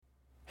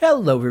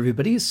Hello,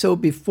 everybody. So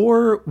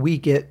before we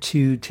get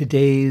to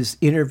today's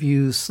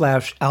interview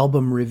slash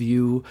album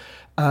review,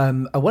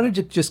 I wanted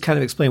to just kind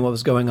of explain what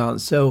was going on.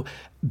 So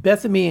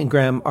Beth-Ami and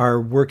Graham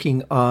are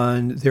working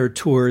on their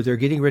tour. They're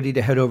getting ready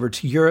to head over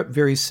to Europe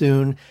very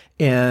soon,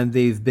 and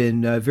they've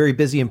been very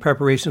busy in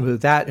preparation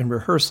with that and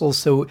rehearsals.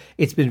 So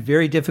it's been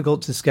very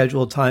difficult to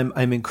schedule time.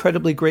 I'm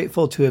incredibly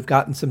grateful to have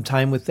gotten some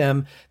time with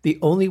them. The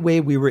only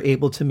way we were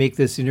able to make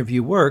this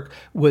interview work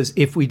was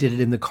if we did it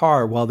in the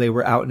car while they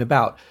were out and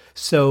about.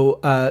 So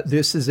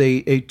this is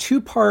a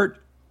two-part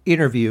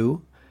interview.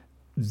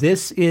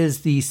 This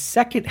is the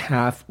second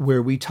half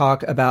where we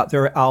talk about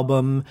their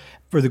album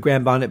for the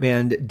Graham Bonnet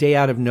Band, Day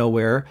Out of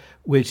Nowhere,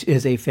 which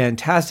is a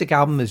fantastic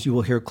album, as you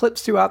will hear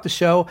clips throughout the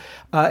show.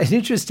 An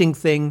interesting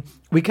thing,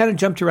 we kind of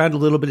jumped around a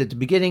little bit at the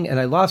beginning, and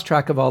I lost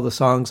track of all the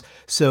songs,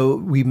 so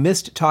we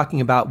missed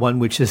talking about one,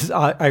 which is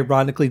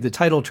ironically the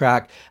title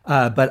track,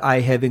 but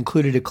I have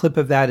included a clip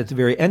of that at the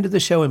very end of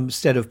the show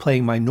instead of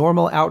playing my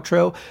normal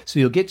outro, so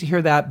you'll get to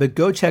hear that, but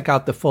go check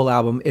out the full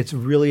album. It's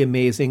really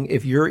amazing.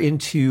 If you're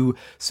into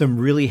some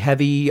really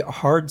heavy,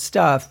 hard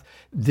stuff,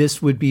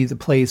 this would be the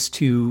place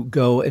to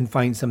go and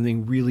find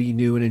something really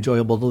new and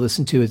enjoyable to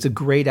listen to. It's a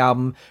great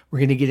album. We're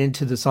going to get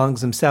into the songs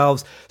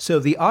themselves. So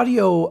the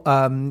audio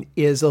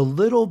is a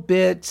little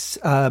bit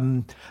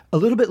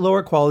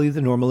lower quality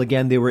than normal.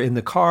 Again, they were in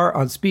the car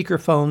on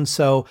speakerphone,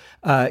 so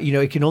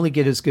it can only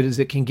get as good as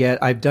it can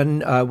get. I've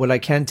done what I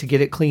can to get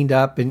it cleaned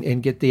up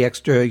and get the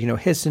extra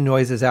hiss and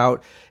noises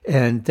out.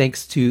 And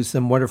thanks to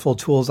some wonderful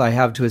tools I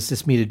have to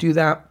assist me to do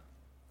that.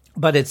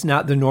 But it's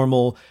not the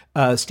normal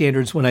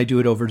standards when I do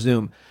it over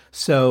Zoom.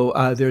 So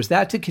there's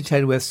that to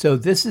contend with. So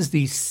this is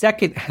the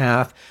second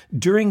half.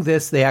 During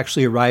this, they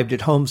actually arrived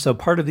at home. So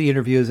part of the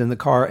interview is in the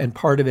car and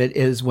part of it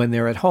is when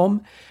they're at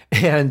home.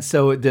 And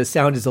so the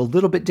sound is a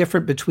little bit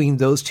different between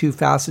those two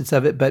facets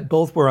of it, but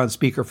both were on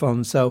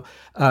speakerphone. So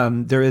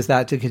there is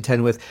that to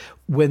contend with.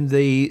 When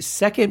the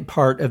second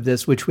part of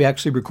this, which we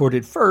actually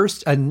recorded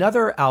first,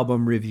 another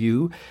album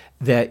review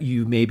that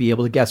you may be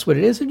able to guess what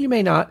it is and you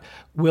may not,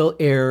 will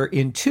air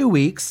in 2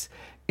 weeks.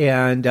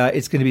 And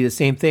it's going to be the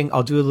same thing.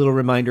 I'll do a little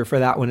reminder for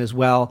that one as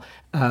well.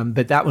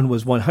 But that one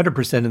was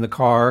 100% in the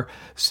car.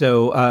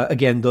 So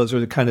again, those are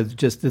the kind of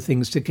just the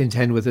things to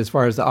contend with as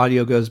far as the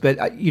audio goes.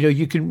 But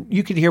you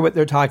can hear what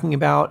they're talking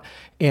about,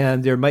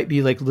 and there might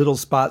be like little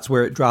spots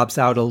where it drops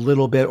out a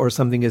little bit or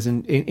something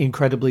isn't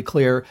incredibly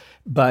clear.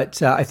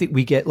 But I think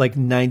we get like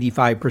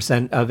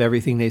 95% of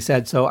everything they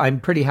said. So I'm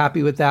pretty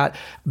happy with that.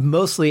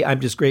 Mostly, I'm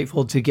just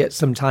grateful to get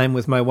some time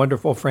with my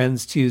wonderful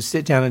friends to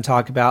sit down and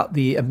talk about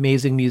the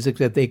amazing music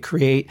that they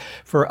create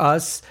for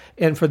us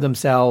and for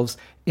themselves.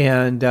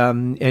 And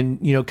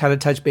kind of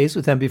touch base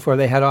with them before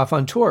they head off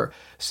on tour.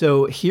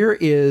 So here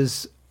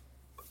is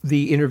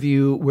the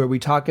interview where we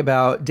talk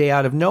about Day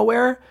Out of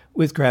Nowhere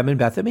with Graham and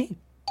Beth-Ami.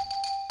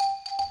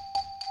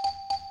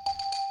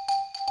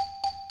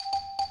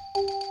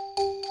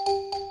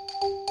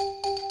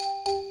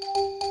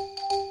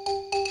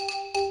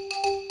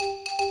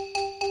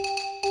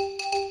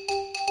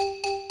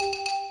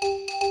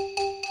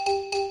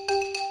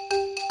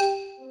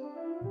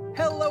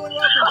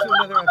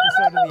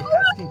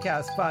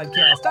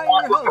 Podcast. I'm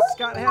your host,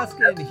 Scott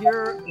Haskin,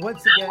 here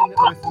once again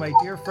with my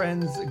dear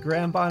friends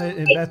Graham Bonnet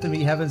and Beth-Ami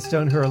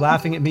Heavenstone, who are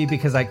laughing at me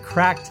because I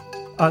cracked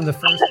on the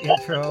first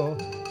intro.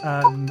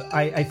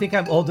 I think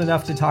I'm old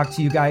enough to talk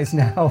to you guys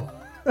now. How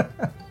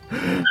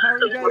are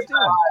you guys doing?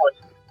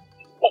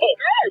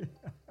 Good.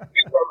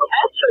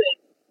 Excellent.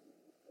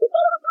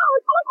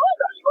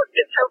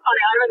 It's so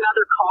funny. I have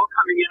another call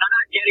coming in. I'm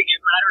not getting it,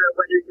 but I don't know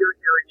whether you're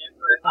hearing it.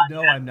 Oh,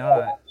 no,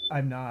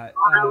 I'm not.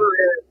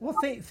 Well,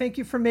 thank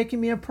you for making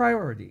me a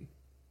priority.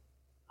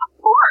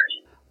 Of course.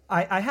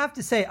 I have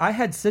to say, I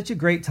had such a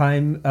great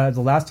time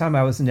the last time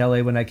I was in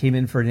LA when I came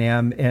in for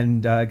NAMM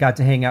and got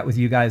to hang out with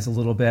you guys a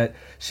little bit,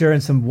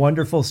 sharing some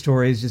wonderful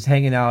stories, just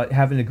hanging out,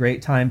 having a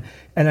great time.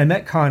 And I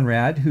met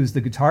Conrad, who's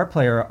the guitar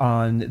player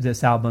on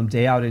this album,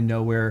 Day Out in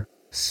Nowhere.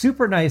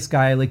 Super nice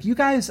guy. Like, you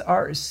guys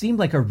seem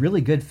like a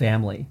really good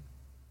family.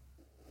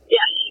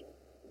 Yes,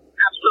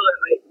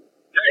 absolutely.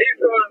 Yeah, he's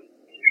become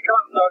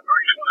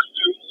very close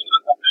to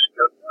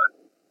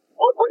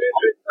what is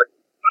it?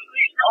 At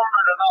least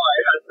Conrad and I,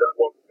 and the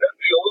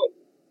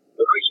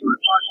reason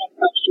we're trying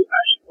to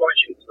actually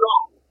writing the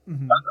song.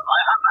 Mm-hmm. And I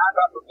haven't had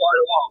that for quite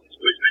a while.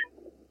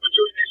 We're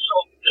doing this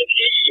song in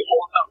E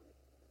or nothing.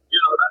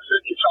 That's the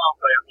guitar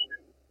player. You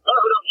know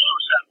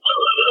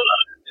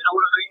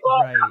what I mean?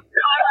 Well, right.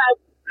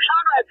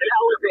 Conrad's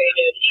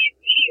elevated.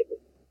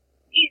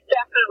 He's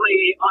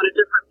definitely on a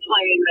different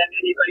plane than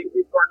anybody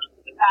we've worked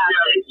with in the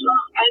past.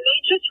 Yeah, and they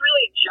just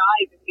really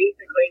jive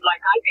musically. Like,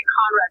 I think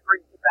Conrad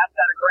brings the best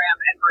out of Graham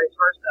and vice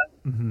versa.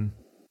 Mm-hmm.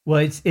 Well,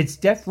 it's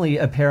definitely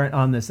apparent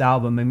on this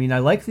album. I mean, I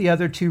like the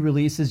other two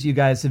releases you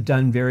guys have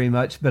done very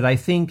much, but I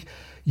think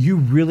you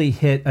really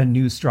hit a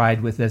new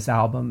stride with this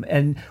album.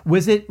 And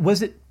was it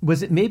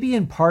maybe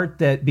in part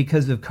that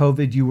because of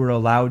COVID you were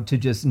allowed to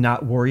just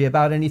not worry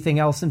about anything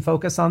else and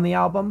focus on the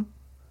album?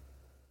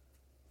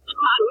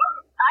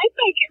 I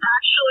think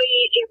actually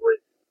it was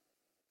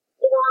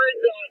more heard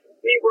that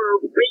we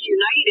were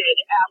reunited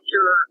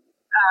after,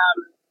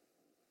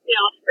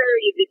 I'll spare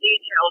you the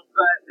details,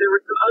 but there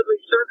were some ugly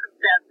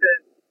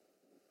circumstances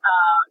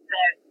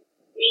that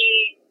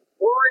we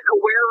weren't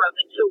aware of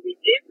until we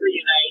did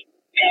reunite,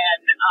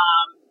 and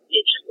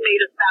it just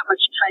made us that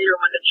much tighter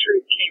when the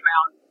truth came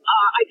out.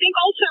 I think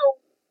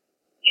also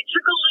it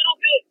took a little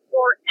bit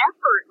more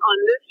effort on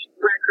this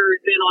record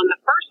than on the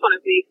first one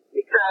of these,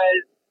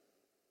 because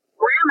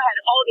Graham had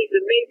all these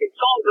amazing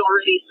songs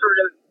already sort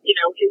of,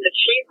 in the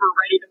chamber,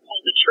 ready to pull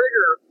the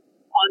trigger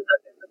on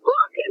the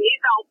book. And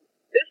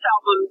this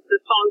album, the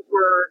songs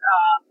were,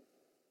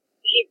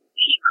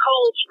 he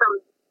culled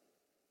from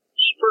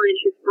deeper in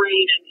his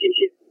brain and in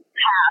his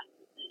past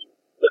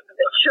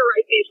to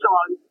write these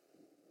songs.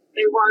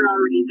 They weren't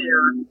already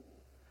there.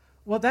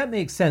 Well, that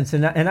makes sense.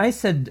 And I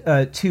said,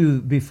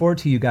 before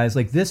to you guys,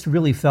 like, this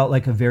really felt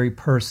like a very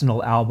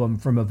personal album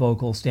from a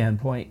vocal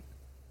standpoint.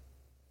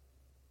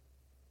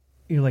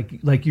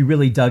 Like you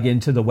really dug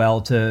into the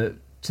well to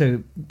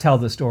tell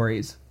the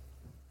stories.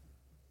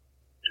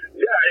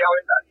 Yeah,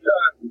 that's,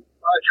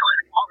 I try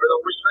to cover it.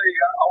 Obviously,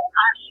 I'll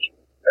ask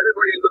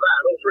everybody in the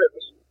band, all three of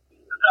us,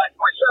 and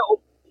myself,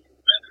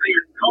 Beth-Ami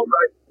and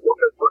Conrad, what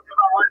can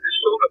I write this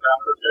song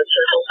about?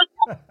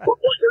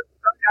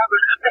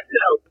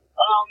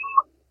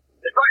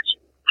 In fact,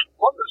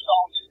 one of the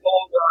songs is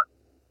called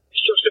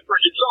It's Just a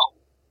Pretty Song.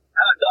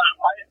 And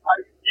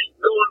I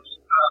influenced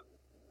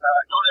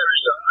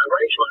Donner's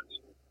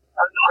arrangement.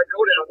 And I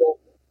told him,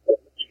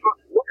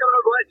 what can I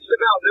write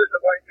about this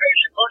about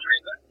Asian country?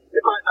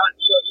 If I had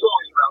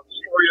songs about the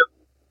story of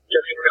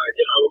getting,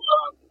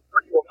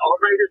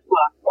 Raiders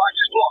Black,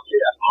 Righteous Block,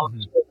 yeah.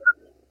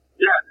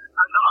 Yeah,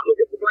 and I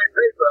look at the blank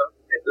paper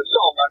in the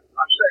song,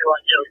 I'm saying,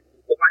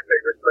 the blank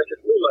paper is like a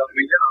fool of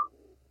me,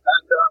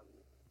 And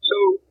so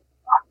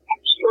I'm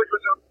stuck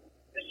with them.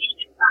 It's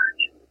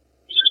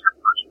just a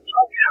person.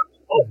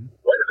 Oh,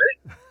 wait a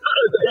minute.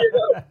 There you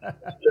go.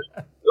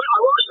 I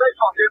won't say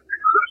fucking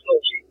because that's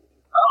naughty.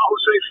 I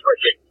will say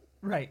freaking.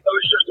 Right. That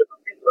was just a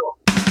fucking song.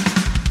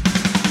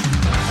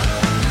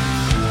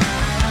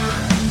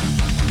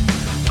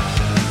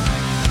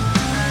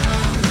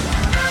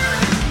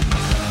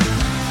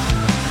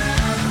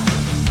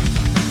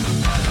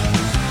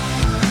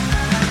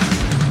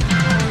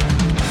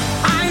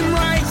 I'm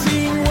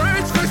writing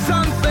words for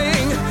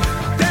something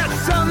that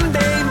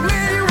someday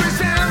may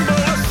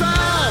resemble a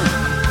song.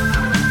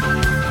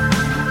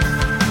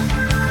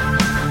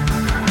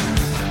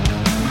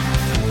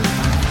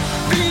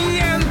 The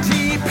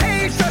empty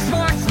page that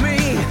marks me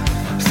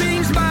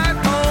seems my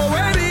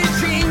poetic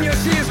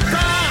genius is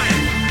gone.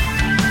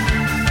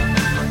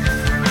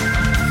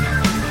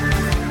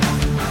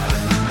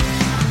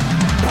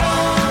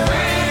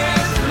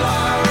 Poets,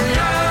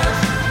 lawyers,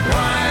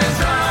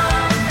 rise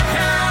up,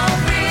 help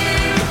me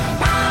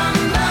on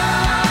the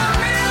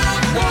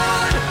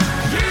milkwood.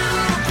 You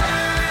can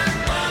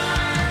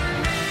find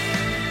me.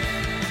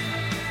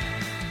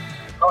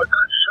 Oh,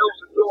 that shows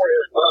the story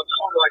of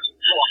songwriting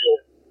trouble.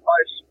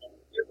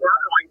 You were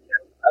going to,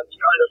 that's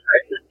kind of,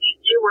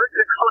 you were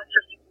going to call it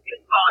just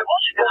goodbye.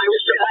 And I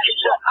was saying,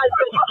 I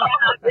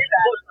cannot do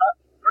that.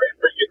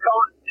 But you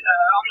can't,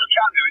 I mean, you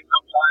can do it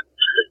sometimes.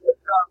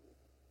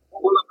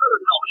 Well, I'm going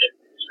to know it.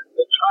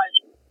 The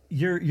time.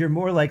 You're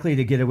more likely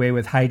to get away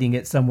with hiding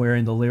it somewhere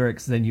in the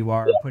lyrics than you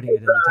are putting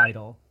it in the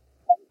title.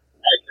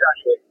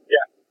 Exactly,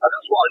 yeah. And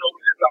that's why I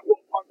normally do that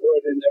one punk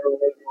word in there or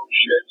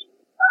shit.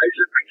 It's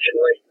a big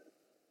late.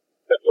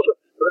 But a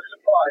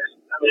surprise.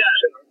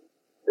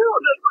 No,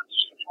 that's not a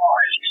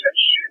surprise. He said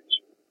shit.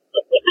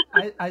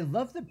 I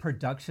love the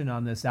production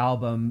on this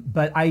album,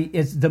 but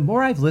it's the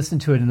more I've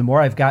listened to it and the more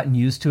I've gotten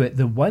used to it,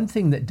 the one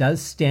thing that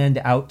does stand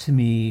out to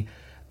me,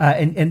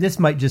 and this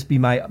might just be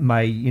my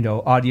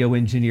audio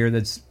engineer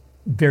that's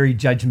very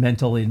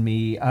judgmental in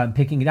me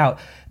picking it out,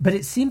 but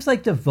it seems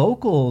like the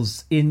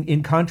vocals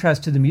in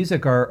contrast to the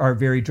music are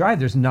very dry.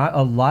 There's not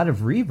a lot of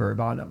reverb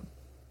on them.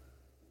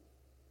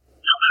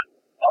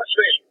 That's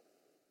me.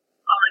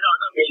 I mean, I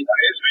don't mean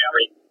that is me. I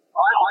mean,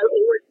 I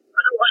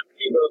don't like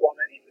reverb on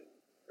anything,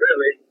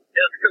 really.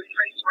 Because it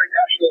takes away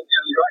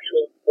your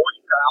actual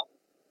voice down.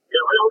 I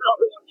don't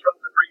want tons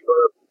of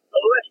reverb,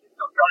 unless it's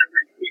some kind of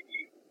really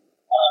creepy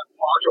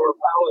part or a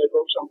ballad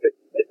or something.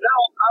 It's now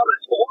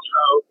ballads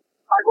also.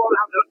 I'd rather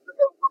have the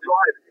vocal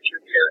drive because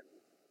you hear it.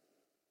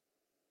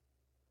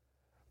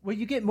 Well,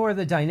 you get more of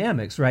the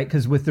dynamics, right?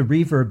 Because with the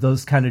reverb,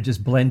 those kind of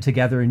just blend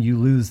together and you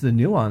lose the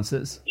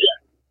nuances. Yeah,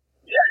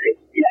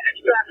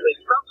 exactly.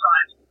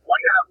 Sometimes when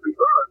you have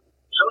reverb,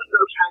 some of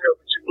those hang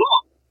over too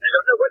long. You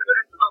don't know, wait a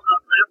minute, I'm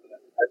not playing up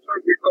there. And so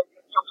reverb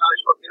can sometimes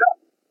fuck it up.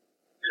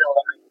 You know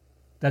what I mean?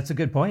 That's a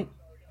good point.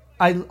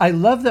 I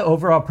love the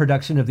overall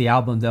production of the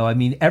album, though. I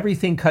mean,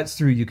 everything cuts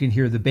through. You can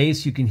hear the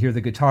bass, you can hear the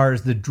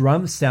guitars, the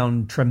drums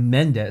sound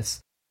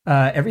tremendous.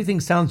 Everything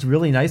sounds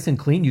really nice and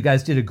clean. You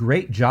guys did a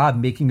great job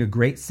making a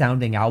great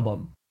sounding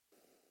album.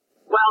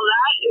 Well,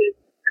 that is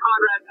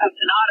Conrad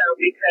Pestanato,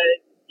 because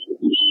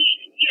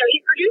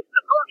he produced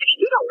the book and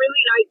he did a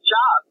really nice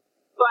job.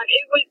 But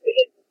it was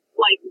his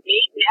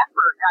maiden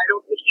effort. I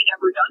don't think he'd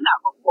ever done that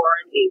before,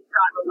 and he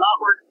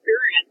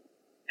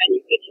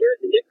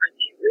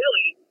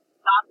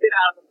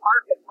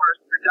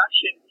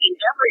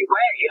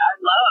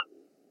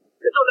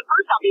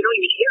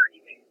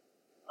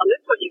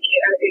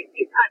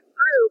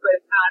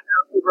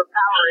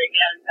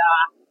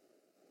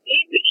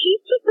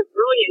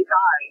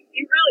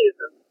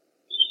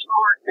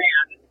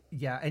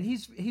Yeah, and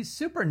he's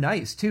super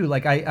nice too.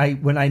 Like I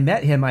when I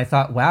met him, I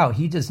thought, wow,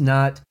 he does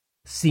not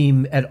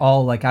seem at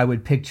all like I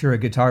would picture a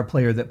guitar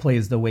player that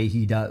plays the way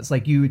he does.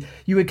 Like you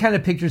would kind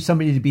of picture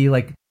somebody to be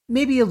like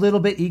maybe a little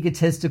bit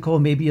egotistical,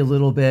 maybe a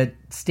little bit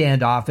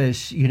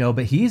standoffish,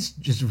 but he's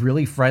just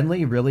really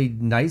friendly, really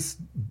nice,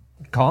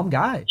 calm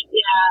guy.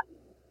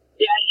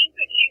 Yeah, he's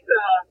a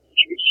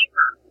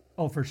keeper.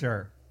 Oh, for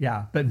sure.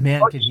 Yeah, but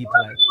man, can he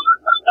play?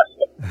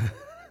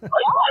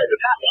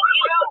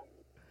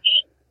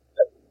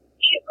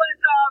 It was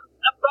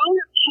a bone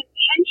of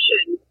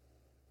contention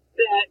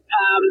that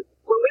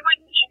when we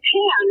went to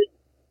Japan,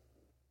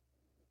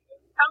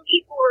 some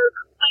people were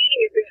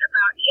complaining a bit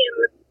about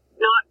him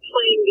not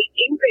playing the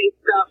Ingve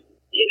stuff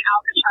in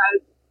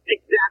Alcatraz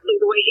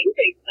exactly the way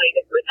Ingve played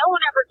it. But no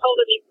one ever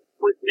told him he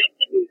was meant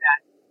to do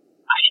that.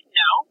 I didn't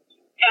know.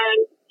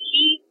 And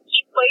he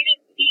played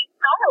it, he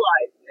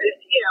stylized it,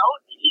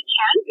 he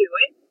can do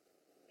it.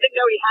 Didn't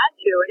know he had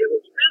to, and it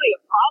was really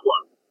a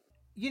problem.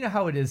 You know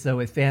how it is, though,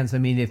 with fans. I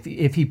mean, if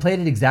he played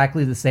it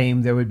exactly the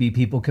same, there would be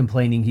people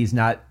complaining he's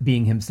not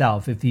being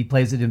himself. If he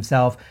plays it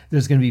himself,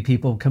 there's going to be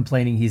people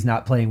complaining he's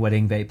not playing what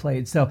Ingve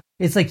played. So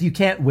it's like you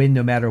can't win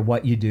no matter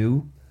what you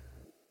do.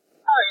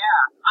 Oh,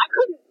 yeah. I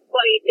couldn't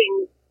play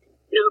things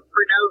note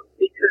for note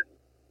because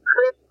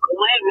Chris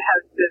Glenn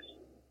has this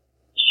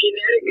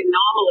genetic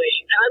anomaly,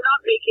 and I'm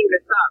not making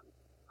this up.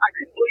 I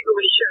couldn't believe it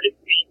when he showed it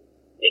to me.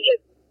 In his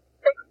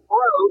sixth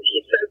row, he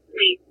says to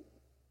me,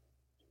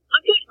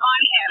 look at my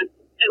hand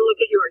and look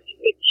at yours. He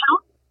said,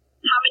 count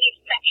how many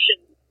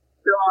sections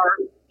there are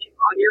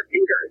on your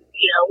fingers,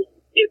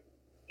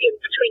 in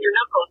between your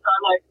knuckles. So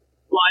I'm like,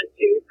 1,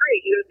 2,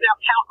 3. He goes, now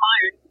count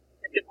mine.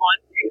 I said,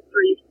 1, 2,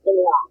 3,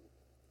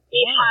 4.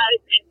 He has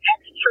an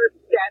extra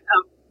set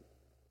of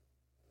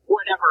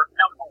whatever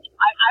knuckles.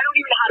 I don't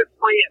even know how to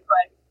explain it,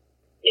 but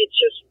it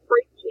just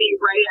freaked me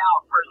right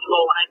out, first of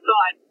all, when I saw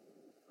it.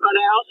 But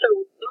I also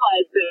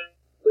realized that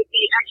with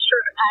the extra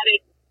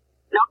added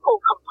knuckle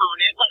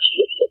component, like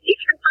you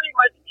can pretty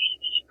much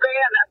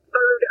span a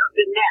third of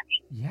the neck.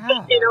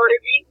 Yeah. You know what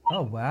I mean?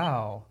 Oh,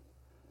 wow.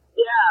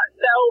 Yeah.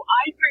 So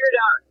I figured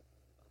out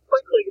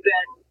quickly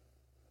that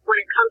when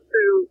it comes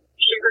to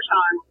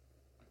Shinkerson,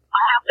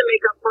 I have to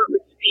make up for it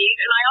with speed,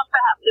 and I also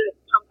have to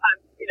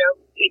sometimes,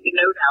 take a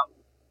note out.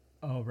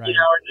 Oh, right.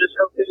 And just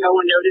hope that no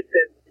one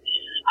notices.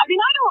 I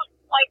mean, I don't,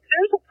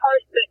 there's a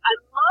part that I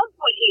love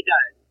what he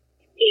does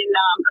in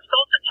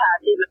Assault Attack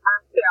in the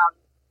first down,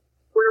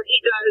 where he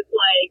does,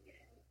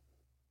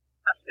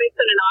 a fifth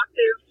and an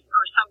octave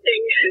or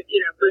something, and,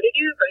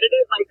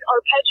 like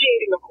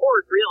arpeggiating a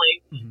chord, really.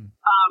 Mm-hmm.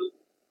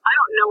 I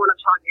don't know what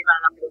I'm talking about,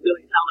 and I'm going to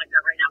really sound like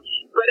that right now.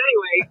 But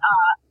anyway,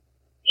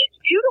 it's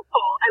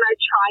beautiful, and I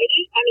tried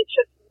it, and it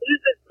just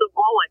loses the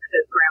bollocks,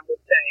 as Graham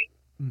would say,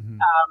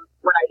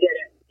 when I did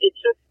it. It's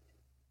just,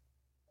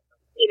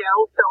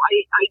 so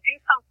I do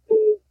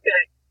something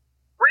that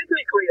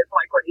rhythmically is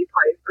like what he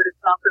plays, but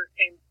it's not the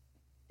same,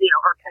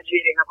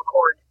 arpeggiating of a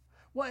chord.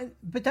 Well,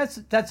 but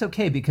that's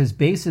okay, because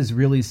bass is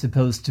really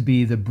supposed to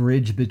be the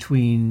bridge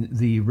between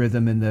the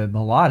rhythm and the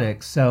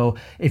melodic. So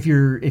if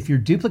you're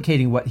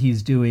duplicating what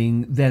he's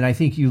doing, then I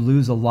think you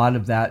lose a lot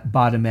of that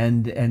bottom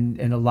end and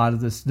a lot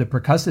of the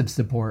percussive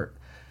support.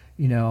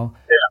 Yeah.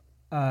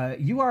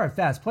 You are a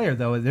fast player,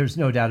 though. There's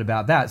no doubt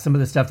about that. Some of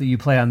the stuff that you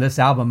play on this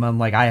album, I'm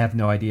like, I have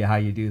no idea how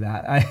you do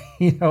that.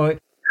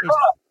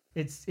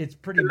 It's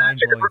pretty mind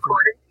blowing.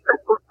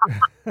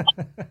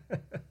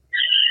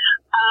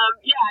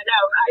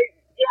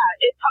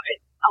 It's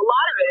a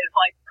lot of it is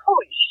like,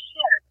 holy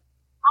shit,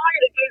 how am I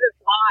going to do this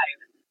live?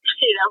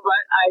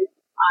 But I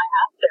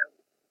have to.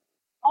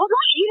 Well,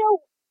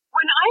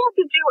 when I have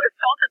to do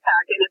Assault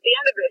Attack, and at the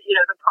end of it,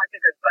 the part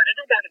that goes,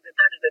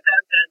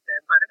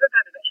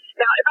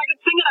 now, if I could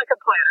sing it, I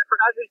could play it. I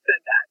forgot who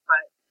said that,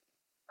 but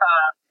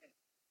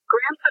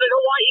Graham said, I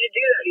don't want you to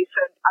do that. He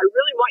said, I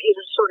really want you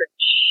to sort of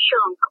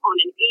chunk on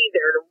an E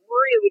there to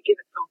really give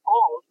it some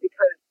balls,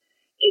 because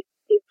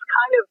it's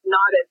kind of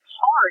not as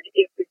hard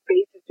if the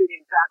bass is doing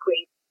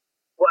exactly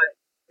what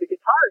the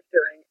guitar is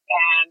doing.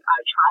 And I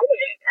tried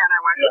it, and I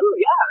went, oh,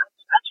 yeah, that's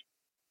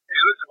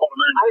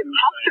I have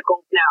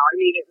testicles now. I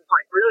mean, it was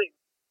like really,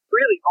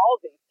 really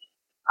ballsy.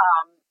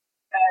 And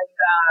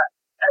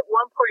at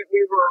one point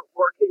we were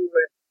working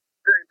with,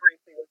 very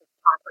briefly, with a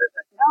guitar player.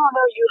 Like,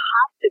 no, you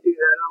have to do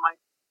that. And I'm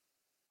like,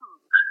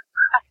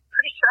 I'm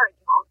pretty sure I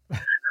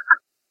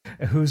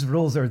don't. Whose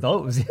rules are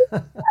those?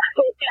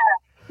 Yeah.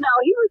 No,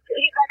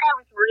 that guy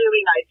was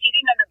really nice. He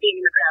didn't end up being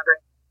in the band, but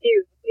he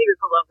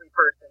was a lovely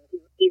person.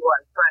 He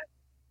was. But,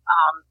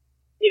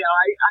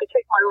 I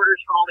take my orders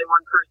from only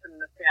one person in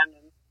the band,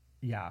 and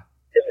yeah.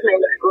 His name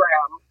is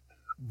Graham.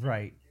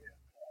 Right.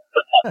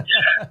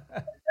 Yeah,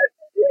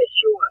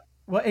 sure.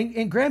 Well,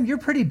 and Graham, you're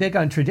pretty big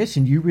on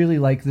tradition. You really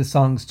like the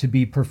songs to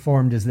be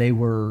performed as they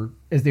were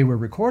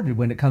recorded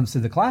when it comes to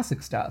the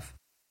classic stuff.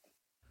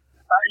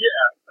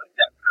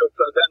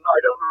 Because then I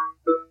know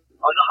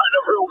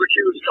where all the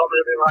cues come and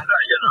everything like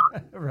that,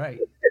 Right.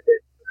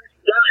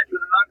 Yeah, if the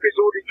map is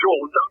already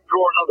drawn, don't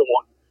draw another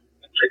one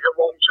and take a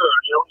wrong turn,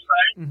 you know what I'm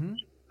saying? Mm-hmm.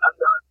 And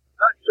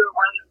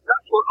that's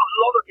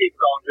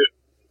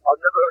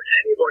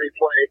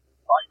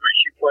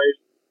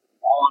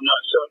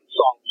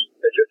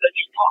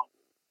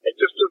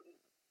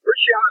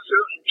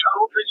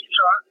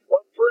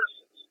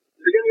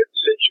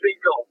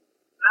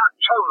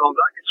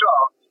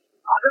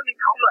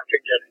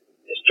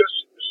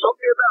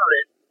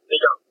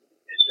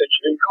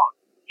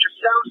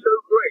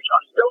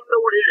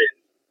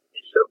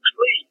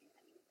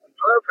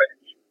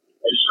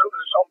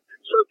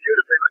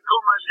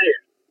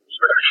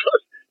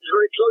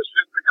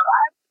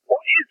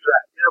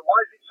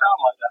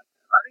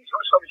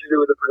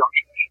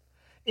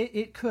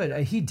It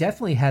could. He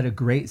definitely had a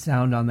great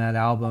sound on that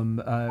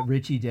album.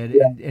 Richie did,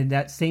 and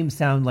that same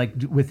sound, like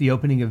with the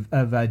opening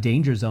of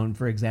Danger Zone,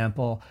 for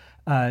example,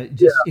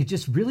 it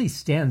just really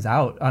stands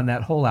out on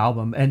that whole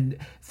album. And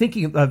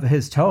thinking of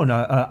his tone,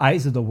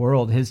 Eyes of the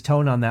World, his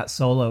tone on that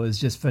solo is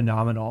just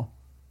phenomenal.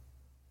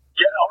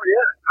 Yeah,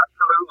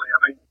 absolutely. I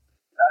mean,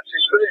 that's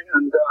his thing,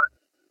 and I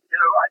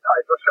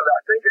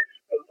think it's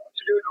a lot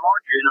to do with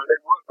Roger.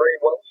 They work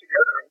very well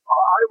together.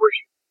 I wish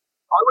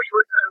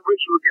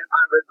Richie would get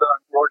back with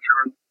Roger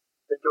and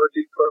do a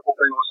Deep Purple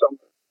thing or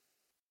something.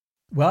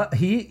 Well,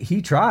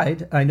 he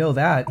tried. I know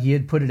that he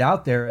had put it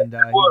out there, and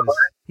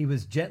he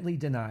was gently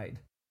denied.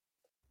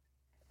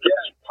 Yeah,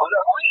 I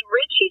know. Wait,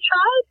 Richie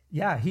tried?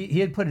 Yeah, he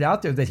had put it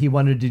out there that he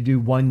wanted to do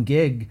one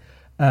gig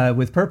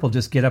with Purple,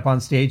 just get up on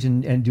stage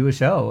and do a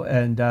show,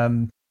 and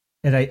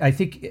I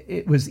think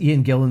it was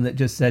Ian Gillan that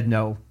just said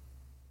no.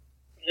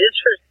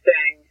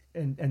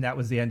 Interesting. And that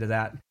was the end of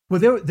that.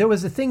 Well, there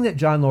was a thing that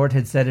John Lord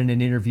had said in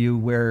an interview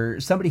where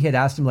somebody had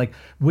asked him, like,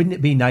 wouldn't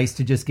it be nice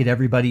to just get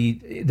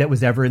everybody that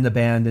was ever in the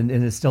band and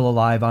is still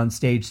alive on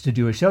stage to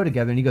do a show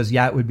together? And he goes,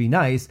 yeah, it would be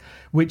nice,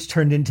 which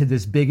turned into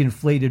this big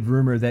inflated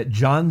rumor that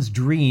John's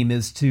dream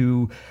is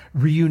to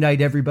reunite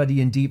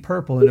everybody in Deep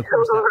Purple. And of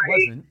course that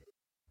wasn't.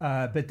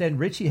 But then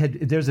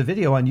there's a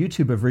video on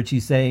YouTube of Richie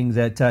saying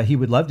that he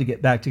would love to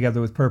get back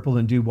together with Purple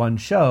and do one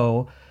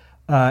show.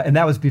 And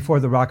that was before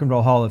the Rock and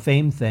Roll Hall of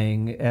Fame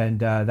thing, and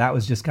that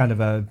was just kind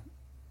of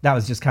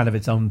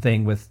its own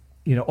thing with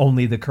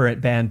only the current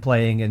band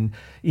playing, and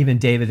even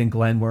David and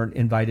Glenn weren't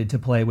invited to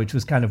play, which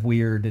was kind of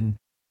weird. And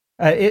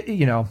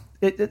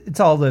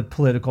it's all the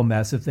political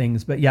mess of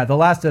things. But yeah, the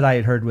last that I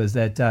had heard was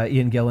that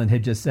Ian Gillan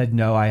had just said,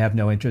 no, I have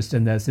no interest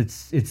in this.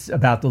 It's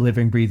about the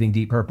living, breathing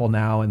Deep Purple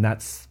now, and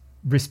that's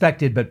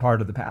respected but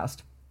part of the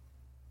past.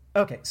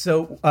 Okay,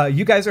 so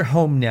you guys are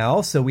home now,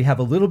 so we have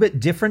a little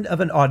bit different of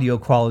an audio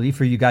quality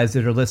for you guys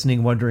that are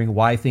listening, wondering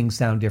why things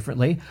sound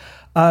differently.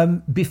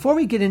 Before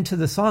we get into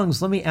the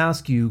songs, let me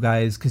ask you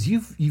guys, because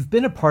you've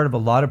been a part of a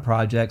lot of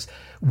projects.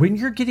 When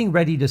you're getting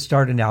ready to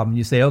start an album,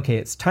 you say, okay,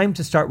 it's time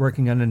to start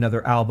working on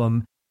another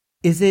album.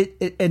 Is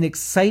it an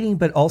exciting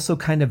but also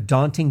kind of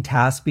daunting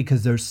task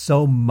because there's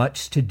so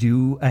much to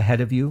do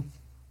ahead of you?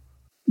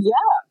 Yeah.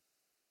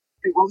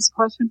 Wait, what was the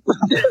question?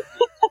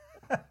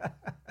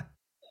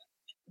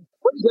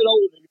 When you get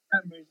older, your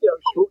memory,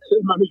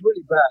 short-term memory is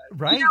really bad.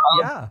 Right?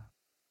 Yeah.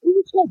 Who are you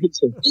talking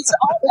to? It's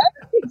all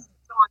everything's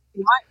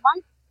daunting.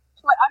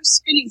 I'm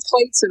spinning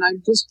plates and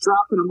I'm just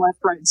dropping them left,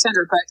 right, and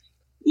center. But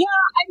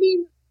yeah, I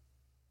mean,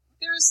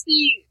 there's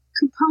the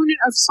component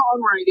of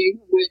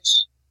songwriting,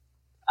 which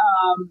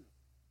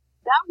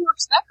that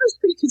goes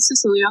pretty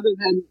consistently. Other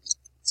than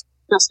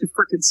Just a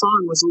Frickin'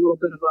 Song was a little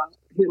bit of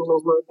hit a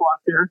little roadblock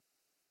there.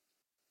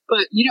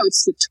 But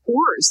it's the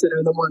tours that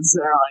are the ones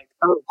that are like,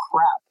 oh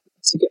crap.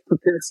 To get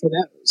prepared for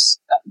those.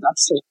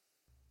 That's it.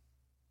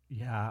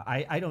 Yeah,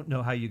 I don't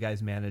know how you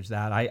guys manage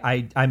that.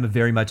 I'm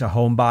very much a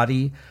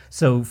homebody.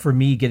 So for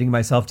me, getting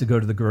myself to go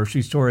to the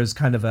grocery store is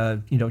kind of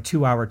a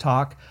 2-hour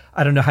talk.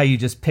 I don't know how you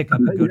just pick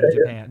up and go to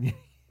Japan.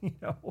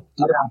 Yeah. Well,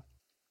 I'm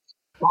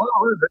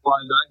a bit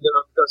like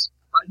that, because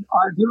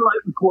I do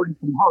like recording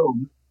from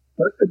home,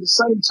 but at the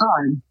same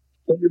time,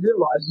 then you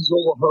realize there's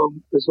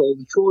all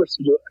the chores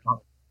to do at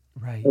home.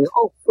 Right. And,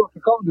 oh, fuck, I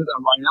can't do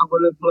that right now. I'm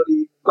going to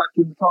bloody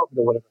vacuum the carpet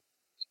or whatever.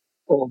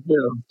 Or,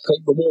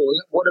 paint the wall,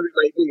 whatever it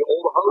may be.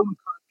 All the home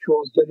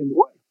chores get in the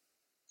way.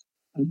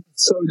 And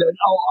so then,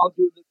 I'll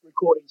do the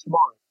recording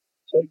tomorrow.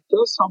 So it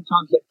does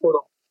sometimes get put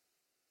off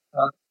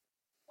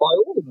by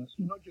all of us,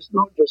 not just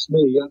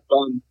me.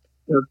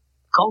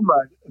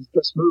 Conrad has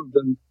just moved,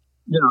 and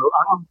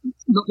I'm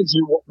nothing to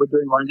do with what we're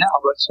doing right now,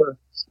 but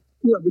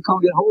we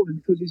can't get hold of him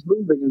because he's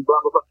moving and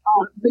blah blah blah.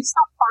 Oh, he's the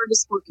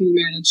hardest working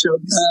man in show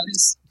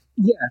business.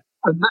 Yeah,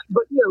 but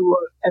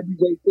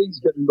everyday things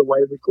get in the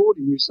way of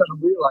recording. You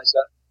suddenly realize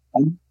that,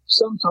 and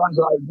sometimes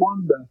I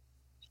wonder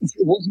if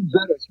it wasn't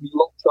better to be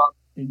locked up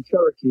in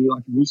Cherokee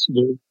like we used to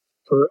do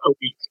for a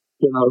week,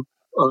 to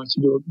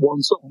do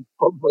one song,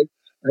 probably.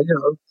 And,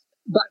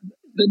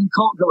 then you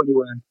can't go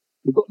anywhere.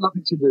 You've got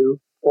nothing to do.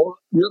 Or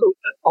the other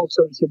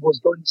alternative was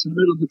going to the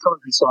middle of the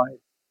countryside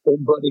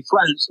in bloody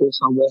France or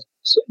somewhere,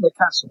 sit in a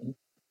castle,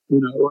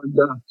 and don't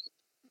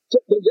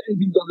get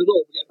anything done at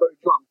all. We get very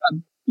drunk.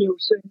 And,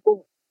 saying,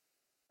 well,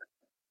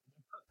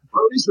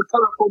 at least we're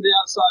cut up on the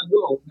outside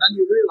world. And then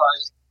you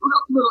realize we're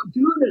not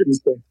doing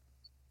anything.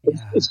 Yeah.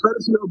 It's better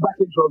to go back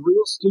into a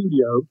real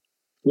studio,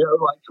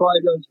 like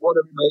Trident,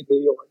 whatever it may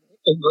be, or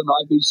England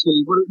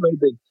IBC, whatever it may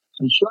be,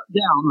 and shut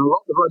down and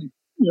lock the bloody,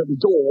 the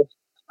door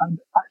and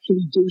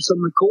actually do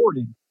some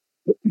recording.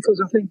 Because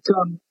I think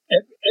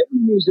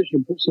every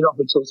musician puts it up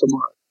until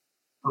tomorrow.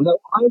 I know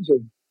I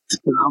do.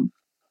 I'm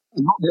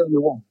not the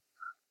only one.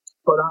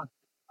 But I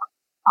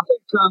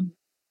think,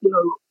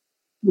 with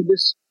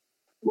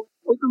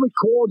the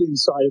recording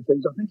side of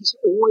things, I think it's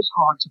always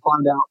hard to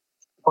find.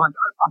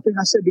 I think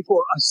I said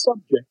before, a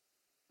subject.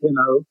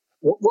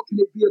 What can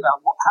it be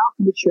about? How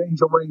can we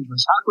change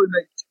arrangements? How can we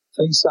make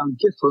things sound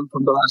different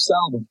from the last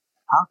album?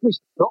 How can we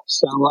not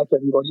sound like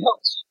everybody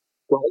else?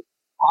 Well,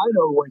 I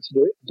know a way to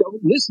do it. Don't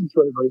listen to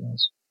everybody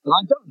else. And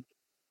I don't.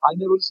 I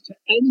never listen to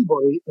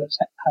anybody that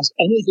has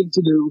anything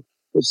to do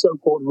with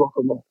so-called rock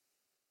and roll.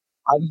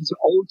 I listen to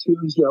old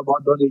tunes, by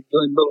buddy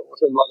Glenn Miller or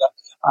something like that.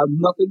 I have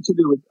nothing to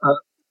do with,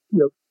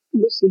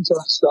 listening to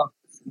that stuff.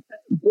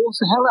 It bores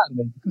the hell out of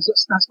me because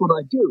that's what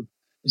I do.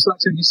 It's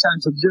like taking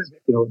sounds of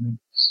music, you know what I mean?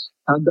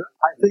 And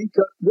I think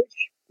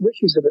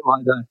Rich is a bit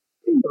like that.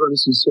 He never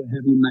listens to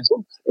heavy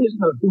metal. He doesn't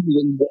know who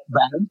in what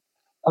band.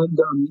 And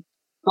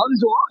neither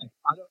do I.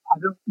 I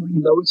don't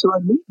really know until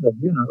I meet them,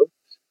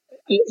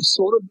 It's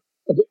sort of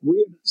a bit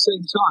weird at the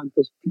same time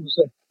because people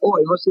say, oh,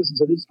 you must listen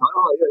to this guy.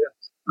 Oh, yeah.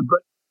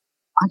 But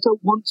I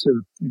don't want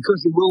to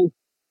because you will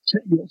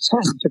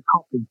tend to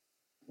copy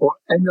or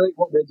emulate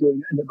what they're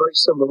doing in a very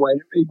similar way.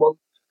 It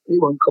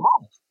won't come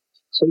off.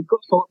 So you've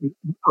got to come up with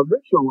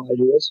original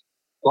ideas,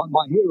 like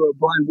my hero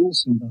Brian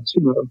Wilson does.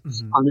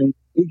 Mm-hmm. I mean,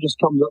 he just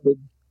comes up with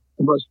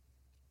the most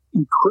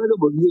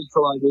incredible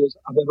musical ideas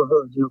I've ever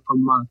heard.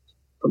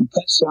 From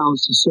Pet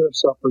Sounds to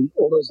Surf's Up and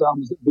all those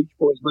albums that Beach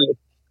Boys made.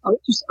 I mean,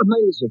 just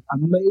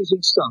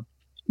amazing stuff.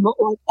 Not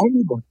like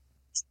anybody.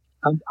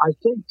 And I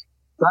think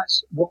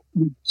that's what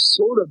we've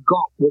sort of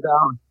got with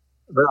our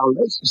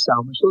latest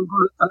album. We've sort of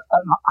got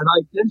an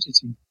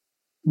identity.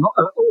 Not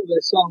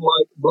they sound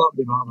like blah,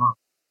 blah, blah,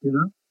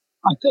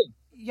 I think.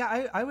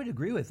 Yeah, I would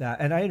agree with that.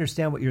 And I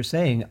understand what you're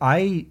saying.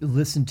 I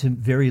listen to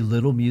very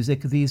little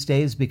music these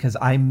days because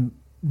I'm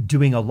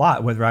doing a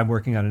lot, whether I'm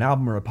working on an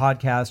album or a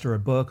podcast or a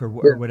book or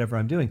whatever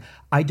I'm doing.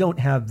 I don't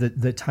have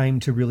the time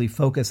to really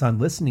focus on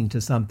listening to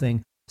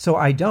something. So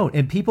I don't.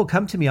 And people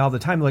come to me all the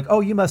time like,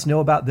 oh, you must know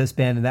about this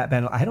band and that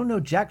band. I don't know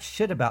jack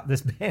shit about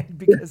this band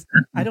because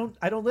I don't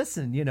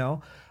listen,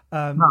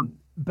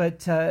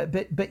 But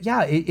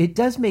yeah, it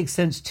does make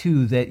sense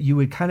too that you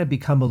would kind of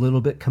become a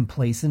little bit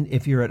complacent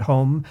if you're at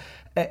home,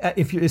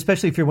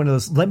 especially if you're one of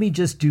those, let me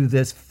just do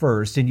this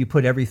first, and you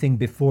put everything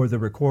before the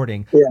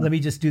recording. Yeah. Let me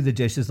just do the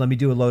dishes. Let me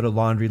do a load of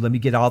laundry. Let me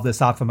get all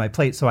this off of my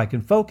plate so I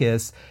can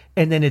focus.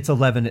 And then it's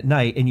 11 at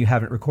night and you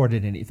haven't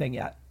recorded anything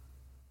yet.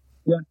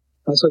 Yeah,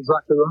 that's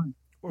exactly right.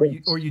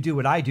 Or you do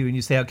what I do and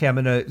you say, okay, I'm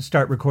going to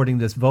start recording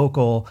this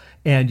vocal,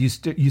 and you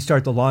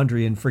start the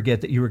laundry and forget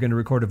that you were going to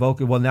record a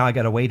vocal. Well, now I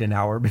got to wait an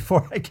hour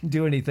before I can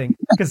do anything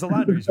because the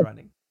laundry's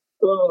running.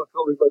 Oh,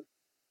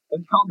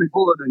 can't be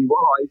bothered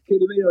anymore. Are you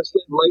kidding me? It's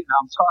getting late now.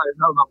 I'm tired.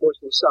 No, my voice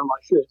will sound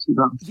like shit,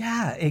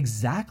 Yeah,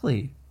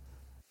 exactly.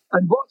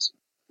 And what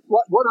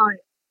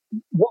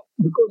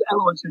the good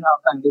elements in our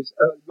band is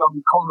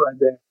young Conrad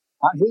there.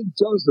 He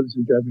does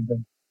listen to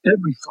everything,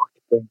 every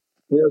fucking thing.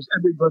 He knows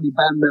every bloody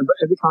band member,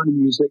 every kind of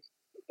music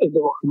in the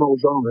rock and roll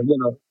genre,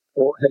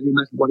 or heavy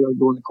metal, whatever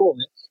you want to call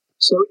it.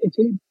 So if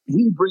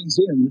he brings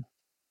in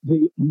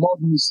the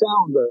modern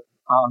sound of,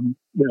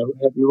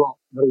 heavy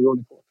rock, whatever you want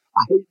to call it.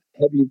 I hate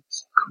I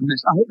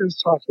hate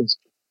those titles,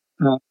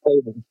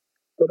 labels.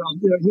 But,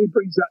 he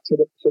brings that to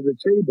the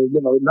table,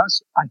 and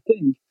that's, I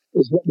think,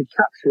 is what we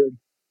captured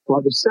by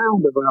the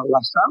sound of our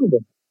last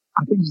album.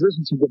 I think he's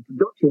listened to the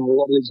production of a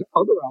lot of these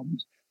other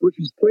albums, which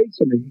he's played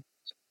to me.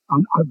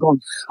 And I've gone,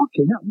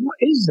 fucking hell, what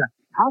is that?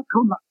 How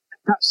come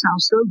that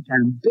sounds so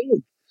damn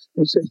big?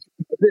 He says,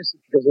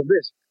 because of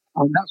this.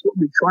 And that's what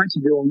we tried to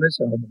do on this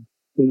album.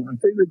 I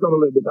think we've got a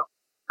little bit of,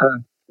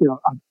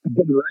 a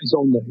bit of that is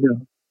on there,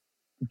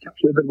 We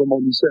captured a bit of a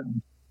modern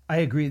sound. I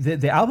agree.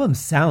 The album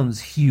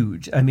sounds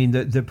huge. I mean,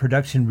 the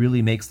production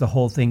really makes the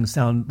whole thing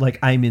sound like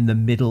I'm in the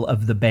middle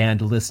of the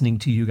band listening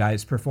to you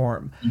guys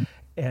perform.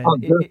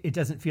 And it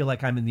doesn't feel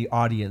like I'm in the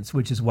audience,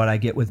 which is what I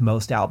get with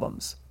most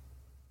albums.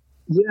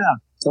 Yeah,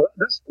 so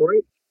that's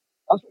great.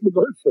 That's what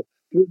we're going for.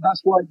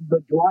 That's why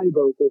the dry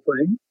vocal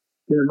thing,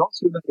 not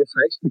too many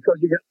effects, because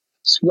you get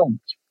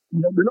swamped.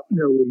 We're not in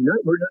an arena,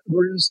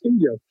 we're in a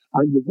studio,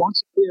 and you want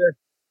to hear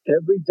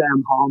every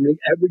damn harmony,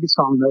 every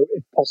guitar note,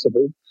 if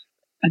possible,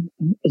 and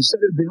instead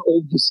of being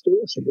all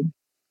distorted,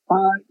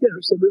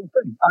 it's a real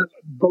thing.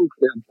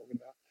 Vocally, I'm talking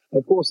about.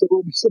 Of course,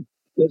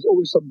 there's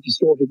always some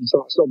distorted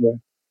guitar somewhere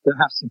that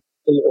has to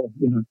be off,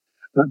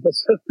 But,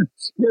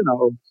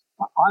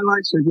 I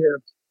like to hear,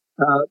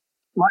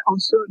 like on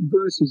certain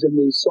verses in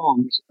these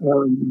songs,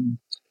 I'm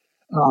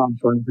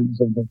trying to think of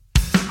something.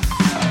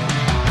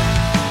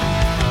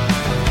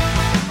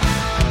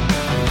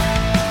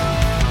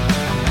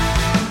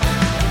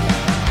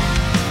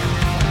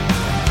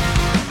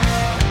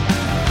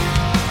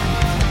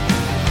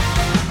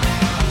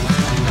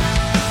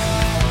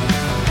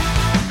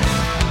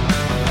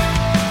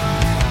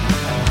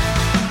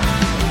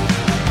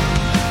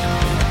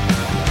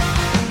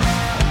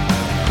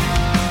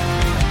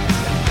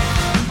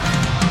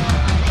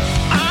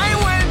 I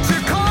went to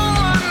call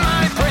on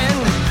my friend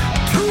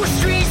 2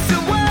 streets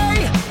away.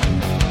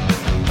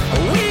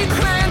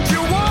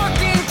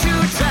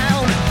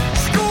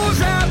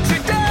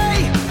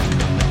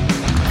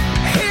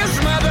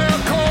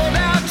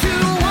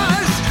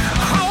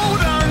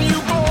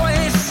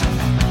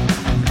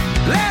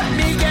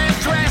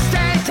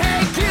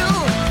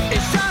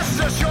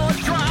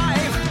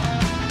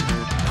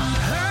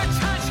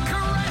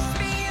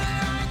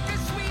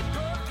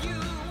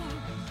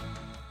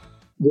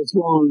 there's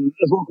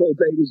one called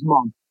Davy's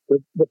Mom.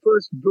 The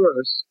first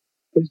verse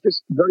is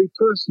just very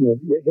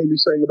personal. You hear me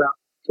talking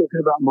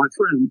about my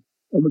friend,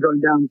 and we're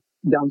going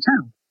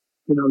downtown.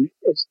 You know,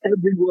 it's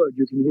every word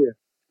you can hear.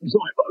 It's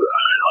like,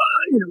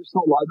 it's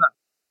not like that.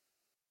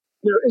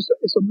 You know,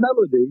 it's a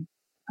melody,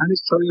 and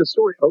it's telling a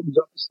story. It opens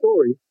up the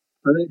story,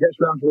 and then it gets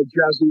around to a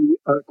jazzy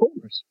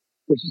chorus,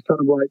 which is kind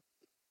of like,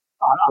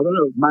 I don't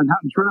know,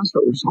 Manhattan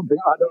Transfer or something.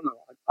 I don't know.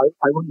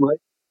 I wouldn't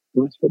like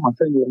to put my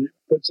finger on it,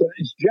 but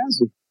it's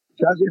jazzy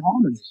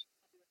harmonies.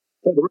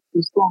 So the rest of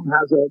the song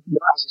has a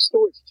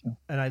story to tell.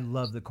 And I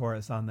love the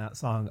chorus on that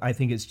song. I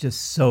think it's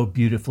just so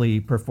beautifully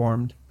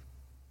performed.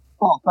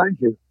 Oh,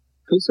 thank you.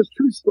 It's a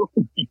true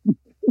story.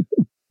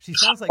 She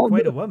sounds like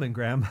quite a woman,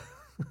 Graham.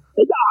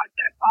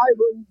 I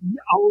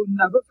will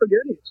never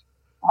forget it.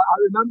 I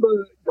remember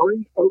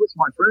going over to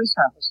my friend's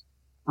house,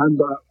 and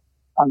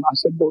I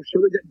said, "Well,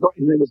 shall we get going?"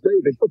 His name was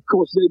David, of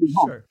course, David's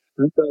mom. Sure.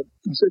 And I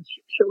said,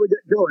 "Shall we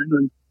get going?"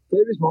 And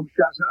David's mom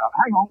shouts,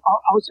 "Hang on,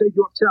 I'll take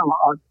you uptown.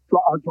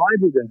 I'll drive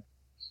you there."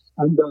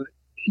 And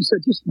she said,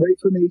 "Just wait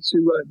for me to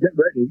get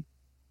ready."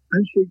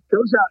 And she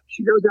goes out.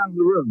 She goes down to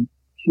the room.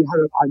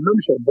 I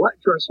remember she had a black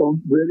dress on,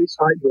 really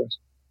tight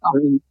dress. I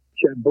mean,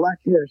 she had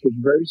black hair. She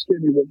was very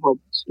skinny, but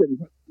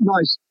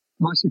nice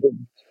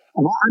woman.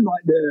 And I'm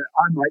like,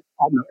 I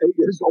don't know, 8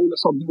 years old or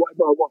something,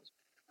 whatever I was.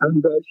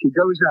 And she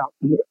goes out,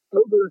 and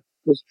over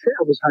this chair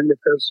was hanging a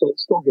pair of silk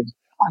stockings.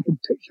 I can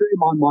picture it in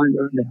my mind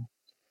right now.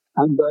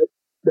 And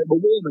they were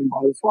warming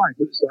by the fire.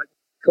 It was like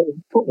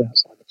cold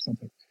outside or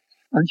something.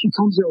 And she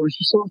comes over and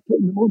she starts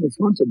putting them on in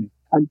front of me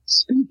and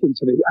speaking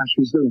to me as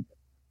she's doing it.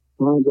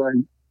 And I'm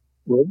going,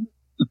 what?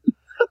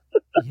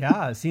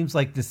 Yeah, it seems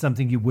like this is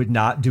something you would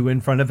not do in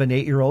front of an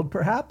 8-year-old,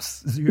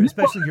 perhaps,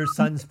 especially your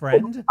son's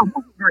friend. I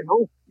wasn't very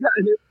old. Yeah,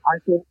 and I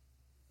thought,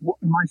 what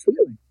am I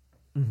feeling?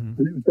 Mm-hmm.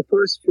 And it was the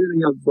first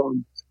feeling of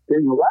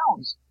being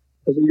aroused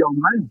as a young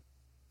man,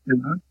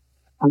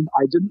 and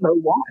I didn't know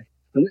why.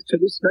 And to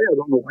this day, I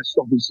don't know why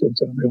something still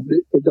turns me on.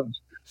 It does.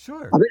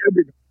 Sure. I think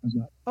everybody does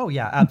that. Oh,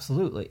 yeah,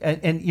 absolutely.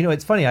 And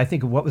it's funny. I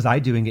think, what was I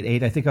doing at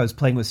 8? I think I was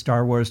playing with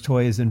Star Wars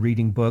toys and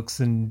reading books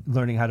and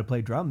learning how to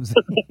play drums.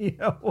 We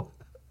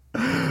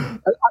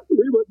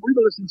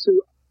were listening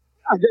to,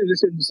 again,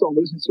 this in the song,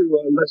 we listened to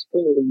Les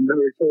Paul and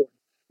Mary Ford,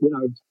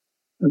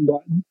 and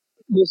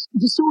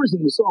the stories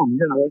in the song,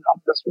 and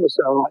that's what I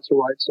say. I like to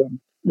write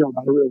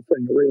about a real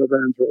thing, a real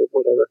event or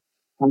whatever,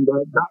 and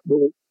that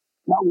will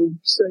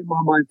stay in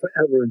my mind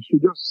forever. And she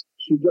just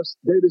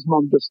David's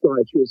mum just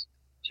died. She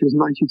was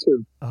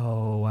 92.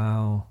 Oh,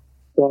 wow.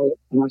 So,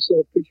 and I saw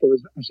a picture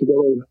as she got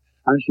older,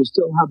 and she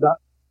still had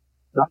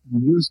that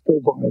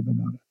youthful vibe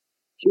about it.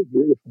 She was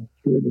beautiful.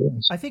 She really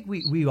was. I think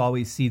we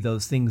always see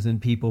those things in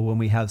people when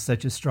we have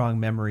such a strong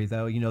memory,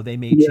 though. They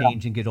may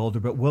change and get older,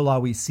 but we'll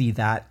always see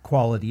that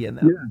quality in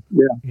them.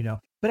 Yeah.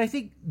 But I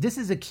think this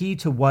is a key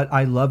to what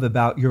I love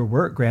about your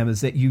work, Graham, is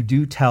that you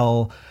do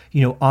tell,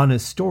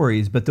 honest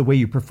stories, but the way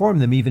you perform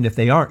them, even if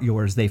they aren't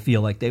yours, they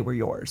feel like they were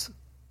yours.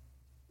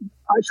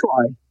 I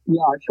try.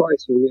 Yeah, I try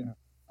to, yeah.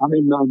 I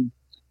mean,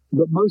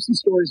 but most of the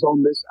stories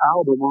on this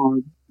album are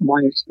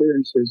my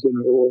experiences,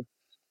 or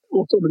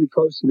somebody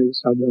close to me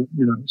that's had,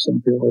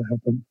 something that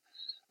happened.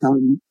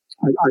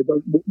 I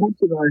don't, what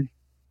did I...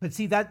 But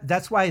see,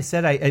 that's why I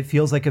said it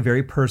feels like a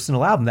very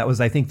personal album. That was,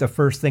 I think, the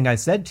first thing I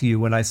said to you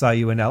when I saw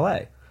you in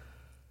L.A.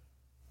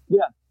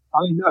 Yeah,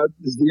 I mean,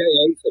 there's the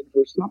AA thing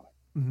for a start.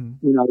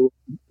 Mm-hmm.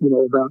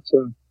 About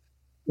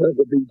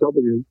the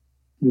BW.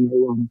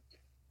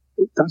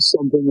 That's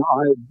something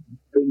I've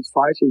been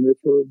fighting with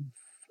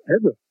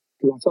forever.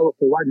 Because I fell off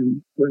the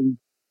wagon when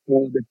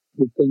the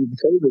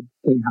COVID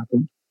thing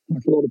happened,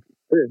 like a lot of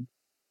people did.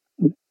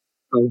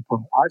 And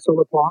I fell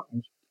apart. I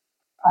was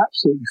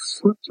absolutely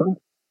fucked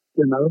up.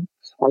 I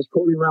was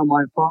calling around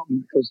my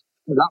apartment because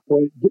at that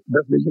point,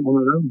 Beth-Ami didn't want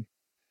to know me.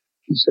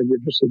 She said,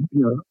 "You're just,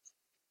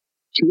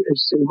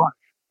 it's too much."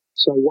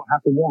 So what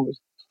happened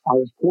was, I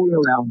was calling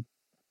around,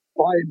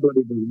 buying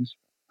bloody booze,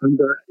 and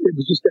it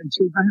was just getting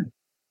too bad.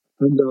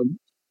 And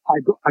I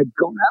got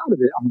out of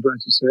it. I'm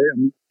glad to say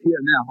I'm here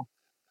now,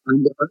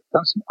 and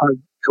I've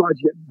tried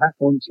to get back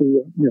onto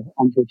a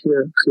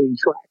clean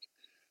track.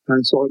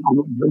 And so I'm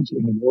not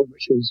drinking anymore,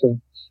 which is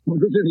not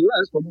drinking any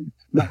less.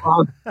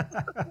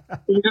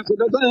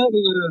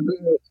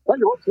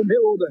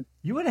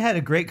 You would have had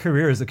a great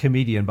career as a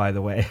comedian, by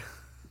the way.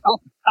 Oh,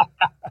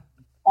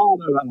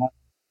 no, that.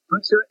 But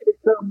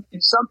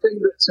it's something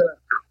that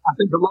I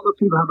think a lot of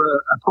people have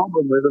a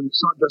problem with, and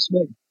it's not just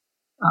me.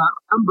 I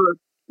remember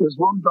there's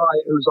one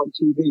guy who was on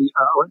TV.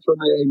 I went to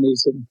an AA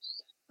meeting,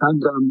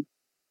 and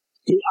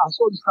I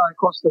saw this guy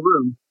across the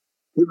room.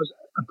 He was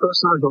a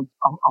personality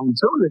on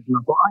television.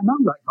 I thought, I know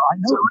that guy. I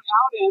know. So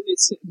without him,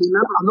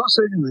 remember, I'm not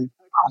saying anything.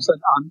 I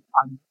said,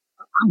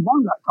 I know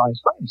that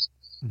guy's face.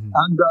 Mm-hmm.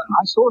 And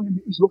I saw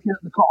him. He was looking at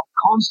the clock,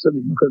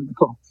 constantly looking at the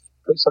clock.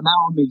 It's an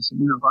hour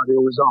meeting, like they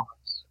always are.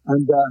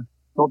 And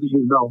not that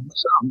you know,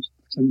 I'm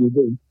saying you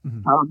do.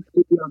 Mm-hmm.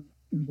 He was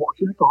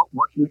watching the clock,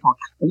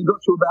 and he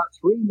got to about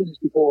 3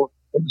 minutes before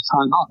it was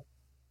time up.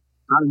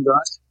 And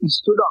he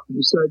stood up and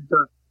he said,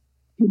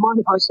 you mind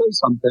if I say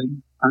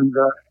something? And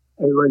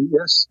he went,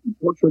 yes,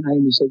 what's your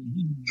name? He said,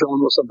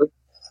 John or something.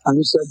 And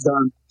he said,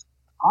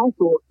 I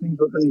thought things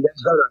were going to get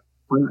better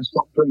when I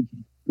stopped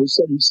drinking. He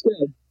said,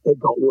 instead, it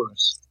got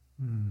worse.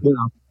 You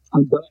know,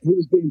 and he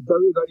was being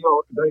very, very,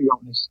 very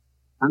honest.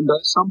 And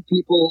some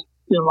people,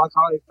 you know, like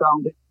I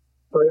found it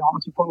very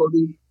hard to follow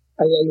the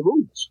AA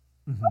rules,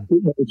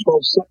 you know, the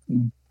 12-step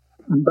thing.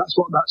 And that's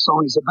what that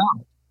song is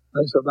about.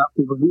 It's about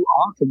people who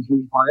are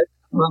confused by it,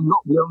 and I'm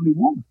not the only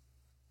one.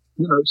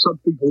 You know, some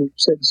people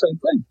say the same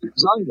thing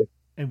as I do.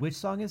 And which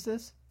song is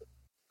this?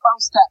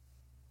 12-step.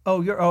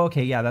 Oh,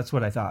 okay. Yeah, that's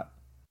what I thought.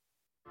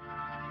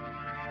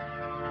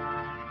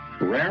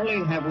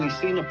 Rarely have we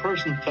seen a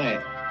person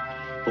fail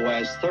who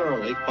has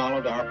thoroughly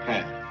followed our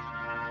path.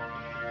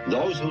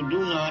 Those who do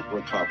not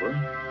recover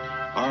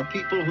are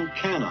people who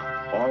cannot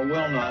or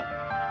will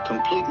not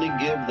completely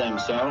give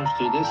themselves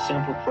to this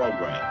simple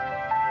program.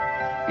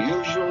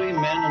 Usually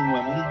men and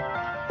women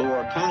who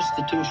are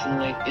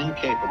constitutionally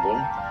incapable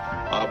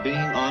of being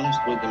honest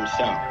with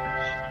themselves.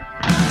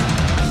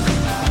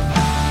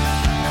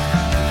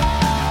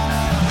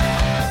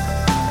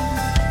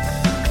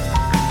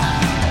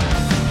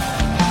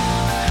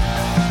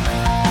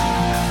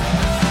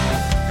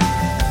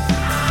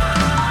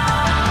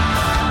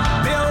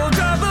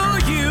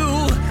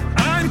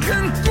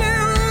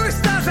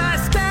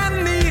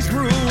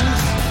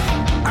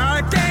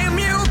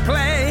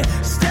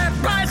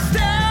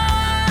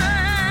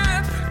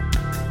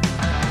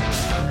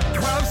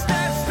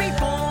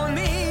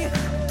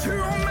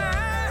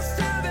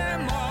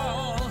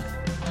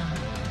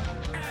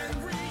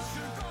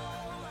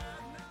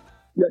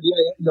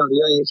 The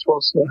AA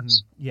 12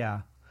 steps.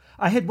 Yeah.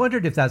 I had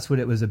wondered if that's what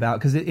it was about,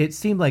 because it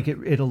seemed like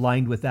it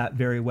aligned with that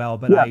very well,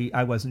 but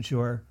I wasn't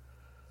sure.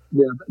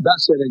 Yeah,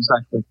 that's it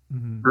exactly.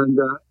 And,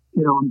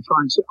 you know, I'm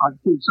trying to, I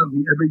do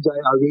something every day.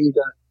 I read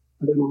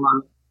a little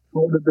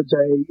word of the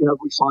day, you know,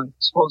 which my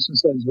sponsor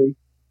sends me,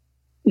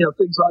 you know,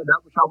 things like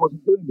that, which I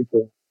wasn't doing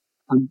before.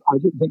 And I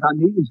didn't think I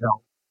needed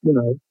help, you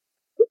know.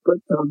 But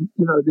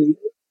you know, the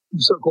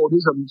so-called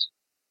isms,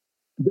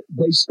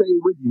 they stay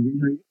with you. You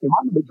know, you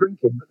might not be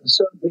drinking, but there's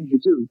certain things you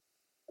do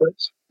that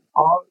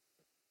are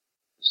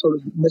sort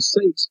of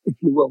mistakes, if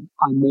you will,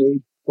 I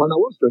made when I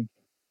was drinking.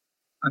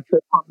 I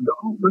kept up and go,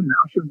 oh, wait a minute,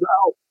 I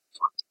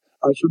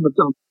shouldn't have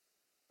done.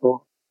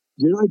 Or,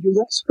 did I do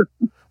that?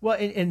 Well,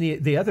 and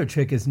the other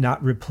trick is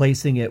not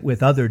replacing it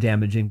with other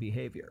damaging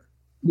behavior.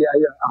 Yeah,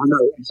 I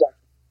know, exactly.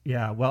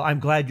 Yeah, well, I'm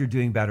glad you're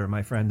doing better,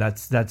 my friend.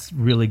 That's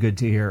really good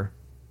to hear.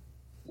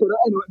 But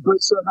anyway,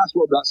 that's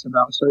what that's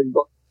about. So you've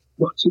got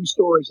two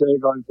stories there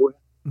going for you.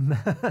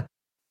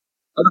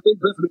 And I think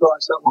Beth-Ami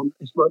likes that one.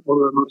 It's one of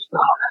the most. Oh,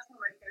 that's my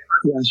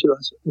favorite. Yeah, she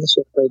likes it. That's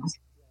her favorite.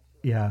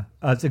 Yeah,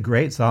 it's a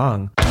great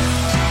song.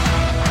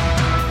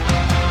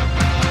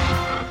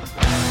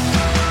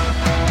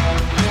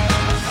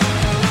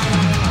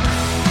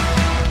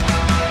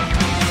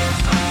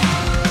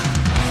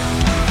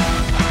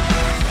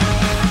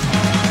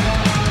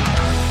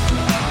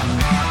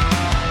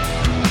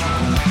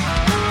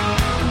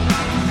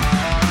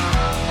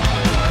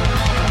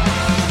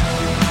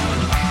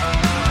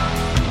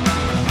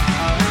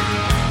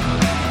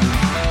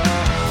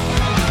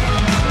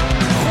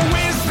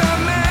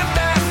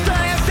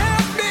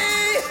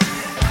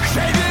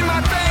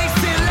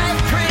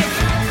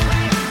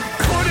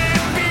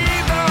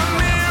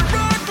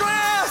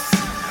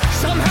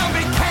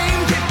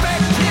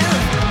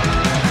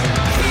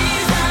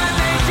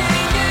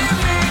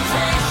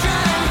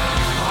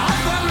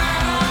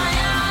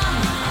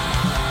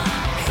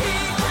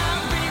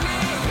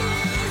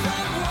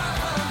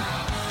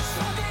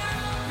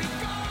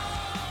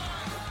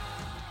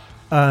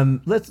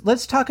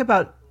 Let's talk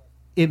about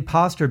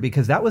Imposter,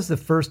 because that was the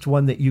first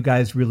one that you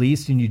guys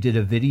released and you did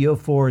a video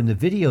for. And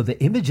the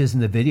images in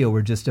the video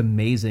were just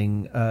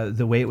amazing.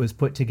 The way it was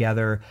put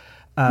together.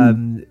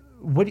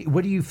 What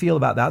do you feel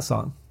about that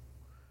song?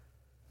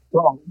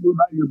 Well, what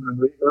about you,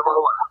 Billy?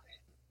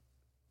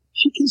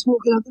 She keeps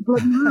walking out the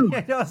bloody room.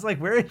 I know. I was like,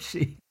 where is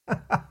she?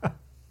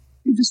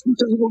 He just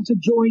doesn't want to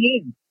join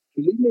in.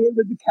 You leave me here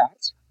with the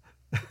cat.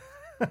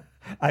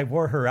 I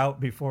wore her out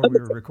before we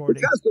were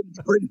recording. The cat's going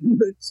to join in.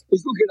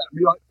 He's looking at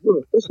me like,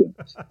 look, listen.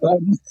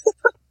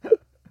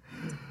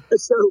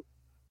 So,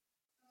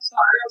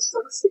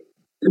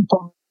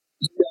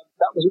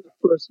 that was the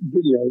first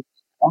video.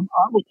 I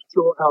wasn't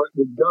sure how it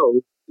would go,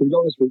 to be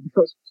honest with you,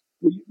 because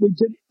we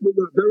did it with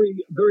a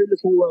very, very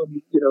little,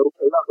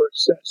 elaborate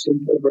sets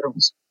and whatever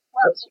else.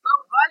 Well, it's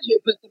low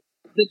budget, but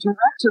the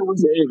director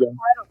was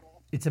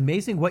incredible. It's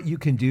amazing what you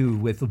can do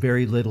with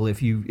very little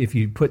if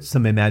you put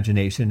some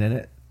imagination in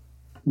it.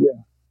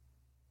 Yeah.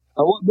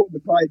 And what the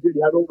guy did,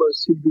 he had all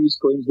those TV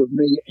screens of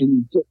me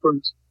at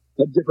different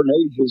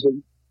ages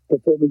and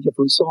performing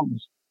different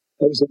songs.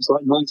 Ever since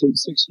like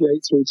 1968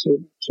 through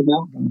to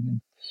now kind of thing.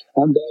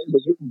 And it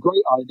was a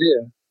great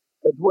idea.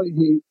 But the way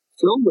he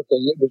filmed the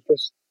thing, it was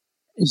just,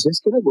 is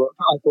this going to work?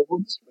 I thought,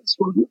 well, this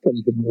won't look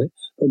anything with it.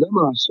 But then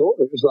when I saw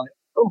it, it was like,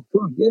 oh,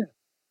 God, yeah.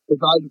 The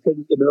guy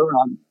looking at the mirror,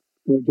 I'm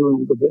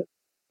doing all the bit.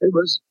 It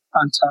was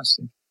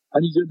fantastic.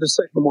 And he did the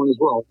second one as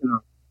well, you know.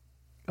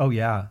 Oh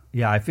yeah,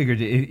 yeah. I figured,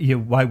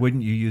 why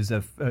wouldn't you use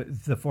the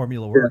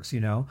formula works?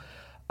 You know,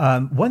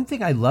 one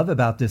thing I love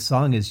about this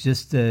song is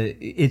just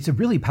it's a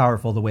really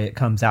powerful the way it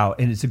comes out,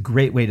 and it's a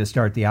great way to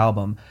start the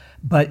album.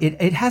 But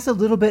it has a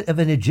little bit of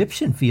an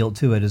Egyptian feel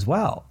to it as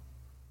well.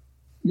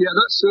 Yeah,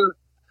 that's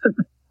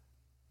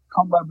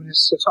combat with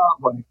his sitar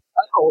way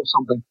or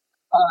something.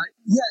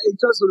 Yeah, it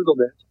does a little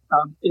bit.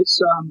 It's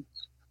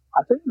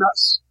I think that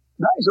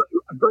is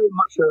a very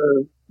much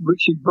a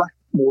Richie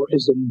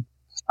Blackmore-ism,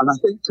 and I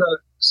think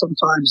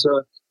sometimes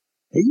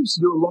he used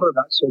to do a lot of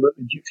that sort of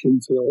Egyptian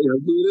feel, you know,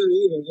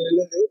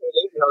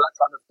 that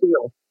kind of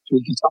feel to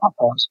his guitar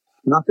parts.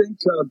 And I think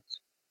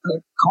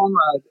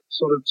Conrad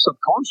sort of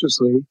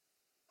subconsciously,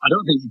 I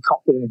don't think he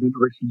copied anything that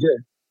Richie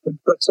did,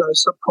 but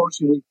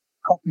subconsciously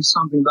copied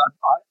something that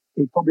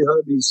he probably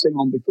heard me sing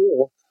on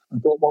before,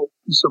 and thought, well,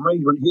 this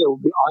arrangement here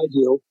would be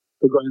ideal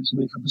for Graham to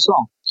make up a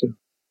song too.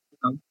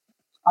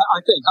 I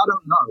think, I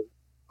don't know.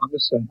 I'm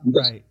just saying.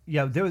 Right.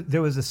 Yeah,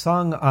 there was a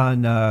song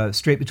on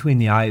Straight Between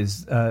the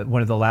Eyes,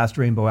 one of the last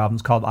Rainbow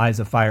albums, called Eyes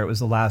of Fire. It was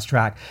the last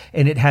track,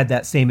 and it had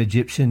that same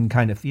Egyptian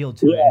kind of feel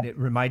to it, and it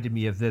reminded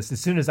me of this.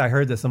 As soon as I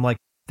heard this, I'm like,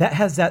 that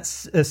has that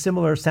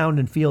similar sound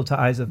and feel to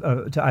Eyes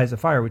of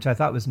Fire, which I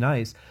thought was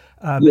nice.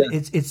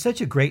 It's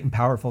such a great and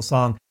powerful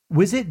song.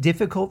 Was it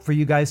difficult for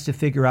you guys to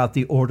figure out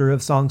the order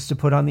of songs to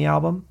put on the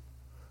album?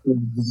 No,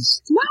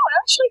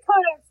 actually,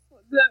 kind of.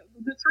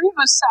 The three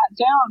of us sat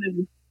down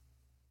and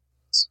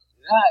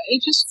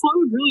it just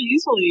flowed really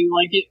easily.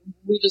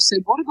 We just said,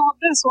 "What about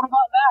this? What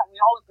about that?" We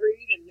all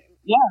agreed, and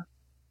yeah.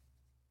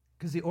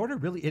 Because the order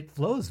it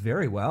flows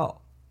very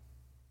well.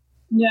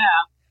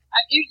 Yeah,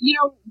 we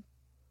all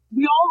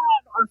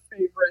had our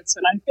favorites,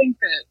 and I think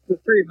that the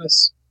three of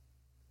us,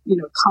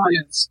 kind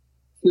of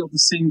feel the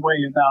same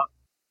way about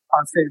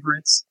our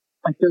favorites.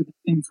 Like they're the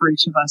same for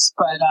each of us.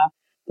 But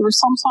there were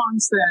some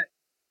songs that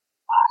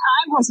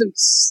I wasn't,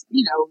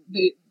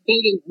 they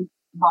didn't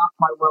rock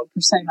my world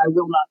per se, and I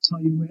will not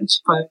tell you which,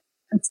 but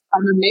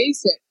I'm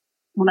amazed at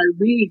when I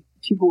read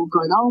people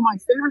going, "Oh, my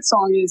favorite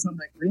song is," I'm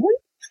like, really?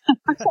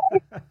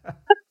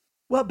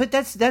 Well, but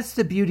that's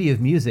the beauty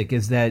of music,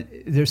 is that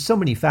there's so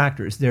many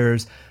factors.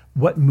 There's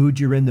what mood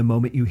you're in the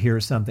moment you hear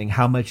something,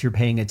 how much you're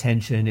paying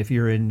attention, if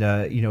you're in,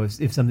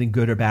 if something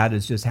good or bad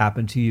has just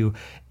happened to you,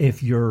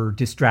 if you're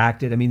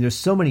distracted. I mean, there's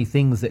so many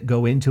things that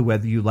go into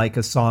whether you like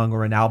a song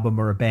or an album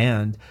or a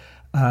band.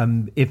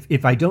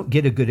 If I don't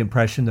get a good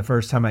impression the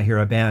first time I hear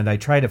a band, I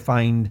try to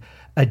find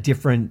a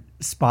different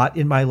spot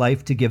in my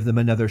life to give them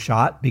another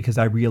shot, because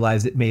I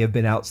realize it may have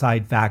been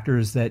outside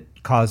factors that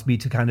caused me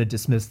to kind of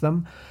dismiss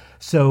them.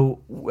 So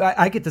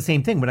I get the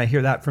same thing when I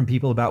hear that from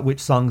people about which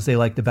songs they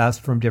like the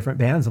best from different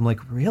bands. I'm like,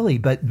 really?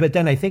 But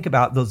then I think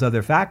about those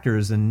other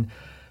factors,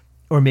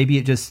 or maybe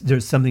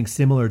there's something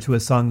similar to a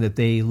song that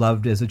they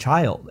loved as a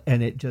child,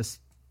 and it just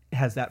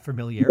has that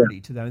familiarity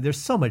to them. There's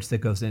so much that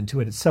goes into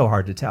it. It's so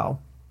hard to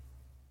tell.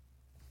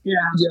 Yeah,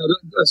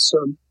 that's.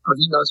 I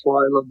think that's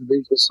why I love the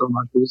Beatles so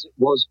much, because it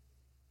was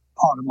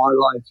part of my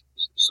life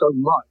so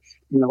much.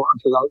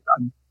 Until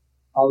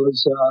I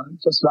was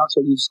just about to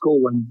leave school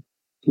when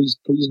Please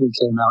Me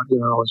came out.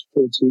 I was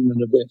 14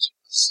 and a bit,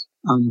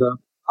 and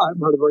I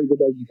haven't had a very good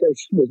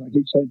education. As I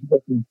keep saying to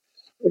Beth-Ami,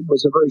 it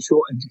was a very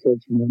short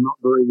education and not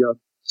very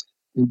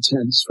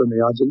intense for me.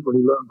 I didn't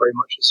really learn very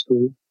much at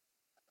school,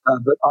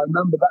 but I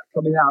remember that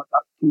coming out,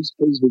 that Please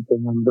Me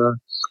thing, and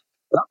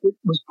that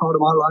was part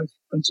of my life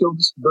until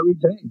this very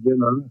day.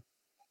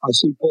 I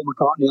see Paul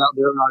McCartney out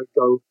there, and I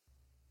go,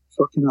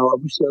 "Fucking hell!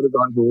 I wish the other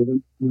guys were with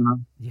him."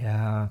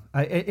 Yeah,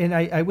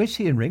 I wish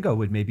he and Ringo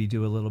would maybe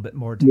do a little bit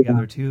more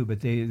together too. But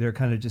they're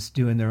kind of just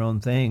doing their own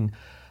thing.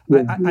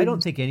 Yeah. I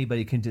don't think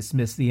anybody can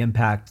dismiss the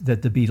impact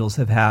that the Beatles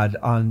have had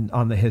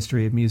on the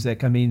history of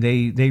music. I mean,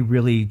 they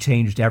really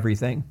changed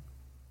everything.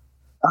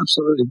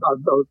 Absolutely. I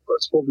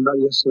was talking about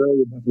it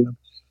yesterday with them.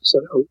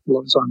 Said a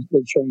lot of times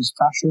they changed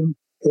fashion,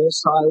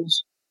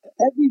 hairstyles,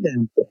 every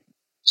damn thing.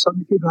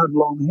 Suddenly people had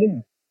long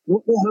hair.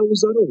 What the hell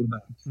was that all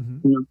about?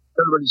 Mm-hmm.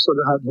 Everybody sort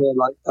of had hair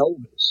like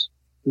Elvis.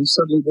 And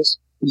suddenly these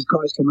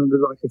guys came under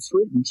like a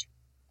fringe.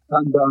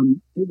 And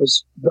it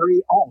was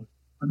very odd.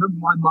 I remember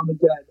my mum and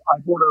dad, I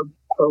brought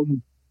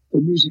home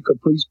the music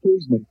of Please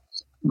Please Me.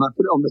 And I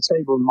put it on the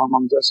table, and my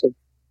mum and dad said,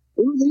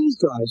 "Who are these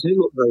guys? They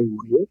look very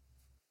weird."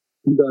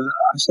 And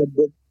I said,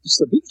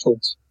 "It's the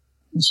Beatles."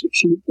 And she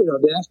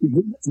they asked me,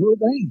 who are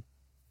they?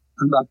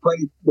 And I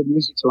played the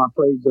music to them. I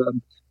played,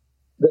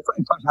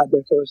 in fact, I had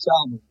their first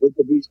album with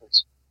the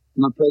Beatles.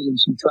 And I played them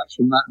some tracks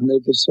from that, and they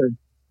just said,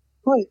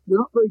 "Wait, they're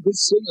not very good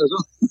singers,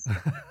 are they?"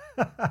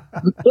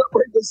 They're not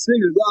very good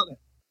singers, are they?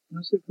 And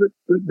I said, but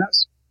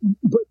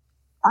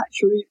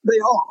actually they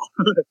are.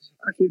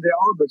 Actually, they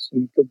are good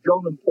singers, because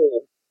John and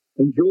Paul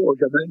and George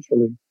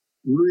eventually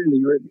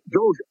really,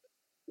 George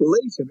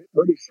later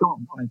really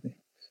shone, I think.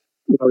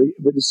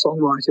 With his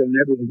songwriting and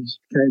everything,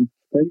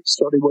 they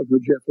started working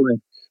with Jeff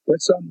Lynne. But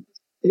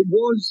it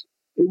was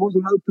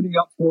an opening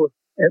up for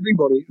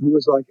everybody who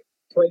was like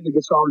playing the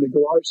guitar in a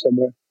garage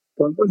somewhere,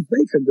 going, "Well, if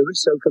they can do it,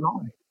 so can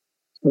I."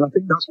 And I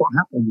think that's what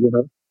happened,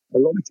 A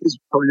lot of kids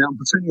coming out and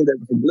pretending they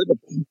were from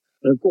Liverpool,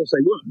 and of course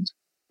they weren't.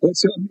 But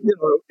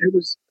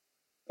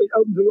it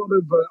opened a lot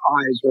of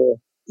eyes or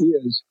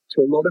ears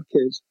to a lot of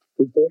kids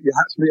who thought you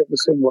had to be able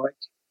to sing like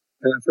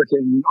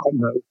freaking, I don't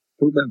know,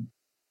 whoever.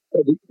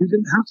 But you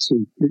didn't have to.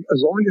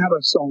 As long as you had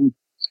a song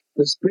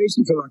that's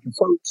basically like a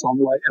folk song,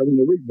 like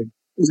Eleanor Rigby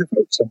is a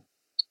folk song.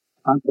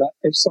 And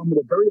it's sung with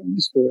a very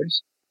honest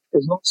voice,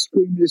 is not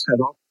screaming his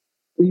head off,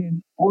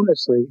 being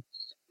honestly,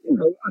 and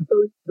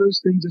those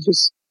things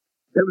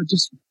they were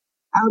just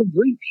out of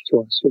reach to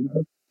us,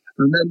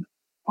 And then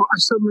I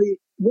suddenly,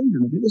 wait a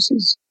minute, this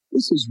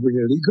is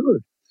really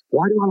good.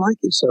 Why do I like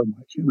it so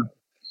much,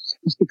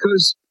 It's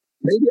because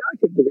maybe I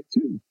could do it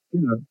too,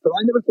 but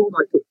I never thought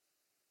I could.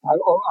 I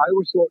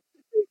always thought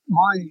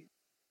my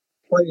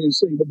playing and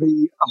singing would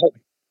be a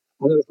hobby.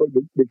 I never thought it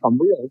would become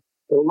real.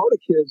 But a lot of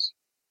kids,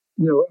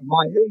 of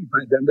my age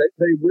back then,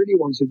 they really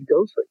wanted to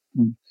go for it.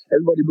 And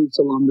everybody moved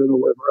to London or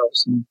wherever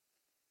else, and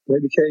they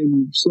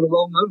became sort of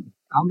well known.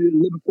 How many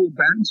Liverpool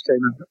bands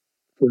came out,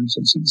 for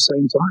instance, at the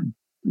same time?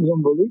 It was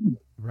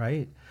unbelievable.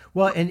 Right.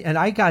 Well, and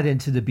I got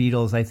into the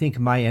Beatles. I think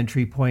my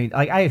entry point,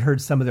 like I had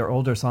heard some of their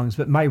older songs,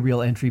 but my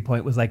real entry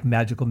point was like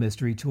Magical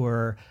Mystery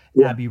Tour,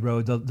 Abbey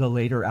Road, the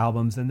later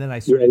albums. And then I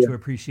started to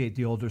appreciate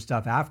the older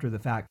stuff after the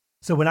fact.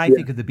 So when I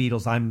think of the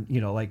Beatles, I'm,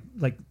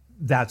 like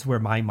that's where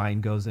my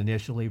mind goes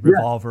initially.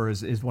 Revolver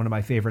is one of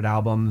my favorite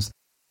albums.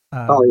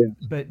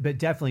 But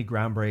definitely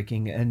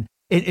groundbreaking.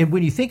 And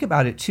when you think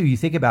about it too, you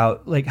think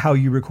about like how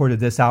you recorded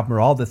this album or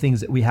all the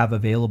things that we have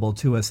available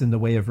to us in the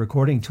way of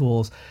recording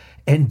tools.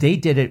 And they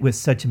did it with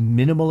such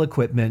minimal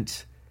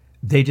equipment.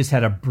 They just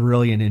had a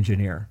brilliant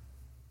engineer.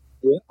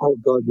 Yeah. Oh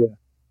God. Yeah.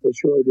 They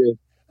sure did.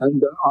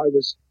 And I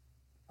was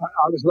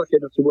lucky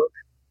enough to work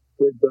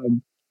with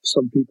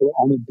some people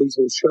on a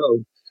Beatles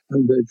show,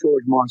 and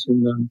George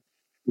Martin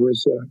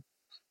was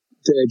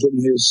there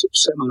giving his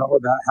seminar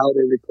about how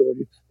they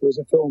recorded. There was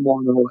a film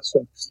on and all that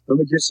stuff. And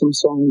we did some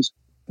songs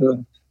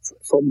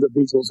from the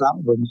Beatles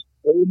albums,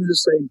 all in the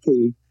same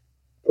key,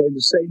 playing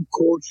the same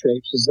chord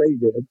shapes as they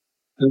did,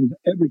 and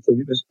everything.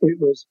 It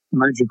was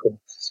magical.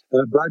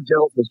 Brad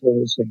Delp was one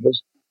of the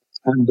singers,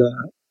 and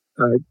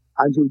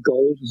Andrew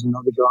Gold was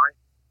another guy.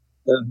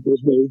 It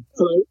was me.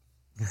 Hello.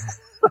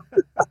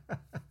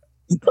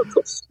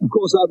 Of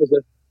course, I was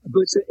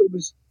but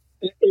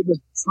it was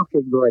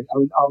fucking great. I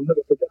mean, I'll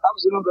never forget. That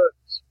was another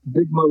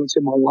big moment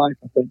in my life,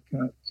 I think,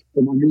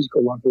 in my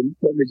musical life, when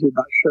we did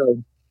that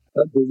show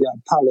at the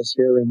Palace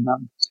here in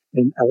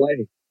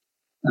LA.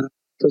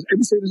 Because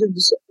everything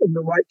was in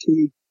the right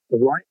key, the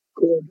right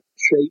chord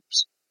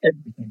shapes,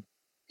 everything.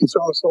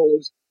 Guitar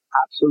solos,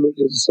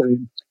 absolutely the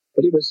same.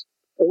 But it was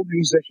all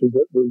musicians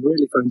that were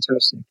really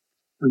fantastic.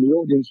 And the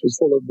audience was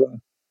full of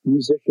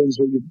musicians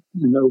who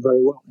you know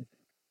very well, I think.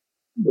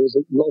 There was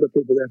a lot of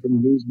people there from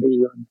the news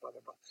media and blah,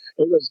 blah, blah.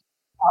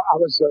 I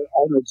was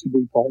honored to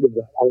be part of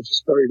that. I was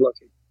just very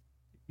lucky.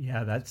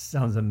 Yeah, that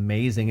sounds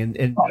amazing. And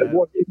it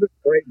was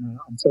great, man.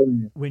 I'm telling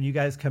you. When you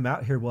guys come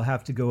out here, we'll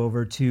have to go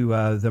over to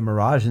the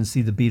Mirage and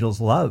see the Beatles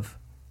Love.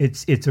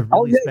 It's a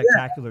really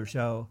spectacular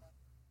show.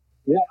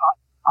 Yeah,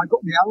 I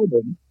got the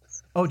album.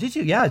 Oh, did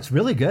you? Yeah, it's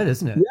really good,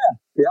 isn't it? Yeah,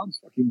 the album's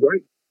fucking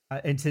great.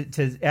 And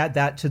to add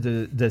that to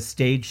the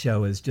stage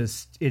show is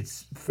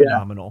it's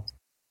phenomenal. Yeah.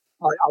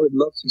 I would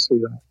love to see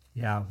that.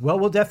 Yeah. Well,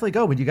 we'll definitely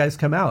go when you guys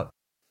come out.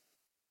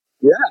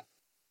 Yeah.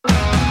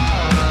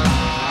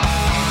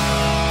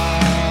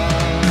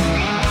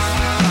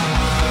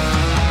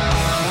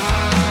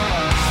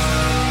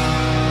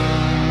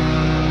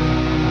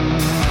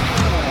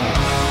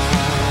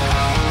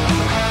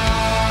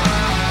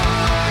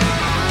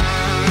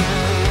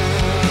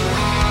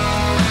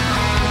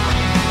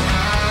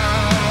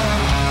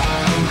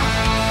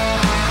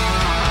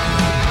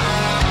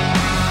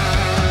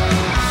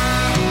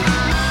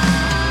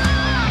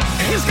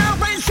 His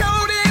girlfriend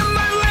showed him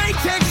a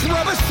latex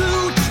rubber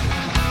suit.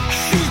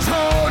 She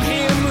told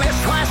him, let's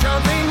try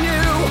something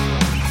new.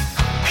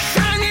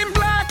 Shining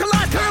black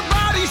like her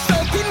body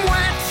soaking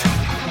wet.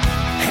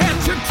 Head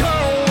to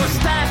toe, a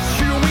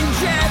statue in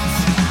jets.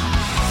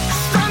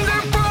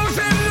 Thunder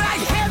frozen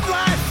like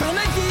headlights on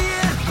a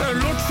deer. Her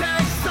looks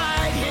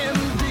outside him,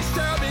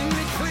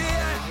 disturbingly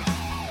clear.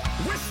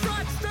 With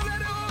strut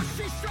stiletto,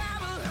 she's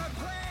traveled her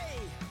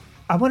play.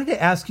 I wanted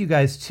to ask you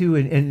guys too,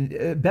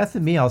 and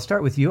Beth-Ami, I'll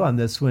start with you on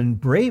this one.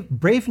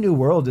 Brave New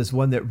World is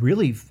one that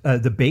really,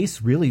 the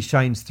bass really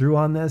shines through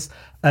on this.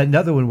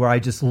 Another one where I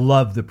just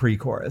love the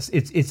pre-chorus.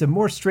 It's a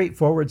more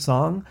straightforward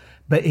song,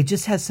 but it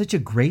just has such a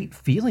great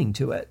feeling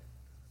to it.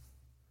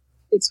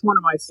 It's one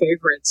of my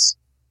favorites.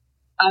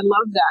 I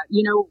love that.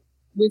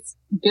 With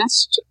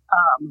guest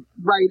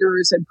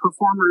writers and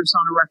performers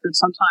on a record,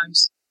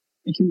 sometimes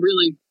it can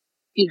really,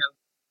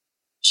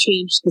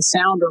 change the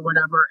sound or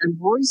whatever. And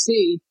Roy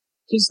Z,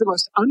 he's the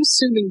most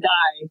unassuming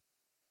guy.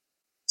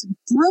 It's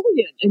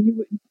brilliant.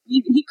 And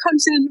he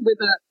comes in with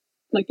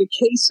a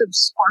case of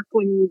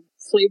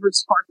flavored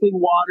sparkling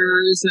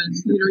waters. And,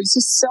 he's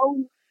just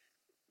so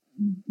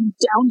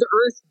down to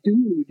earth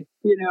dude,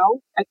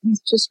 and he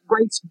just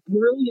writes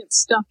brilliant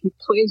stuff. He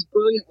plays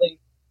brilliantly.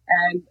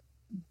 And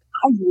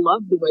I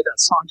love the way that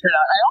song turned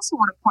out. I also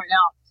want to point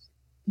out,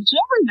 did you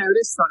ever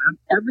notice that on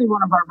every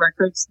one of our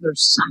records,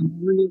 there's some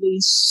really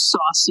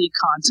saucy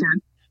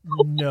content?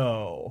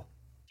 No.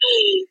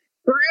 It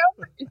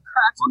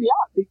cracks me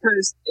up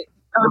because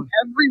on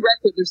every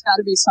record, there's got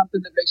to be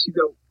something that makes you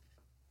go,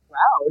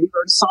 wow, he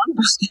wrote a song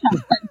about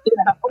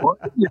that. Well,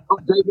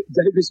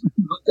 David's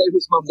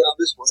mum down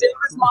this one.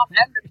 David's mom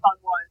ended on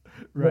one.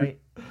 Right.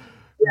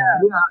 Yeah.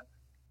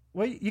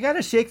 Well, you got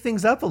to shake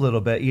things up a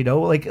little bit,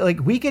 like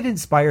we get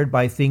inspired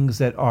by things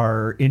that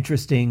are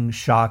interesting,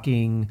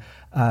 shocking,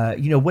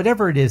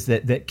 whatever it is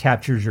that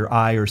captures your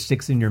eye or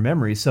sticks in your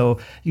memory. So,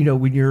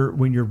 when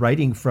you're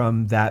writing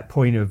from that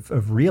point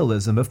of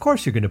realism, of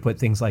course you're going to put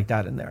things like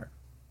that in there.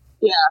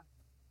 Yeah.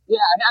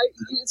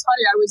 It's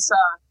funny. I was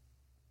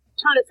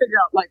trying to figure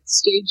out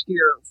stage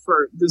gear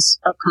for this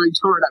upcoming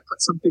tour, and I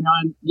put something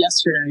on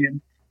yesterday,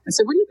 and I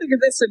said, "What do you think of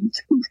this?" And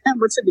Graham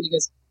looks at me and he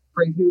goes,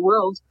 "Brave New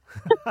World."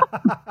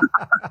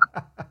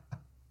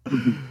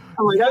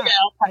 I'm like, okay.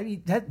 I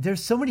mean,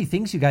 there's so many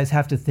things you guys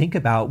have to think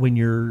about when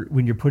you're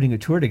putting a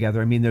tour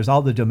together. I mean, there's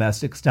all the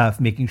domestic stuff,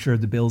 making sure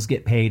the bills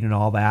get paid and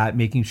all that,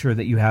 making sure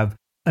that you have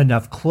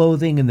enough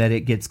clothing and that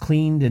it gets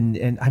cleaned.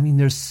 And I mean,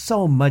 there's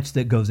so much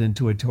that goes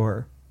into a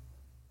tour.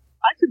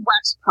 I could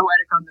wax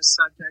poetic on this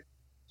subject.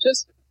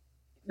 Just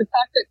the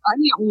fact that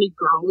I'm the only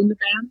girl in the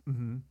band.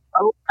 Mm-hmm.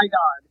 Oh my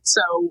God.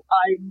 So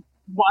I'm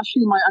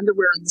washing my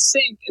underwear in the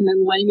sink and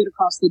then laying it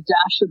across the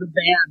dash of the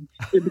van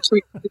in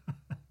between.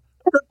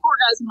 The poor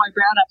guys in my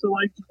band have to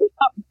put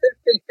up with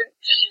it.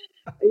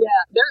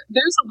 Yeah,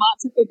 there's a lot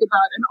to think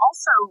about. And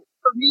also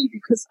for me,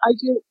 because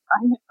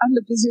I'm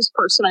the busiest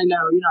person I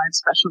know. I have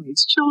special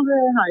needs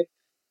children. I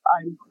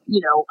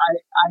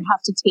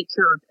have to take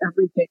care of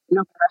everything.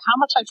 No matter how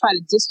much I try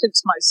to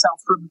distance myself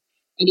from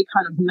any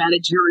kind of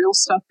managerial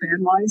stuff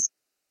band-wise,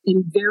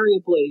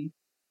 invariably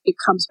it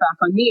comes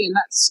back on me. And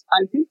that's,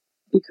 I think,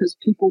 because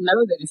people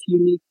know that if you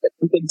need to get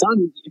something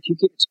done, if you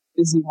give it to a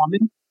busy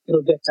woman,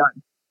 it'll get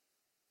done.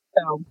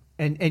 So.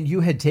 And you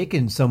had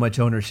taken so much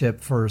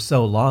ownership for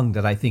so long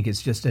that I think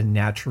it's just a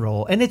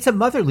natural, and it's a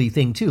motherly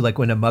thing too. Like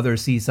when a mother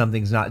sees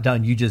something's not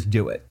done, you just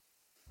do it.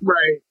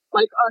 Right.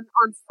 Like on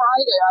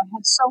Friday, I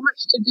had so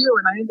much to do,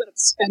 and I ended up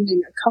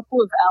spending a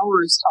couple of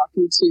hours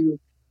talking to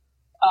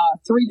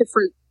 3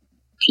 different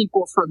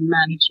people from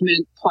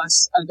management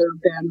plus other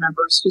band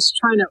members, just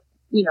trying to,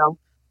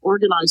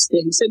 organize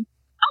things. And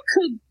I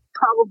could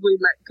probably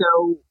let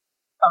go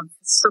of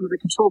some of the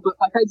control, but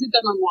I did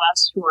that on the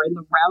last tour, and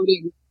the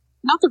routing.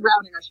 Not the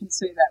routing, I shouldn't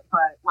say that,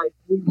 but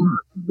we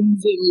were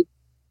leaving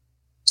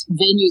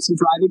venues and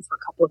driving for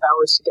a couple of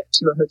hours to get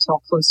to a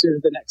hotel closer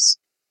to the next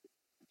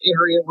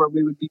area where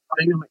we would be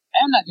playing. I'm like,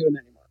 I'm not doing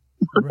that anymore.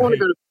 I want to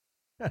go to.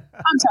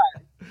 I'm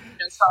tired.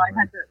 So I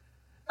had to.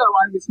 So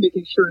I was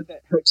making sure that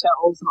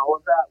hotels and all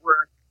of that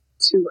were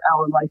to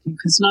our liking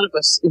because none of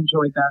us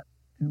enjoyed that.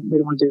 We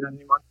don't want to do that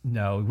anymore.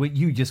 No,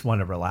 you just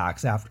want to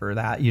relax after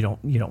that. You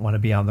don't want to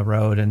be on the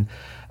road. And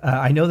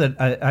I know that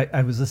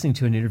I was listening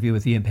to an interview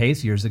with Ian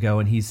Pace years ago,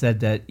 and he said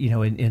that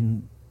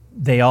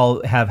they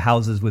all have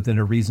houses within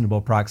a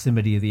reasonable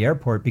proximity of the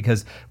airport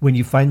because when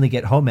you finally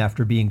get home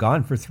after being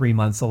gone for 3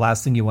 months, the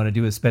last thing you want to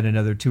do is spend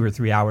another 2 or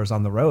 3 hours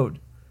on the road.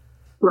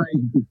 Right.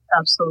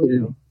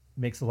 Absolutely.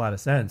 Makes a lot of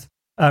sense.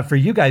 For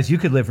you guys, you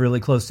could live really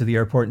close to the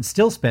airport and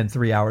still spend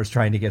 3 hours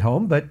trying to get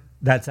home, but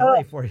that's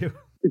LA for you.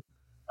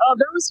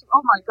 There was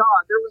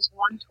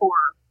one tour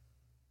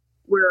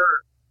where,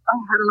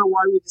 I don't know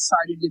why we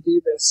decided to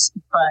do this,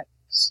 but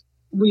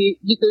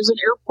there's an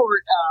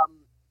airport,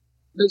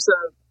 do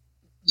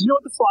you know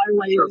what the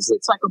Flyaway is?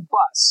 It's like a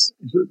bus,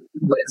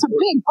 but it's a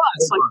big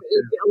bus,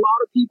 a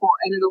lot of people,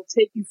 and it'll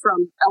take you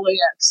from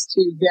LAX to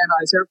Van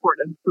Nuys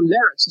Airport, and from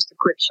there it's just a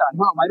quick shot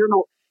home. I don't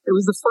know, it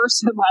was the first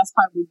and last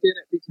time we did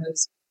it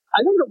because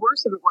I think the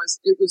worst of it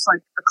was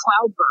like a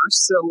cloud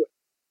burst, so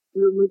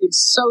we were moving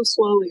so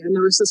slowly, and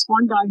there was this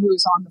one guy who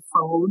was on the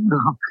phone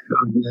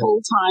the whole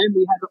time.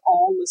 We had to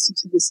all listen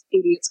to this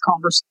idiot's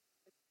conversation.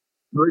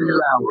 We're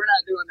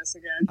not doing this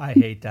again. I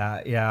hate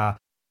that. Yeah.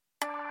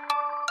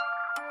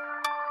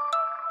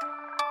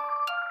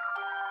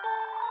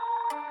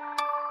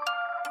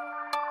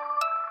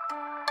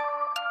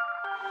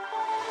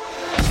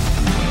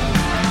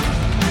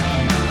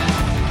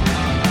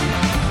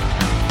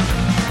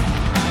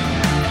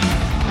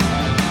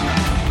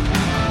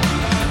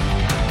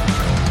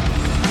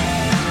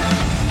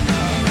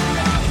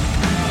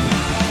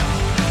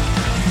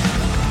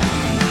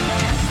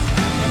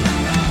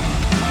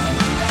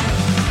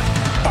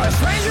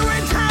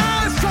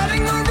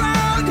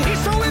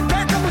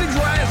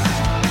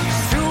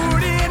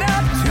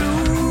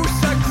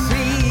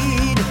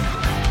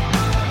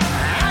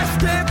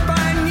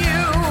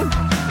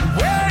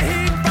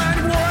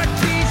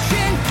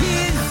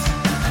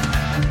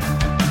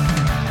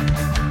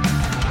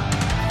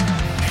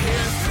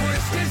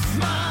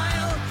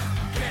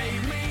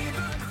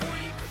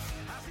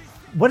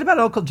 What about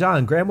Uncle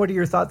John? Graham, what are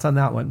your thoughts on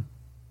that one?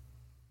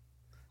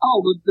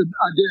 Oh,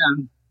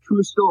 again,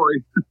 true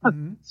story.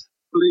 Mm-hmm.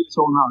 Believe it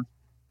or not.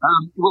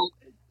 Well,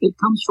 It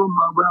comes from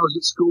when I was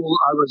at school.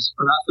 I was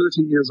about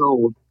 13 years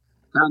old,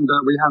 and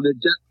we had a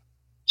deaf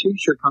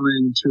teacher come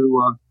in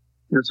to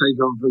take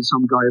over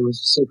some guy who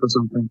was sick or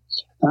something.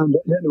 And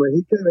anyway,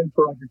 he came in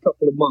for like a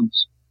couple of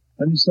months,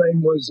 and his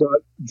name was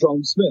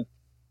John Smith.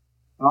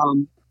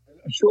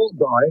 A short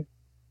guy.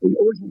 He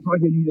always looked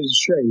like he needed a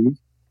shave,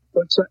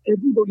 but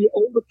everybody,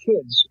 all the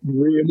kids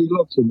really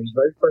loved him. He's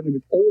very friendly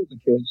with all the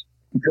kids,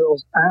 the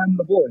girls and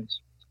the boys.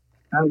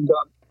 And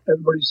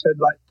everybody said,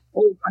 like,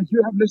 "Oh, do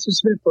you have Mr.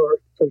 Smith for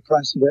the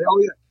class today?" "Oh,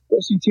 yeah.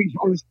 What's he teaching?"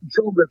 "Oh, it's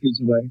geography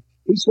today."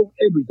 He taught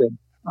everything.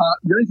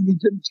 The only thing he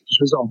didn't teach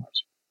was art,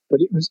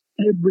 but it was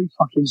every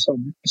fucking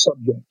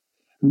subject.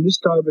 And this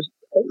guy was,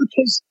 all the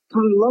kids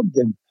kind of loved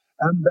him.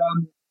 And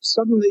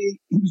suddenly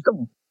he was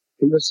gone.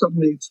 He was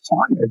suddenly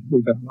fired,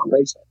 we found out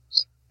later.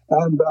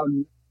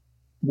 And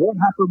what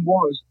happened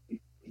was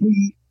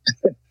he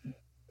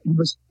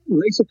was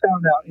later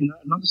found out in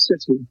another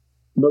city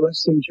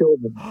molesting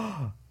children.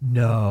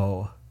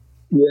 No.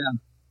 Yeah.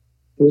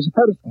 He was a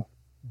pedophile.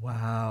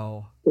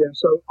 Wow. Yeah,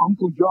 so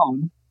Uncle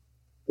John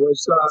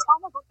was...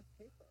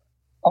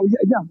 Oh,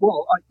 yeah,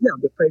 well,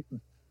 the paper.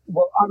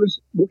 Well, I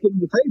was looking in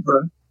the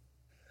paper,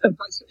 and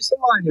it's a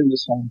line in the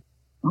song.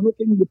 I'm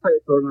looking in the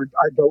paper, and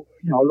I go,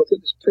 I look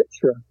at this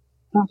picture,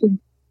 and I think,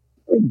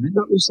 wait a minute,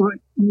 that was like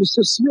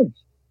Mr. Smith.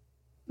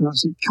 And I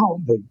said,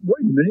 can't be.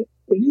 Wait a minute,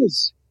 it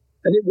is.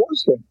 And it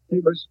was him.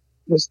 It was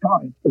this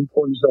guy who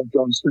called himself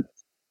John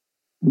Smith.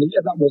 And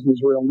that wasn't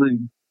his real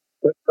name.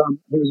 But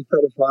he was a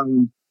pedophile,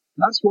 and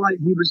that's why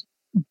he was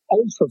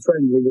ultra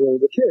friendly with all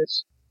the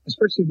kids,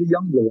 especially the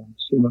younger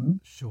ones,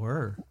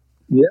 Sure.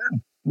 Yeah,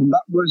 and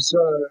that was,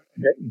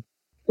 hey.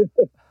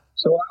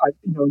 So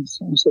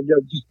someone said,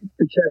 just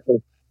be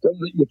careful. Don't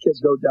let your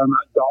kids go down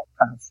that dark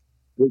path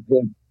with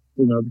him,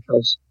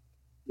 because,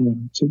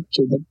 to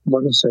the,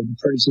 like I said, the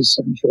Tracy's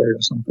Sanctuary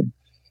or something.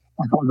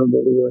 I can't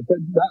remember the word, but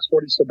that's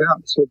what it's about.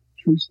 It's a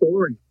true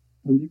story.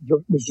 And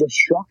it was just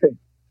shocking.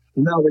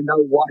 And now we know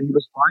why he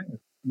was fired,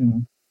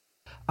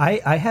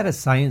 I had a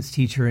science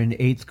teacher in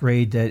 8th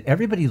grade that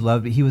everybody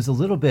loved. He was a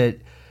little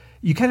bit,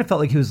 you kind of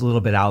felt like he was a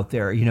little bit out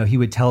there. He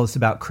would tell us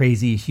about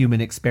crazy human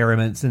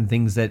experiments and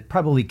things that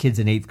probably kids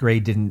in 8th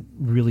grade didn't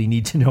really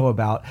need to know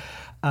about.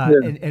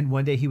 And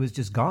one day he was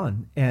just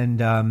gone, and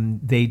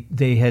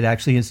they had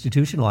actually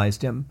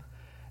institutionalized him.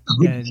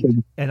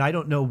 And I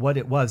don't know what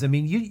it was. I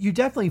mean, you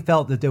definitely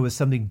felt that there was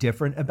something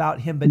different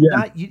about him, but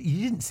not you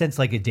didn't sense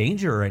like a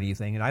danger or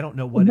anything. And I don't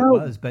know what it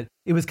was, but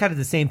it was kind of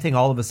the same thing.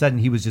 All of a sudden,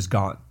 he was just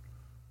gone.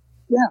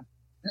 Yeah,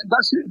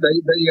 that's it.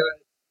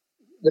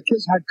 The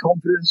kids had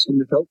confidence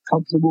and they felt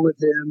comfortable with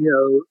him.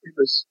 It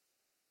was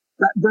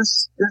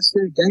that's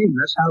their game.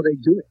 That's how they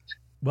do it.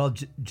 Well,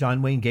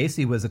 John Wayne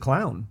Gacy was a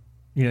clown.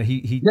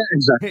 He yeah,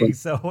 exactly.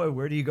 So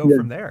where do you go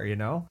from there? Yeah, I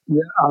know.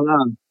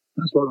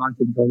 That's what I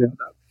think of that.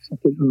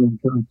 Fucking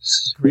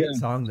great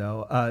song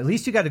though. At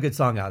least you got a good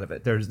song out of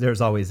it.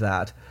 There's always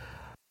that.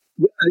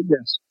 Yeah,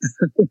 yes.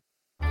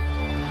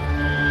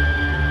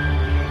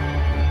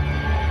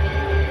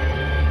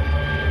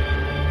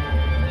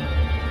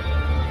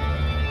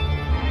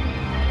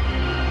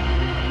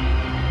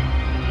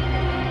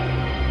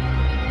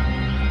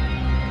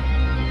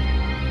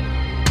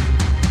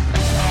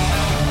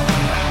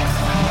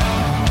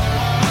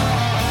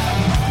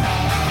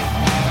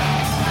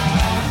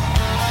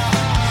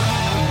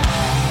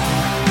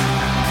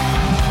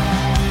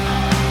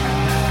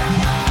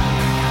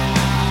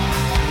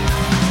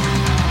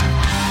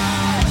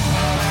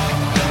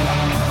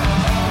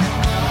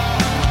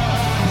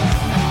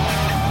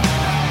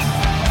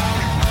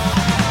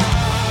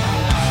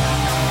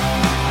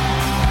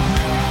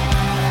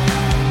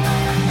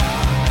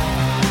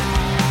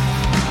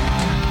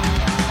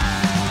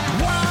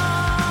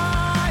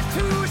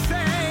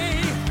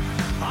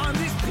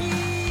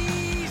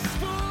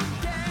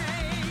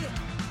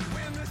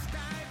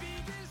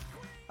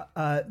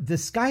 The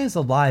Sky is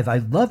Alive. I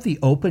love the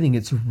opening.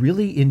 It's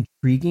really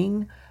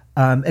intriguing.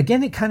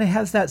 Again, it kind of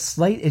has that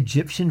slight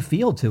Egyptian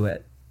feel to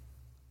it.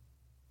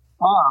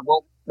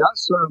 Well,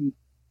 that's, I don't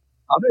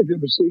know if you've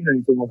ever seen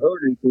anything or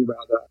heard anything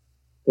about that.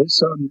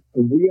 It's a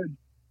weird,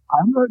 I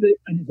haven't heard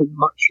anything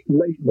much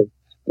lately,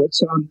 but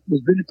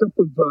there's been a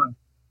couple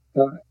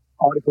of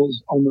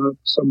articles on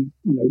some,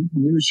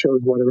 news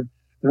shows, whatever,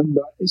 and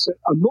it's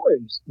a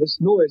noise.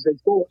 This noise they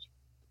thought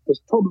was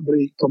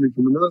probably coming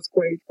from an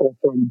earthquake or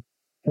from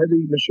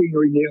heavy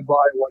machinery nearby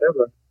or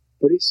whatever,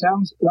 but it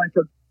sounds like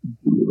a...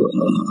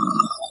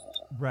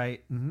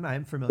 Right,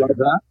 I'm familiar. Like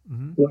that,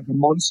 like a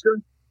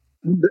monster,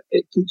 and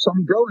it keeps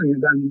on going,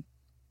 and then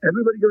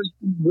everybody goes,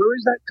 where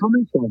is that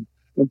coming from?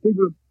 And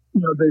people,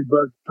 they've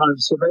kind of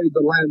surveyed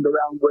the land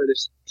around where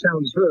this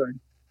sound is heard,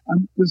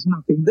 and there's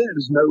nothing there.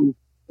 There's no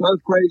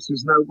earthquakes,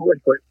 there's no,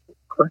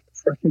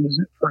 fracking,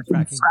 is it?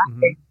 Fracking.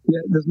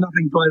 Yeah, there's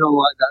nothing going on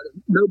like that.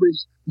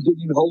 Nobody's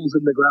digging holes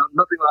in the ground,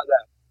 nothing like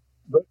that.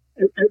 But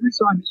every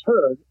time it's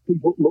heard,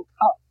 people look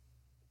up.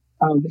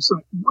 And it's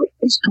like,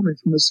 it's coming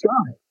from the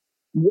sky.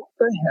 What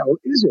the hell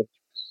is it?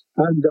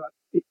 And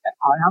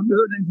I haven't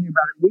heard anything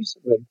about it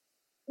recently,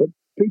 but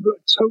people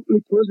are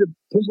totally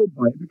puzzled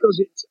by it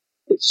because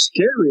it's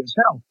scary as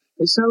hell.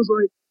 It sounds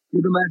like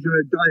you'd imagine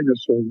a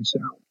dinosaur would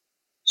sound,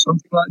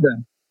 something like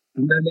that.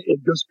 And then it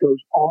just goes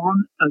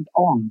on and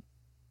on.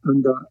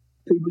 And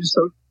people just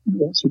don't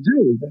know what to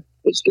do.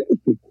 It scares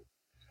people.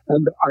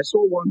 And I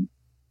saw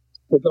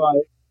this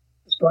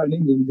guy in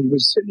England, he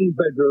was sitting in his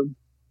bedroom,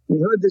 and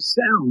he heard this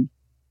sound,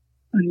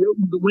 and he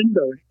opened the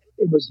window.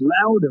 It was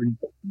louder. And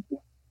he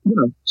thought,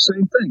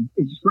 same thing.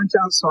 He just went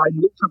outside,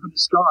 looked up at the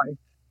sky,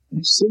 and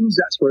it seems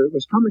that's where it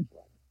was coming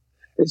from.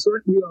 It's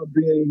like we are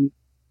being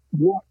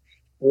watched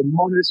or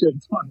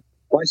monitored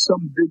by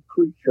some big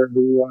creature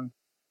who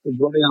is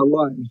running our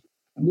lives.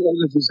 And all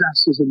the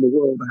disasters in the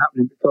world are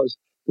happening because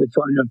they're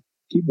trying to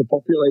keep the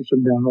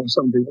population down or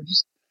something. Or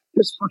just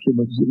fucking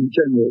with us in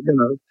general,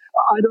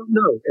 I don't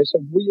know. It's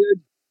a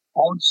weird,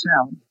 odd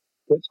sound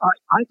that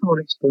I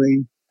can't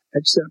explain,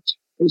 except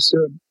it's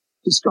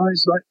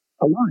disguised like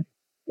a line.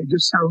 It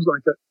just sounds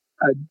like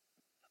a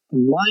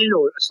lion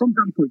or some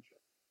kind of creature.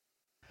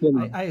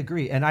 I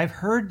agree. And I've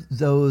heard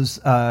those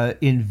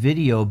in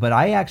video, but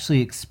I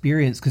actually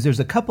experienced, because there's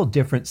a couple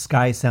different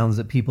sky sounds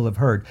that people have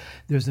heard.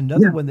 There's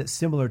another one that's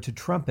similar to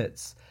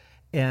trumpets.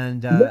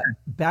 And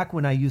back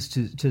when I used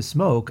to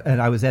smoke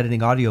and I was editing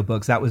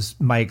audiobooks, that was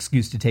my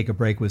excuse to take a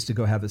break, was to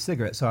go have a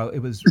cigarette. So it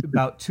was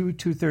about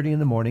 2:30 in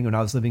the morning when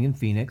I was living in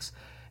Phoenix.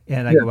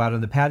 And I go out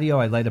on the patio,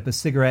 I light up a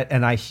cigarette,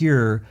 and I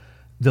hear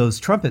those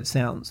trumpet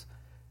sounds.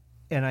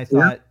 And I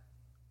thought,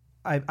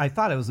 I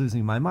thought I was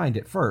losing my mind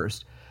at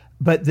first.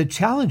 But the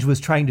challenge was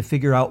trying to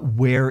figure out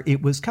where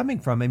it was coming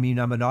from. I mean,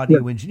 I'm an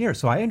audio engineer,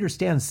 so I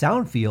understand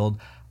sound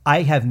field.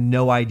 I have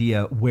no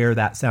idea where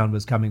that sound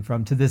was coming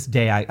from. To this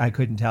day, I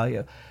couldn't tell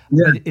you.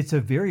 Yeah. But it's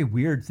a very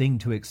weird thing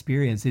to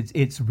experience.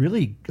 It's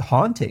really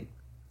haunting.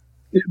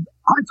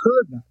 I've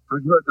heard that.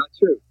 I've heard that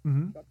too.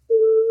 Mm-hmm.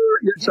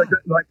 It's like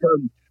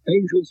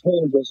angels'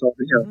 horns or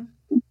something.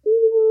 Mm-hmm.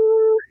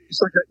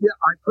 It's like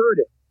I've heard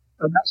it,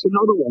 and that's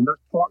another one.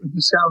 That's part of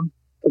the sound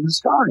from the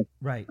sky.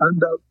 Right.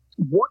 And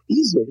what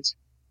is it,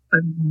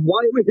 and why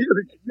are we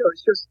hearing it?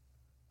 It's just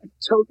a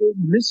total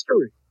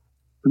mystery,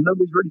 and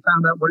nobody's really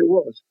found out what it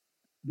was.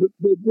 But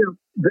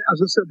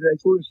as I said, they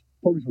thought it was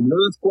probably from an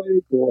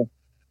earthquake or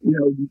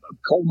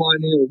coal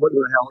mining or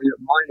whatever the hell,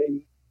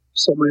 mining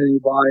somewhere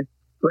nearby.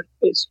 But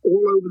it's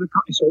all over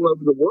it's all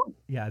over the world.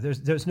 Yeah,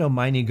 there's no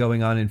mining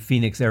going on in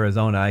Phoenix,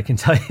 Arizona. I can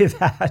tell you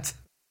that.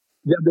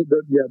 Yeah,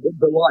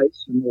 the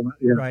lights and all that.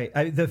 Yeah. Right.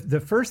 The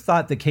first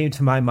thought that came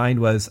to my mind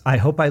was, I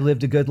hope I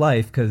lived a good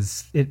life,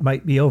 because it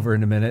might be over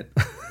in a minute.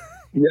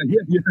 Yeah.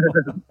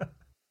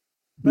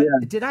 But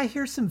did I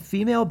hear some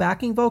female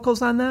backing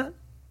vocals on that?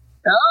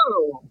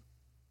 Oh,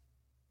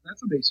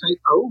 that's what they say.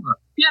 Over.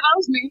 Yeah, that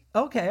was me.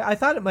 Okay, I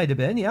thought it might have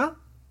been. Yeah,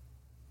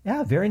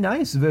 very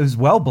nice. It was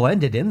well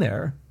blended in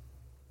there,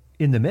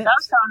 in the mix.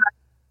 That sound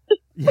right.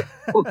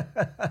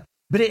 Yeah.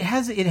 But it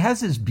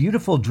has this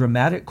beautiful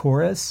dramatic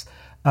chorus.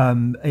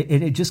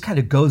 It just kind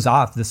of goes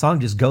off. The song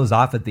just goes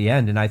off at the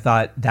end. And I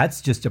thought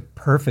that's just a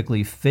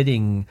perfectly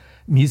fitting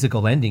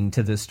musical ending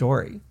to this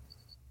story.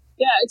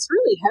 Yeah, it's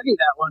really heavy,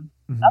 that one.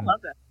 Mm-hmm. I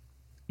love it.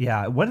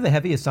 Yeah, one of the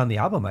heaviest on the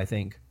album, I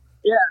think.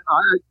 Yeah,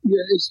 it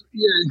has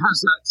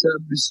that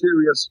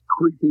mysterious,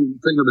 creepy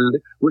thing about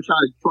it, which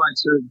I try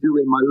to do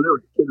in my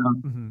lyric,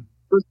 Mm-hmm.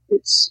 But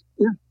it's,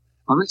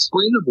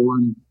 unexplainable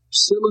and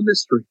still a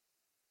mystery.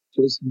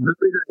 Just very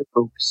good,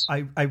 folks.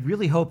 I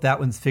really hope that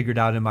one's figured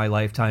out in my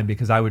lifetime,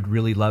 because I would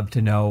really love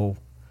to know.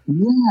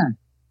 Yeah.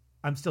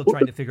 I'm still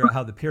trying to figure out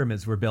how the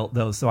pyramids were built,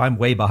 though, so I'm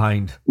way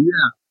behind.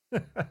 Yeah.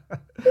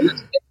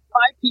 It's 5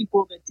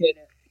 people that did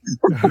it.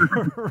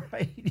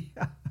 Right,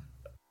 yeah.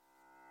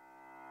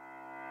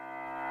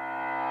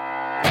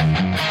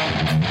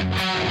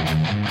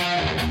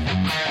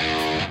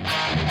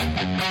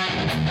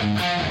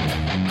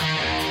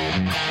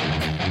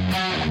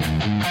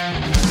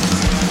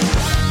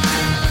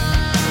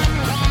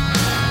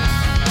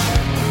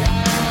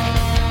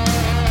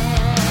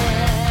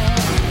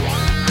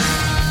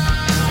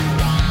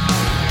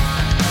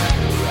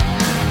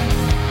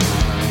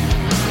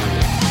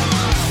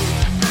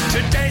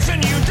 Today's a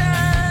new day.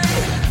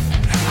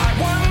 I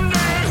wonder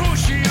who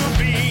she'll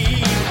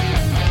be.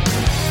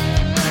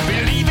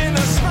 Believe in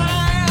a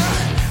smile.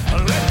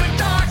 Let the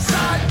dark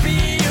side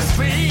be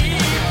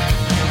asleep.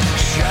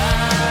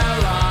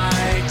 Shall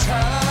I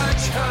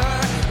touch her?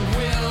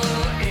 Will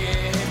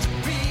it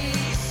be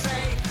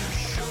safe?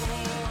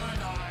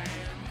 Should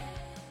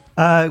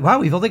I? Wow,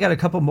 we've only got a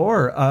couple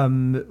more.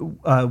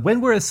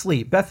 When We're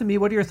Asleep. Beth-Ami,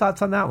 what are your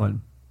thoughts on that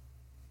one?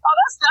 Oh,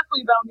 that's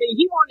definitely about me.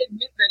 He won't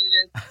admit that it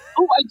is.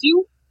 Oh, I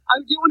do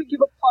want to give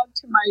a plug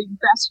to my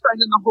best friend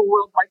in the whole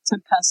world, Mike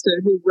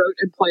Tempesta, who wrote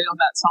and played on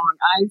that song.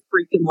 I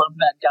freaking love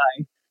that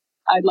guy.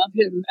 I love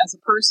him as a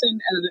person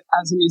and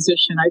as a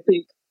musician. I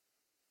think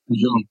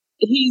John.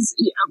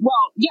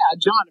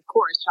 John, of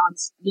course.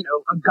 John's,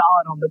 a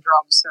god on the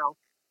drums. So,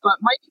 but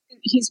Mike,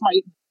 he's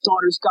my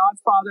daughter's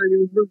godfather.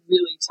 We're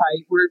really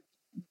tight. We're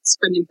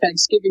spending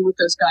Thanksgiving with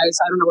those guys.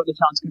 I don't know whether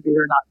John's going to be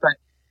here or not, but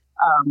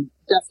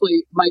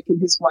definitely Mike and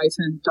his wife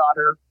and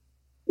daughter,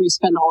 we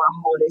spend all our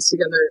holidays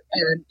together.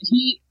 And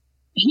he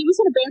was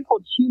in a band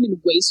called Human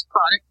Waste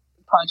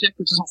project,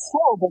 which is a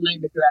horrible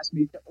name if you ask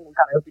me. Oh,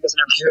 God, I hope he doesn't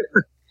ever hear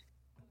it.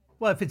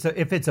 Well,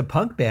 if it's a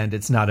punk band,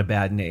 it's not a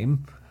bad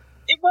name.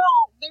 Well,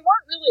 they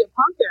weren't really a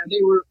punk band.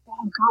 They were,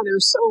 oh God, they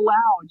were so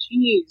loud.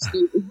 Jeez.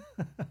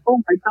 Oh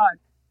my God.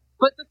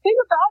 But the thing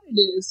about it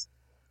is,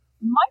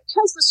 Mike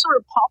has this sort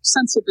of pop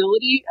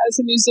sensibility as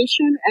a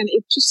musician, and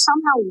it just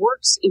somehow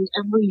works in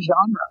every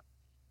genre.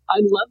 I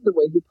love the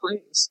way he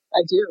plays.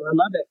 I do. I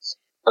love it.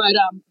 But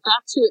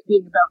back to it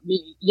being about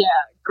me.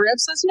 Yeah.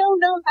 Graham says, no,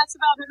 that's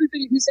about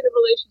everybody who's in a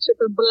relationship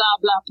and blah,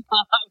 blah,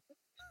 blah.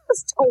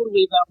 It's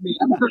totally about me.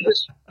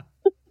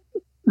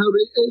 No,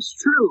 but it's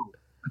true.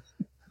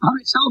 I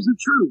mean, it tells the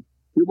truth.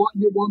 You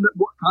wonder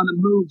what kind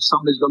of mood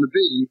somebody's going to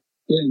be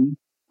in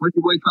when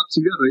you wake up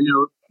together,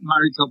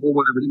 married couple,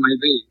 whatever it may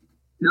be.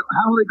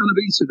 How are they going to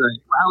be today?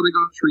 How are they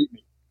going to treat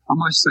me?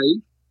 Am I safe?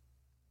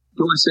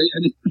 Do I say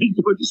anything?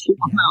 Do I just keep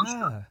my mouth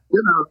shut?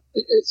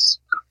 It's...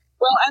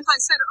 Well, as I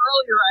said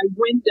earlier, I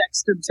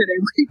Windexed him today.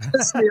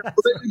 Because there you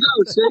go,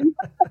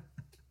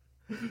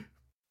 see?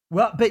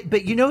 Well,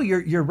 but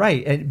you're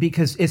right, and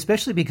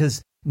especially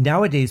because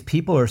nowadays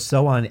people are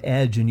so on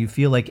edge, and you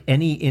feel like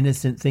any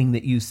innocent thing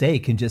that you say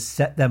can just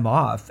set them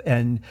off,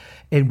 and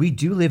we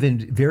do live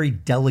in very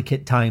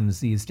delicate times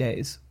these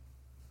days.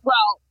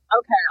 Well,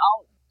 okay,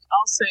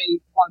 I'll say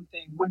one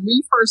thing. When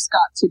we first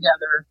got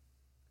together,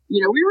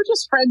 we were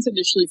just friends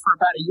initially for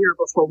about a year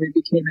before we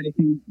became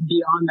anything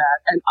beyond that,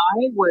 and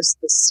I was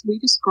the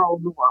sweetest girl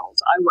in the world.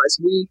 I was.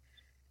 We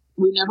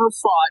never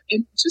fought,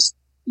 and just.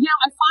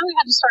 I finally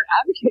had to start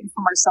advocating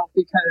for myself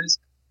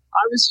because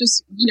I was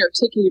just,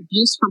 taking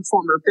abuse from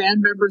former band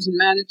members and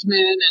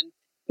management. And,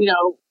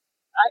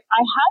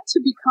 I had to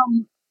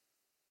become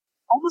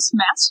almost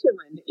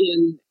masculine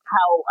in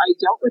how I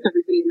dealt with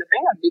everybody in the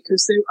band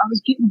because I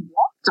was getting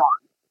walked on.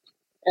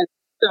 And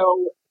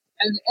so,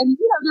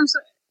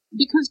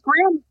 because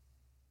Graham,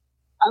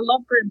 I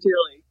love Graham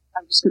dearly.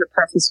 I'm just going to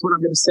preface what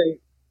I'm going to say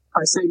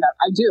by saying that.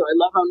 I do. I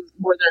love him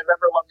more than I've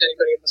ever loved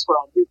anybody in this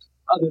world,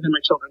 other than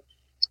my children.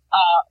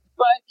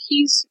 But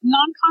he's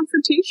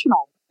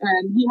non-confrontational,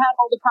 and he had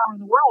all the power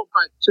in the world,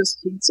 but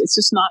it's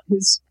just not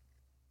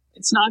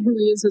it's not who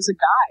he is as a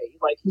guy.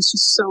 Like, he's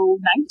just so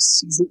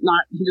nice. He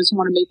doesn't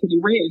want to make any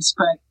waves,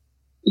 but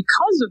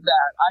because of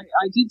that,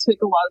 I did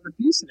take a lot of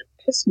abuse, and it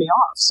pissed me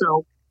off.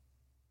 So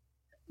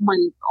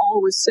when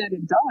all was said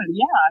and done,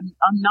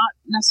 I'm not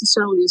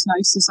necessarily as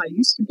nice as I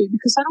used to be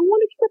because I don't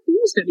want to get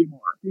abused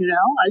anymore.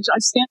 I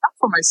stand up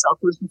for myself,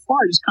 whereas before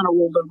I just kind of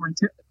rolled over and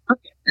took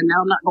it, and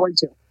now I'm not going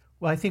to.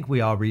 Well, I think we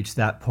all reach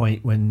that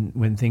point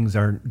when things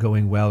aren't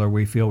going well or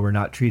we feel we're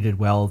not treated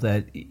well,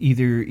 that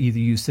either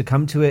you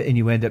succumb to it and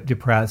you end up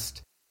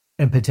depressed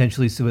and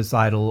potentially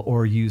suicidal,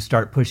 or you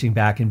start pushing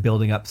back and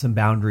building up some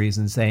boundaries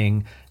and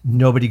saying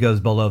nobody goes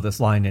below this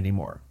line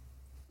anymore.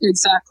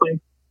 Exactly.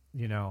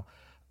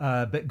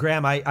 But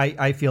Graham,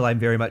 I feel I'm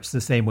very much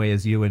the same way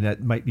as you, and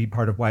that might be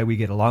part of why we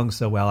get along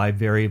so well. I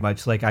very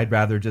much I'd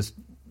rather just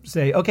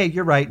say, okay,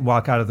 you're right, and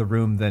walk out of the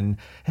room than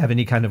have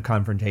any kind of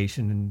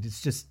confrontation. And it's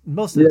just,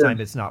 most of the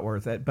time it's not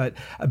worth it. But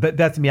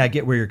Beth-Ami, I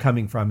get where you're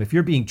coming from. If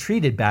you're being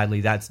treated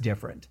badly, that's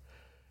different.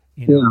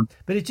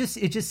 But it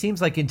just seems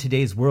like in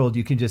today's world,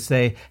 you can just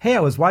say, hey,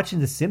 I was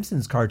watching the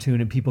Simpsons cartoon,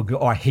 and people go,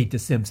 oh, I hate the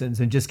Simpsons,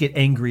 and just get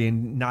angry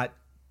and not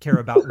care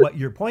about what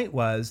your point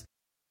was.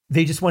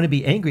 They just want to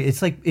be angry.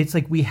 It's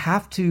like we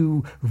have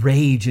to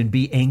rage and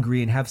be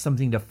angry and have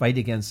something to fight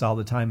against all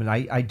the time. And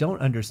I don't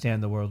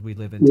understand the world we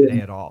live in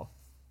today at all.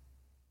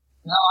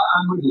 No,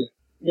 I'm with you.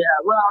 Yeah,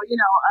 well,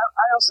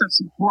 I also have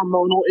some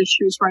hormonal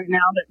issues right now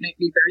that make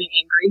me very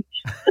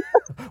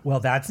angry. Well,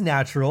 that's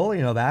natural.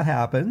 That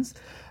happens.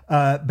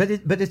 But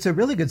it's a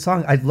really good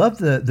song. I love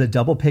the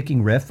double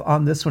picking riff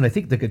on this one. I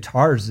think the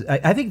guitars,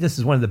 I think this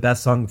is one of the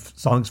best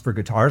songs for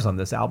guitars on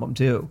this album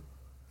too.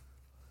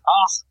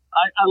 Oh,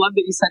 I love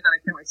that you said that. I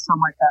can't wait to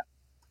sound like that.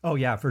 Oh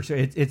yeah, for sure.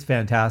 It's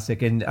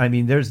fantastic. And I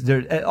mean, there's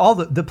all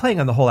the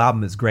playing on the whole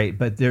album is great,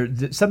 but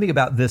there's something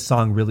about this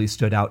song really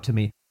stood out to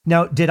me.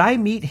 Now, did I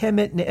meet him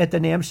at the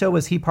NAMM show?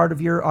 Was he part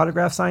of your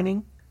autograph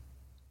signing?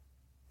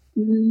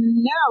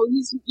 No,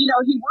 he's, he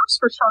works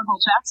for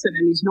Charles Jackson,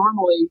 and he's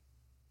normally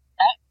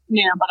at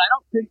NAMM, but I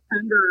don't think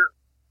Fender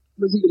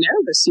was even there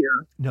this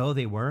year. No,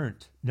 they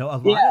weren't. No,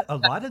 a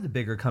lot of the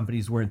bigger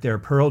companies weren't there.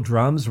 Pearl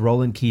Drums,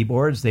 Roland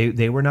Keyboards,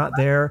 they were not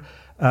there.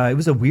 It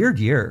was a weird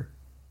year.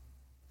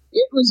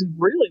 It was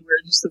really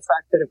weird, just the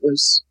fact that it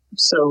was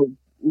so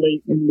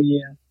late in the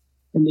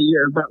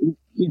year, but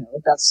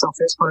that's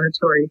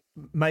self-explanatory.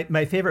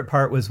 My favorite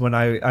part was when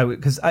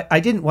because I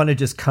didn't want to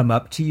just come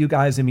up to you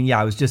guys. I mean,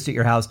 I was just at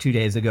your house 2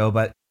 days ago,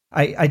 but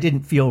I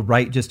didn't feel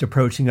right just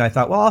approaching you. I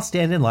thought, well, I'll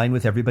stand in line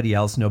with everybody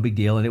else, no big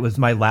deal. And it was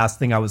my last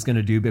thing I was going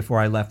to do before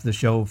I left the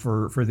show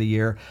for the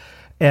year.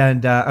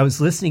 And I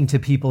was listening to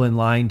people in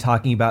line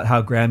talking about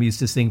how Graham used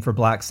to sing for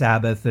Black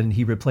Sabbath, and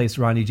he replaced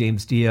Ronnie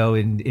James Dio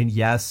in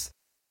Yes.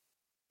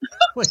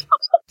 Like,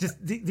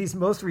 just these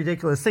most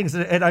ridiculous things.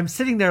 And I'm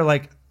sitting there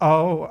like,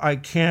 oh, I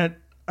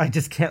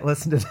just can't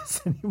listen to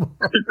this anymore.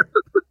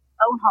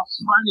 Oh, how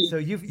funny. So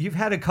you've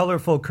had a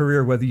colorful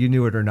career, whether you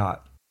knew it or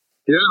not.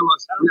 Yeah, oh my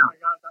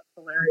God, that's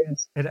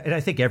hilarious. And I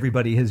think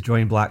everybody has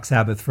joined Black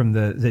Sabbath from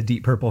the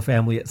Deep Purple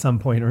family at some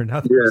point or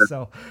another. Yeah.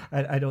 So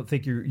I don't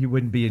think you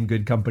wouldn't be in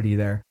good company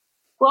there.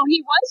 Well,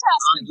 he was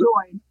asked to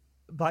join.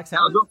 Black I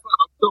Sabbath? was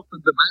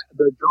offered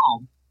the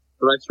job,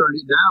 but I turned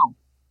it down.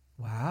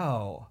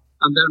 Wow.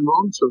 And then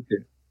Ron took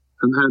it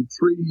and had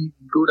 3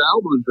 good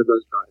albums with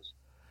those guys.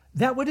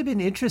 That would have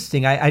been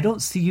interesting. I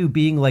don't see you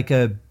being like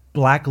a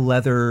black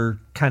leather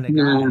kind of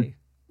guy.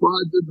 Well,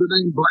 the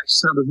name Black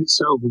Sabbath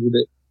itself is a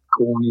bit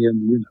corny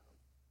and,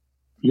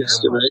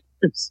 yesterday.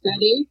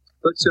 Steady.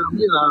 But,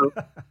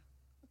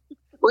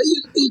 well,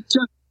 it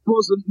just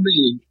wasn't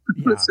me.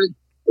 Yeah.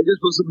 It just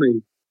wasn't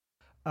me.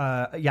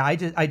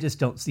 I just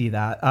don't see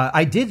that.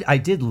 I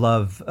did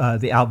love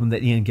the album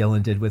that Ian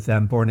Gillan did with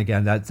them, Born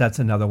Again. That's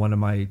another one of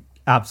my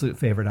absolute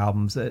favorite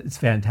albums. It's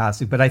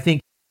fantastic. But I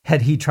think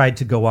had he tried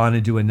to go on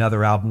and do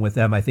another album with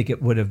them, I think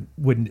it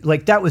wouldn't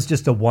like that was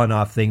just a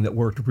one-off thing that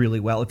worked really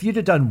well. If you'd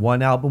have done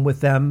one album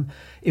with them,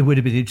 it would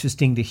have been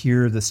interesting to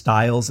hear the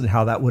styles and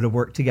how that would have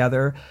worked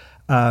together.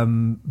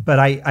 But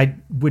I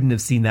wouldn't have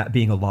seen that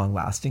being a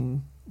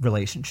long-lasting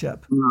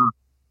relationship. No,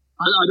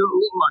 I don't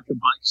look like a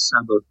Black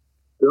Sabbath.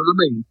 You know what I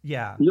mean?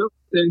 Yeah. You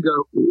then go,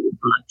 oh,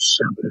 Black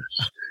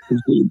Sabbath.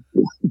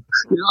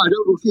 I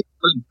don't look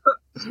even.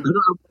 I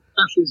don't have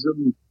ashes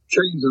and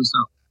chains and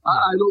stuff. Yeah.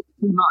 I look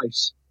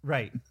nice.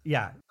 Right.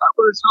 Yeah. That's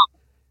where it's up.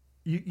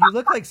 You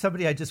look like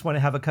somebody I just want to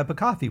have a cup of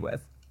coffee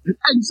with.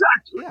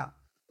 Exactly. Yeah.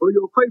 Or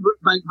your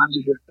favorite bank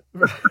manager.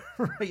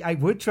 Right. I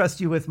would trust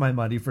you with my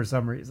money for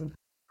some reason.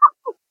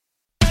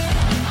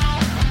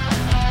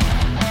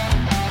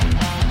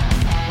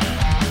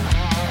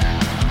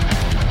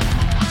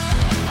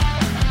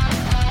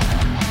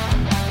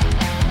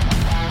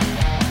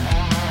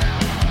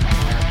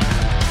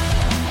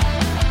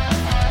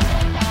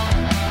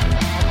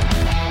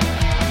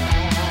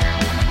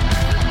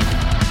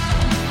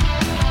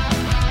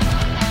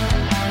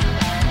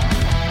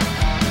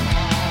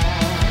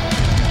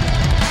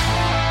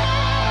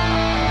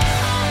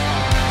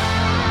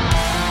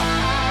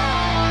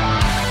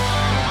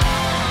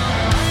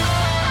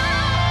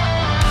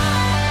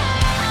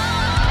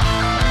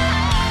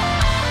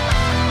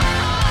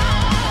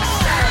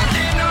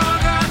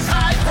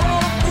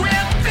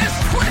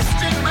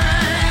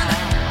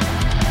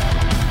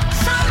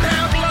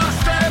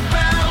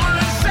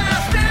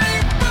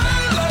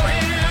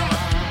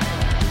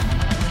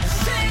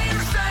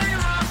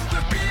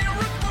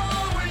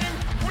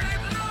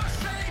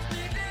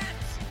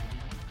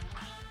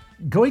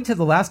 Going to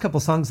the last couple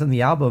songs on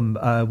the album,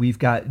 we've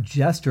got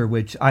Jester,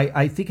 which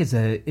I think is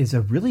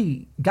a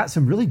really got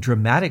some really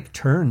dramatic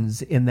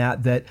turns in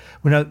that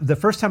when the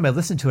first time I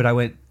listened to it, I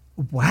went,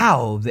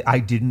 wow, I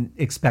didn't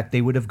expect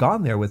they would have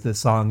gone there with this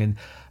song. And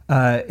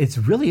it's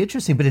really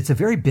interesting, but it's a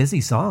very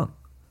busy song.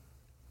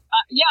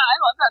 Yeah, I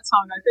love that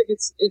song. I think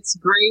it's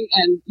great.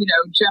 And,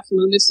 Jeff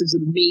Loomis is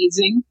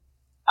amazing.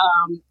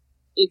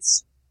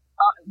 It's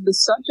the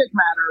subject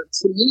matter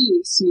to me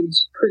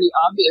seems pretty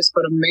obvious,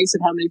 but I'm amazed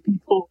at how many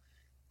people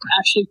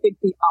actually think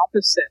the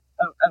opposite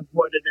of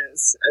what it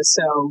is.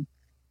 So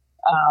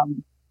I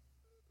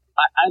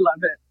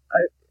love it.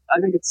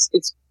 I think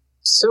it's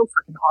so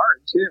freaking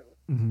hard too.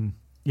 Mm-hmm.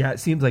 Yeah,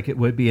 it seems like it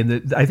would be.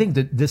 And I think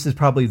that this is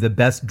probably the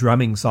best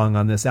drumming song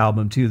on this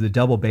album too. The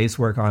double bass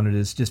work on it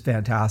is just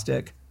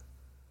fantastic.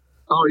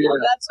 Oh yeah.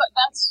 Well,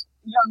 that's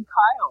young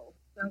Kyle.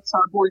 That's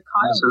our boy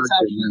Kyle who's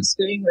actually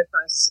staying with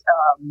us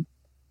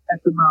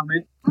at the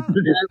moment. And I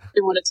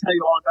really want to tell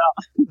you all about.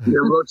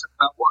 Yeah, we'll talk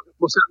about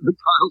what's happening with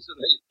Kyle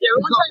today. Yeah,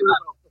 we'll tell you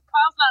about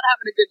Kyle's not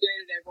having a good day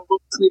today, but we'll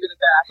just leave it at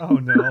that. Oh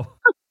no.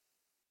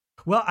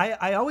 Well,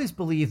 I always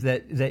believe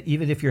that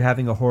even if you're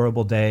having a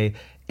horrible day,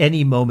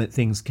 any moment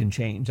things can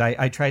change.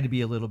 I try to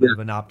be a little bit of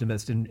an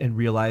optimist and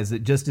realize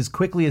that just as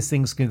quickly as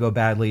things can go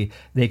badly,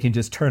 they can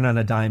just turn on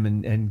a dime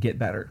and get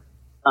better.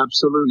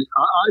 Absolutely.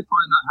 I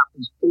find that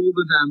happens all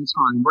the damn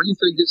time. When you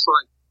think it's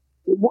like,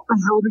 well, what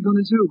the hell are they going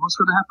to do? What's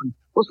going to happen?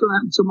 What's going to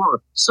happen tomorrow?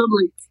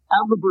 Suddenly,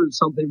 out of the blue,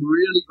 something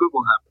really good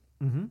will happen.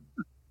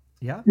 Mm-hmm.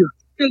 Yeah. You're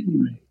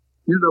kidding me.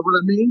 You know what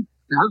I mean?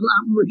 It hasn't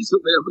happened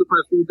recently over the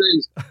past few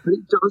days, but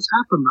it does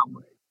happen that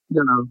way.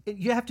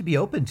 You have to be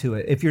open to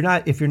it. If you're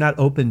not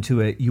open to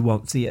it, you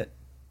won't see it.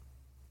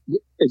 Yeah,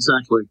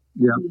 exactly.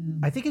 Yeah.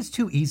 I think it's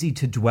too easy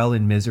to dwell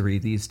in misery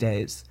these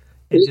days.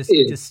 It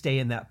just stay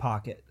in that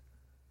pocket.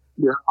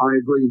 Yeah, I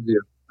agree with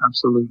you.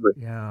 Absolutely.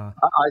 Yeah.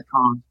 I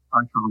can't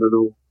at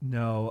all.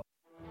 No.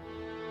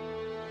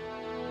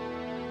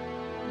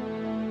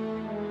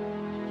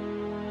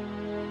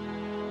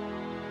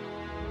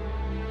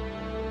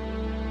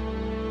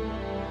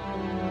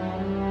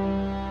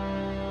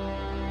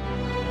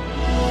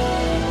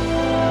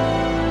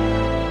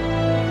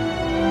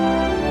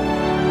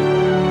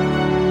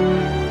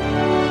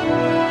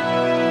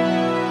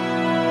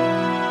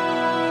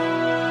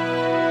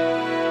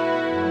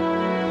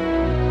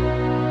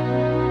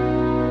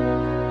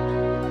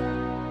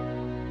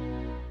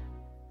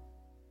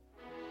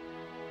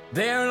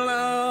 Their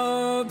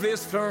love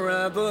is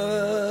forever,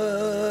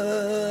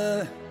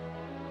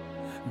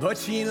 but but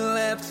she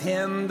left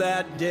him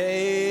that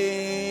day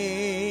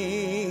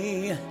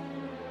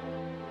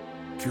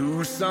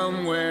to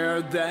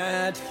somewhere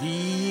that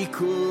he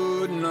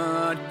could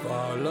not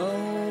follow.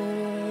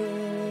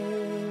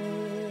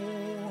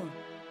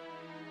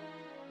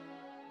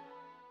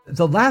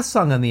 The last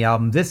song on the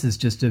album, this is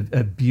just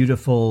a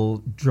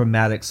beautiful,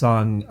 dramatic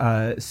song,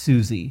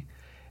 Susie.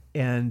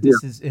 And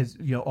this is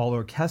all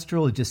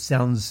orchestral. It just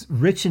sounds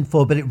rich and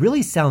full, but it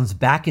really sounds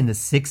back in the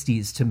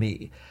 60s to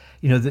me.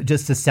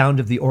 Just the sound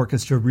of the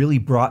orchestra really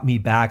brought me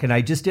back. And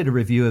I just did a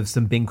review of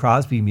some Bing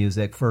Crosby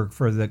music for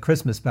the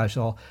Christmas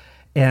special.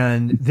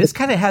 And this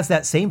kind of has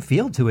that same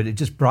feel to it. It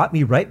just brought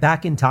me right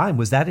back in time.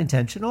 Was that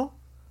intentional?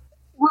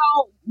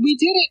 Well, we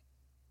did it.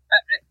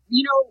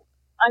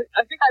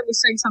 I think I was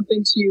saying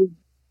something to you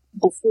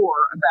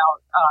before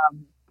about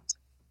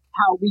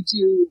how we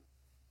do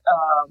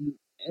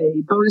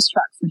a bonus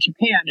track for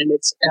Japan, and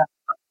it's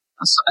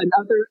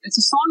it's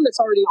a song that's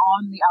already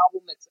on the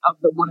album. It's of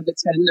the one of the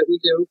 10 that we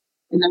do,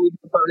 and then we do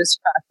a bonus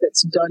track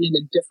that's done in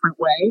a different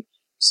way.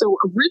 So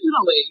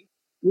originally,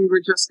 we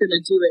were just going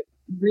to do it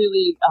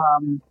really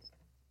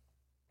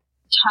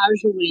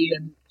casually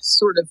and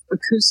sort of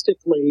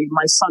acoustically.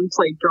 My son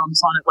played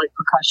drums on it like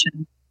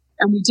percussion.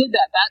 And we did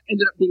that. That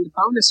ended up being the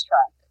bonus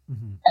track.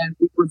 Mm-hmm. And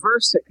we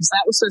reversed it because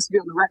that was supposed to be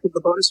on the record.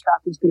 The bonus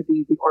track was going to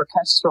be the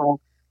orchestral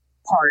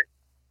part.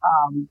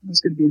 It was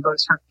going to be the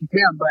bonus track in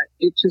Japan, but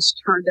it just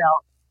turned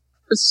out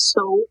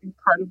so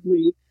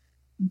incredibly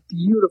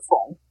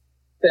beautiful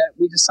that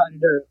we decided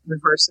to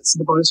reverse it. So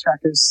the bonus track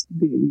is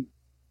the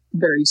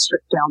very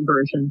stripped down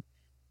version.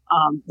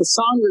 The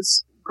song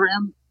was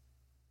Graham.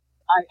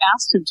 I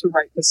asked him to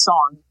write the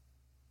song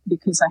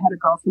because I had a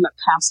girlfriend that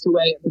passed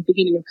away at the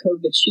beginning of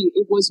COVID.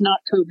 It was not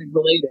COVID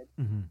related,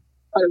 mm-hmm.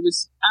 but it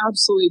was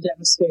absolutely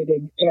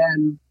devastating.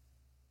 And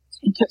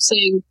he kept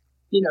saying,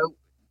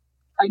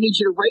 I need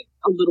you to write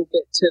a little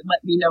bit to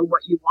let me know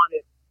what you want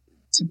it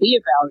to be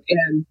about.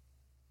 And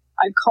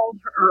I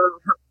called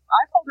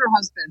her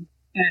husband,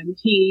 and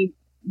he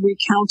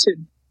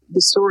recounted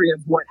the story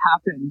of what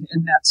happened.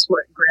 And that's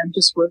what Graham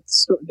just wrote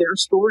their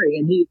story.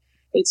 And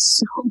it's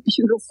so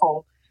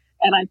beautiful.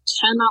 And I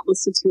cannot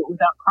listen to it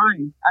without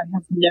crying. I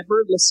have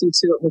never listened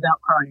to it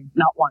without crying,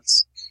 not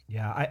once.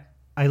 Yeah,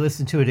 I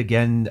listened to it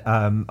again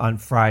on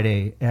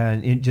Friday,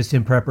 and just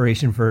in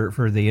preparation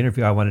for the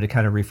interview, I wanted to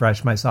kind of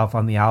refresh myself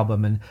on the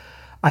album, and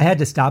I had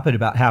to stop it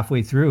about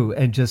halfway through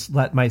and just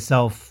let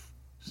myself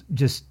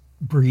just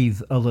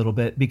breathe a little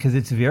bit because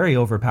it's very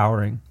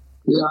overpowering.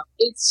 Yeah,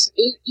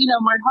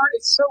 my heart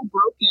is so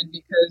broken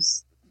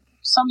because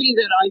somebody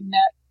that I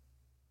met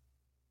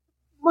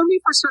when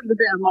we first started the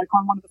band, like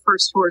on one of the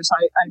first tours,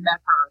 I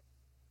met her.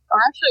 Or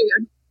actually,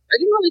 I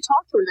didn't really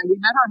talk to her then. We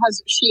met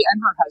she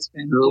and her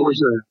husband. Who was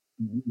that?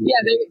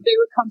 Yeah, they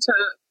would come to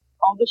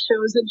all the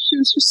shows, and she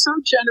was just so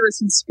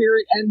generous in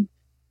spirit, and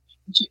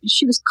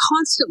she was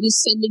constantly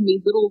sending me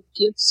little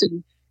gifts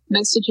and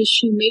messages.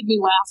 She made me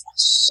laugh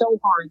so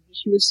hard.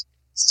 She was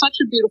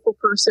such a beautiful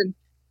person.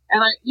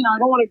 And I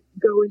don't want to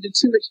go into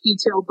too much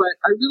detail, but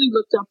I really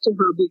looked up to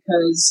her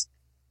because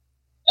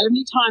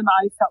anytime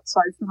I felt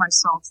sorry for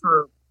myself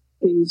for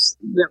things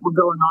that were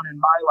going on in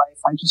my life,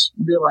 I just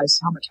realized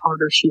how much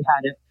harder she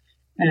had it.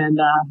 And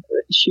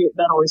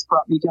that always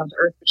brought me down to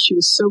earth. But she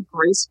was so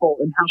graceful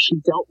in how she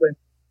dealt with,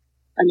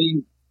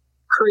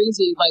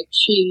 crazy. Like,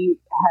 she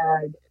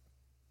had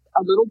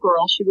a little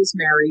girl. She was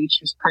married.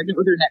 She was pregnant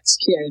with her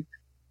next kid.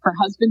 Her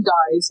husband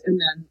dies, and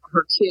then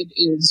her kid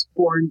is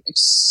born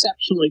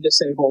exceptionally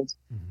disabled.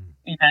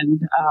 Mm-hmm.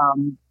 And,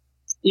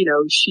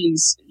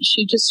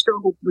 she just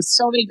struggled with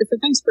so many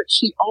different things, but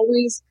she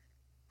always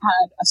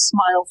had a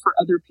smile for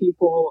other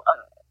people.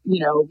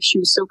 She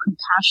was so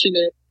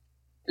compassionate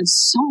and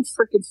so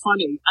freaking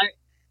funny.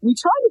 We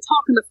tried to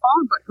talk on the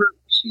phone, but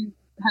she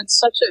had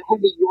such a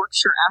heavy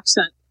Yorkshire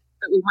accent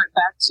that we went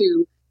back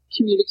to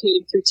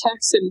communicating through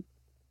text. And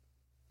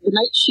the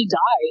night she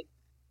died,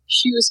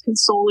 she was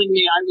consoling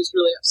me. I was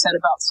really upset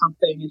about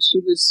something, and she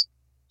was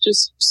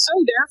just so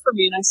there for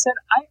me. And I said,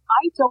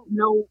 I don't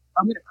know.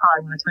 I'm going to cry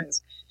when I tell you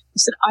this. I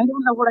said, I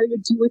don't know what I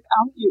would do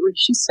without you. And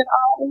she said,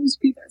 I'll always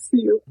be there for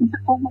you. And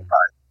oh my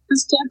God,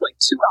 this dead like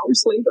 2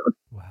 hours later.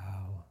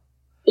 Wow.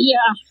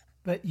 Yeah.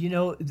 But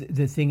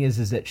the thing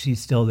is that she's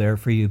still there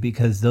for you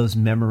because those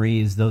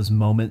memories, those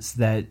moments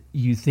that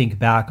you think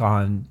back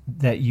on,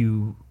 that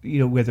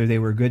whether they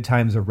were good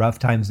times or rough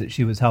times that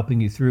she was helping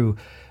you through,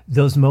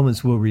 those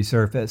moments will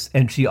resurface,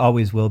 and she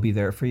always will be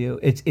there for you.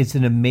 It's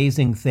an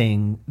amazing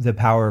thing, the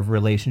power of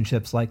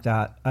relationships like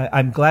that.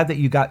 I'm glad that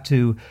you got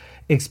to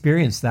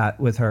experience that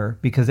with her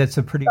because it's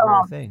a pretty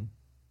rare thing.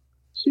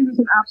 She was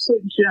an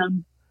absolute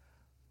gem.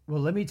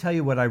 Well, let me tell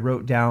you what I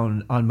wrote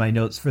down on my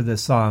notes for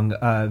this song.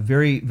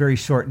 Very, very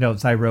short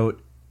notes. I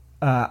wrote,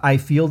 I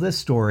feel this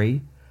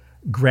story,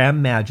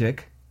 Graham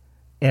magic,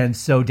 and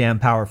so damn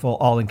powerful,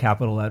 all in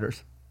capital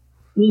letters.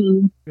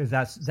 Because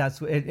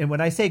that's and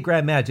when I say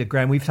Graham magic,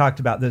 Graham, we've talked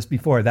about this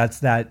before. That's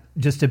that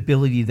just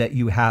ability that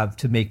you have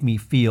to make me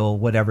feel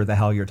whatever the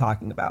hell you're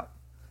talking about.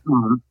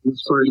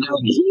 That's very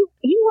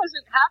he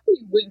wasn't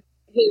happy with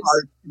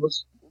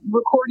his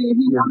recording,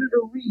 he Yeah. wanted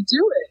to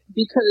redo it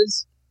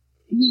because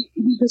he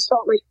just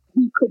felt like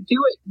he could do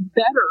it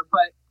better,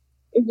 but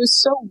it was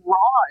so raw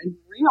and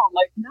real.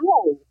 Like,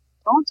 no,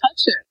 don't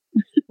touch it.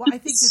 Well, I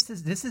think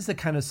this is the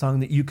kind of song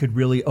that you could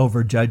really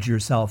overjudge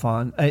yourself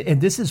on,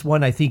 and this is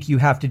one I think you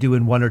have to do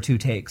in 1 or 2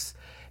 takes,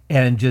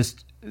 and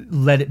just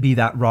let it be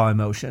that raw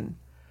emotion.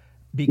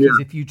 Because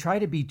if you try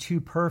to be too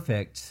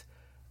perfect,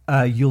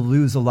 you'll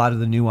lose a lot of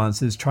the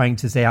nuances. Trying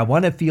to say, I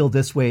want to feel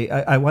this way,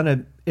 I want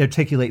to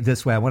articulate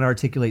this way, I want to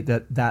articulate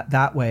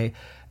that way,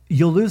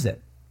 you'll lose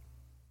it.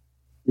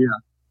 Yeah,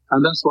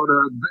 and that's what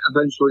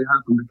eventually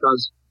happened,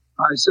 because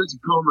I said to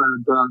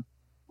Conrad,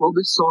 well,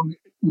 this song,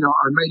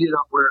 I made it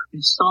up where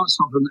it starts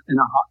off in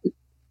a high.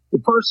 The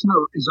first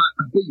note is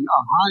a B,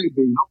 a high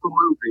B, not the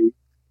low B.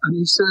 And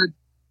he said,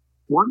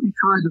 why don't you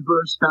try the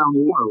verse down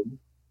low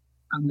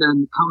and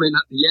then come in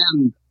at the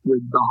end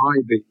with the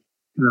high B,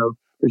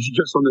 which is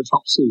just on the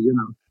top C,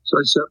 So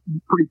it's a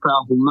pretty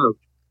powerful note.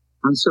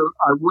 And so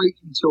I wait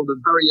until the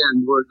very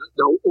end where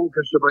the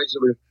orchestra breaks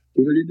over,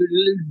 then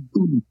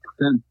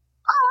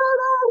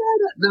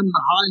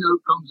the high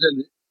note comes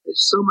in.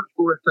 It's so much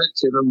more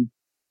effective, and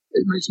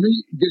it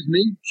gives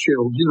me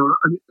chills,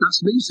 and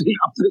that's me singing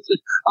up to this.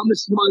 I'm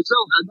listening to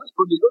myself, and that's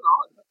pretty good,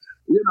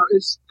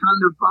 it's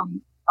kind of,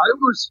 I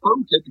almost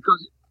spoke it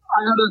because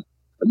I had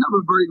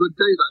another very good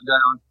day that day.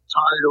 I was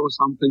tired or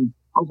something.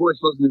 My voice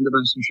wasn't in the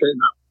best of shape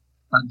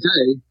that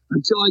day,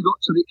 until I got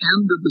to the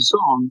end of the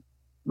song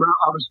where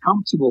I was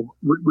comfortable,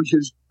 which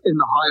is in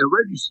the higher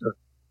register.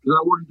 Because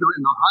I wanted to do it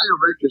in the higher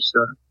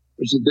register,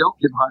 which is the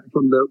octave higher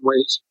from the way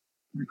it's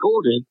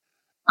recorded.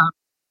 That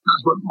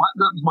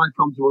was my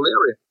comfortable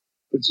area.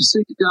 But to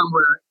sing it down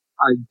where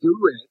I do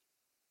it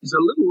is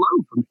a little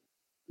low for me,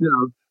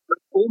 but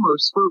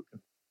almost spoken.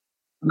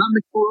 And that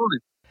makes more on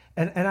it.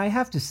 And I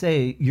have to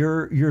say,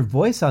 your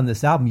voice on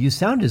this album, you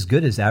sound as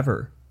good as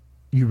ever.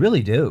 You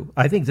really do.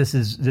 I think this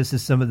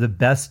is some of the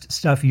best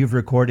stuff you've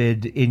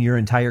recorded in your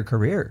entire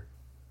career.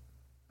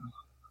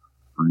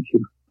 Thank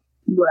you.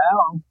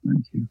 Wow.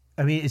 Thank you.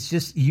 I mean, it's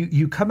just,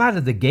 you come out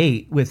of the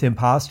gate with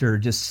Imposter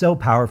just so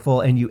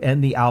powerful, and you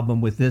end the album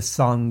with this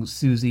song,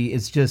 Susie.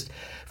 It's just,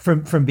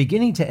 from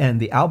beginning to end,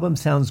 the album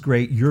sounds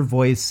great. Your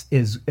voice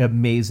is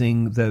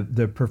amazing.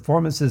 The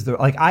performances,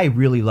 I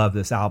really love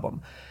this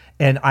album.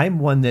 And I'm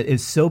one that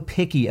is so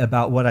picky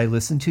about what I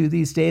listen to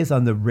these days.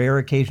 On the rare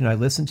occasion I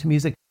listen to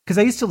music, because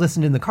I used to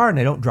listen in the car and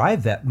I don't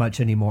drive that much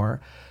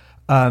anymore.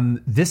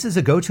 This is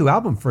a go-to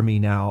album for me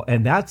now.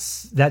 And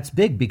that's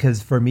big,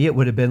 because for me, it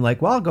would have been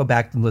like, well, I'll go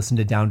back and listen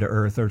to Down to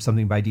Earth or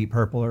something by Deep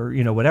Purple or,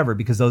 whatever,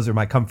 because those are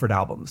my comfort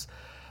albums.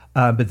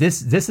 But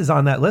this is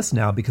on that list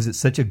now because it's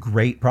such a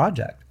great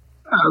project.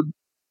 Do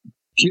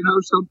you know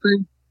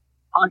something?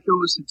 I can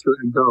listen to it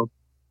and go,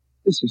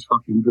 this is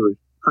fucking good.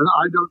 And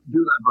I don't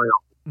do that very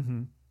often.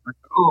 Mm-hmm.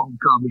 Like, oh,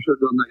 God, we should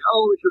have done that.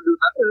 Oh, we should have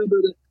done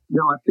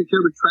that. I pick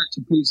every track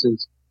to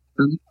pieces.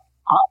 And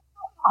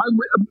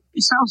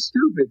it sounds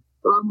stupid,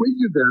 but I'm with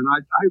you there. And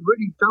I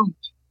really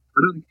don't. I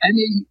don't think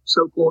any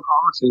so-called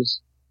artist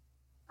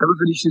ever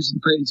finishes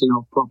the painting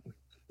off properly.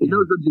 He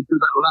knows when to do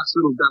that last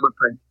little dab of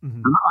paint.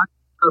 Mm-hmm. And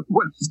I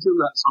went to do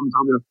that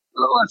sometimes.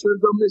 I should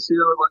have done this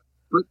here.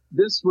 But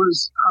this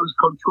was, I was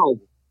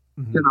controlled.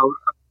 Mm-hmm.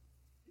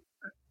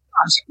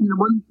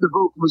 When the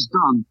vocal was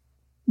done,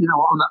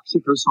 on that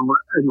particular song,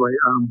 anyway,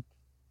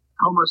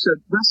 Conrad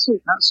said, that's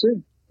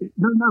it.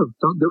 No,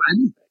 don't do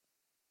anything.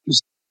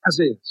 Just as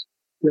is,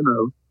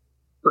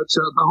 But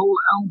the whole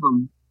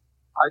album,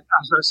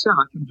 as I said,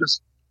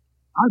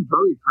 I'm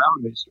very proud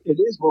of it. It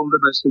is one of the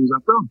best things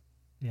I've done.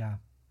 Yeah.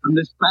 And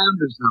this band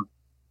is now,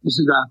 this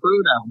is our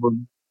third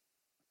album,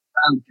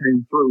 and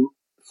came through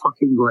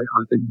fucking great,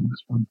 I think, on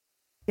this one.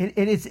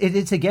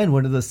 It's again,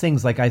 one of those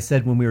things, like I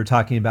said, when we were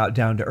talking about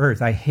Down to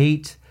Earth, I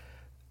hate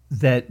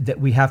that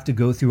we have to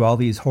go through all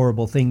these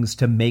horrible things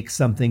to make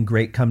something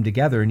great come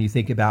together. And you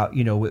think about,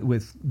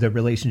 with the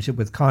relationship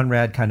with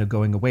Conrad kind of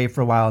going away for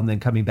a while and then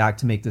coming back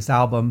to make this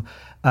album.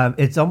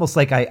 It's almost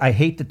like I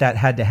hate that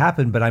had to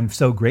happen, but I'm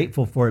so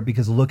grateful for it,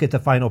 because look at the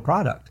final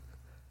product.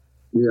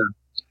 Yeah.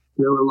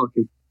 We're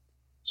lucky.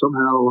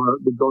 Somehow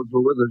the gods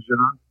were with us,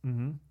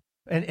 Mm-hmm.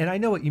 And I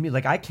know what you mean.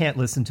 Like, I can't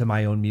listen to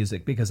my own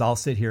music because I'll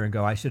sit here and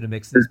go, I should have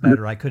mixed this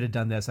better. I could have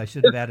done this. I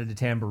should have added a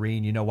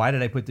tambourine. Why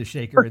did I put the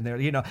shaker in there?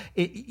 You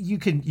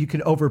can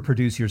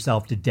overproduce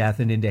yourself to death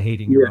and into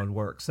hating your own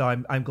work. So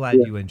I'm glad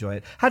you enjoy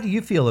it. How do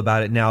you feel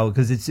about it now?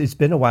 Because it's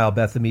been a while,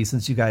 Beth-Ami,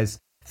 since you guys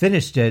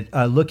finished it.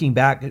 Looking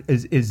back,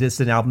 is this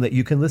an album that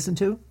you can listen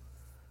to?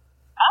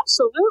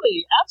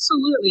 Absolutely.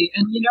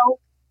 And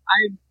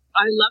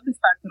I love the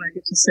fact that I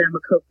get to say I'm a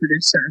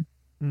co-producer.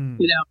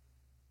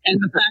 And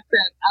the fact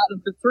that out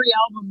of the 3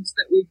 albums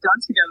that we've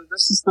done together,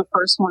 this is the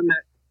first one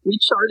that we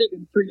charted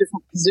in 3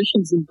 different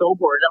positions in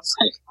Billboard. I was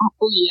like,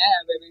 oh yeah,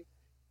 baby.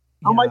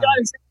 Oh my God,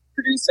 executive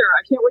producer.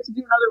 I can't wait to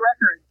do another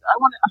record. I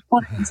want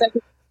to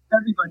executive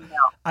everybody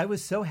now. I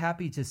was so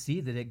happy to see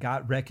that it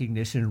got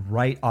recognition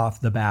right off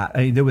the bat.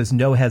 I mean, there was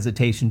no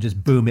hesitation,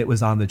 just boom, it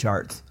was on the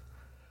charts.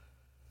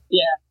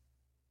 Yeah.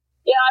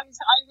 Yeah, I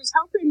was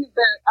hoping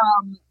that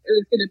it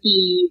was going to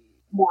be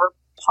more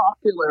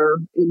popular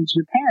in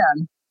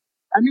Japan.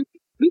 I mean,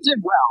 we did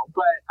well,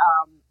 but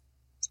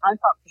I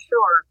thought for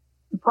sure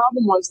the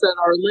problem was that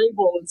our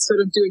label, instead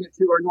of doing it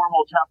through our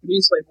normal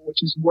Japanese label,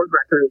 which is Ward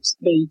Records,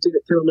 they did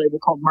it through a label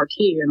called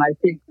Marquee. And I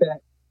think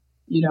that,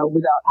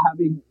 without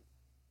having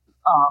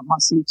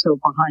Masito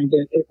behind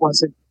it,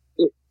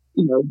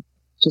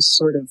 just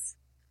sort of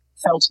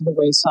fell to the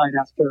wayside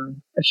after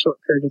a short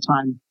period of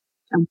time.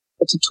 And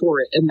to tour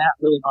it, and that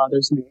really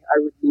bothers me. I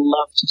would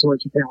love to tour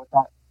Japan with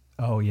that.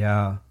 Oh,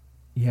 yeah.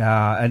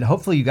 Yeah, and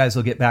hopefully you guys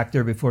will get back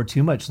there before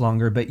too much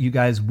longer, but you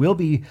guys will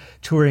be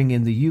touring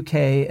in the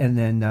UK and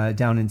then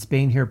down in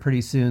Spain here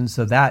pretty soon,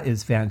 so that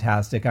is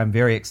fantastic. I'm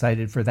very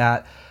excited for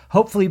that.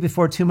 Hopefully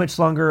before too much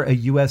longer, a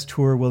US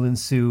tour will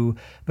ensue,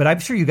 but I'm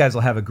sure you guys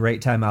will have a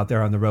great time out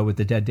there on the road with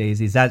the Dead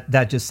Daisies.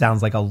 That just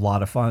sounds like a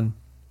lot of fun.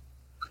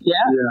 Yeah.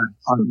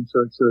 Yeah, I think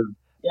so too.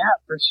 Yeah,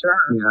 for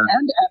sure. Yeah.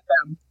 And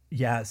FM.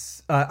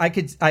 Yes.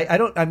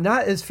 I'm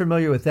not as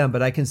familiar with them,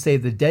 but I can say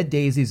the Dead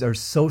Daisies are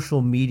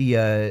social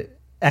media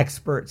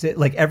experts.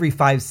 Like every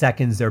 5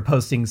 seconds they're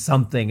posting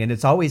something and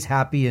it's always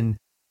happy and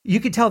you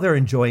could tell they're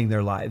enjoying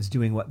their lives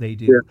doing what they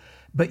do. Yeah.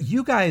 But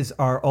you guys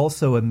are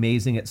also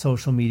amazing at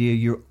social media.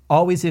 You're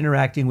always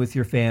interacting with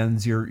your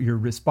fans. You're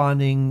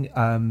responding.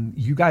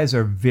 You guys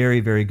are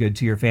very, very good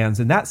to your fans.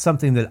 And that's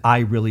something that I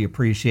really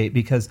appreciate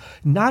because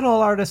not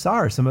all artists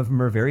are. Some of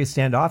them are very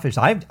standoffish.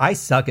 I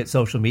suck at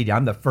social media.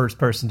 I'm the first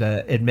person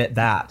to admit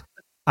that.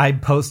 I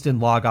post and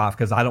log off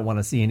because I don't want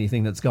to see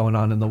anything that's going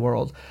on in the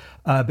world.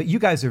 But you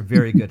guys are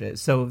very good at it.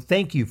 So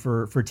thank you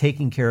for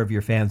taking care of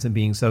your fans and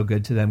being so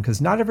good to them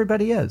because not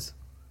everybody is.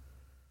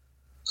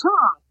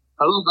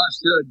 A lot of that's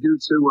due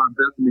to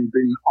Beth-Ami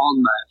being on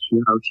that.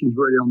 She's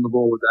really on the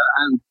ball with that.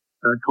 And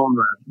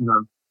Conrad,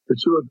 the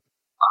two of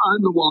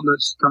I'm the one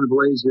that's kind of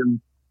lazy and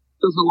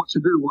doesn't know what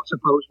to do, what to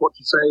post, what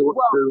to say, what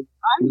to do.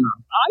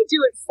 I do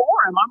it for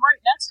him. I'm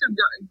right next to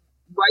him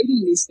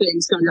writing these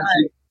things. Going,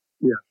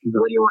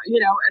 what do you want?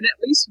 And at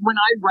least when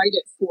I write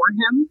it for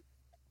him,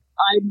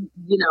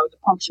 the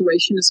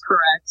punctuation is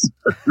correct.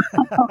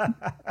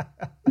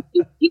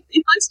 He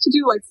likes to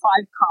do like 5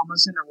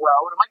 commas in a row,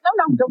 and I'm like, no,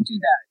 don't do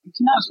that. You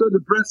cannot. That's where the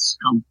breaths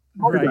come.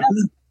 Right.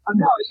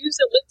 No, I use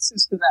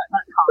ellipses for that,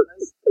 not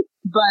commas.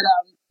 But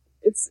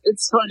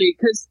it's funny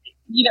because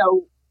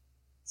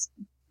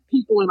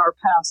people in our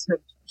past have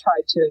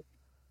tried to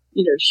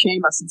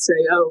shame us and say,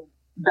 oh,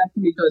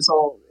 Beth-Ami does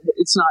all.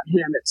 It's not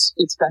him.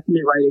 It's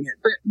Beth-Ami writing it.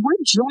 But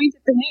we're joined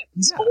at the hip.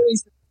 He's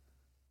always.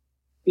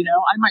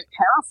 I might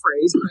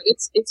paraphrase, but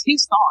it's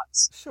his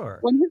thoughts. Sure.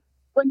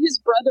 When his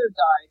brother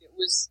died,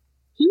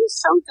 he was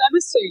so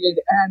devastated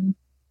and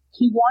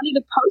he wanted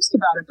to post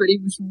about it, but he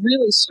was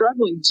really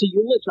struggling to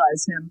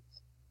eulogize him.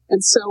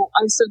 And so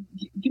I said,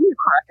 give me a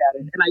crack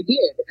at it. And I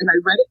did. And I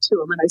read it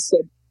to him and I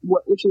said,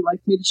 what would you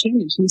like me to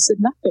change? And he said,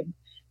 nothing.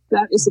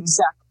 That is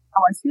exactly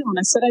how I feel. And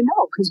I said, I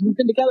know, because we've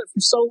been together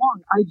for so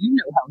long. I do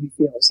know how he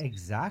feels.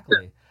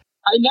 Exactly. So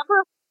I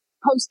never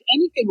post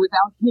anything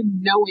without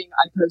him knowing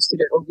I posted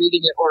it or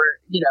reading it or,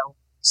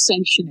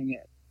 sanctioning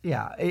it.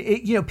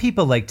 Yeah.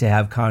 People like to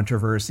have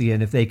controversy,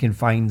 and if they can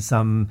find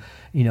something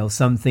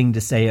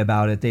to say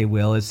about it, they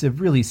will. It's a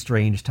really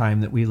strange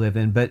time that we live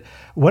in. But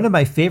one of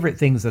my favorite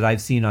things that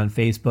I've seen on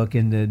Facebook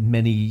in the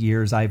many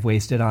years I've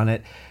wasted on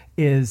it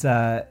is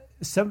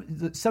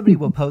somebody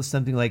will post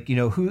something like,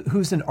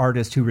 who's an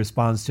artist who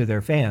responds to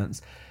their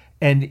fans?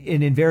 And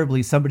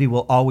invariably somebody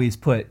will always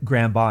put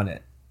Graham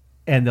Bonnet.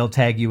 And they'll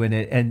tag you in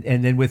it.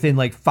 And then within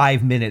like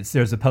 5 minutes,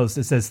 there's a post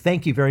that says,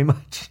 thank you very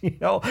much.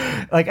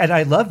 And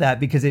I love that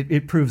because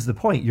it proves the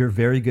point. You're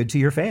very good to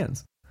your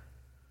fans.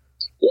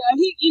 Yeah.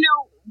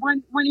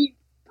 When he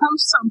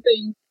posts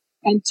something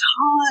and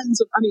tons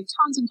and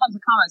tons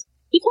of comments,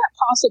 he can't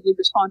possibly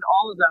respond to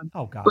all of them.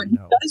 Oh God, but he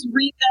does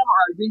read them, or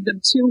I read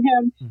them to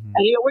him. Mm-hmm.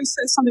 And he always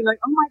says something like,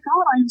 oh my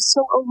God, I am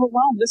so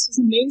overwhelmed. This is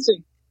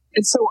amazing.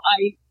 And so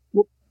I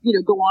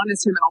go on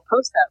as him and I'll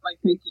post that. Like,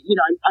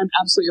 I'm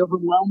absolutely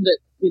overwhelmed at,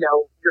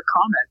 your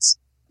comments.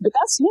 But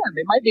that's him.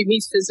 It might be me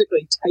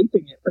physically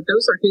typing it, but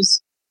those are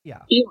his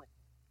feelings.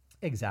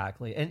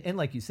 Exactly. And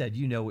like you said,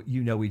 you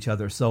know each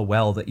other so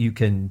well that you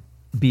can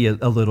be a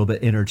little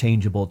bit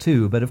interchangeable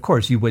too. But of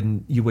course you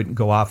wouldn't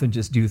go off and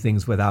just do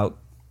things without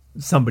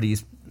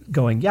somebody's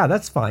going, yeah,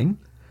 that's fine.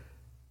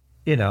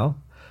 Yeah, no,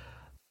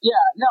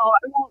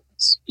 I won't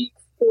speak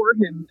for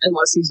him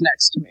unless he's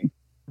next to me.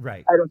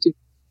 Right. I don't do.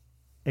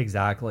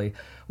 Exactly.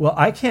 Well,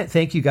 I can't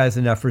thank you guys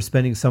enough for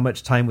spending so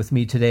much time with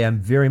me today.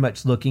 I'm very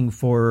much looking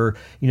for,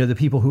 the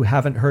people who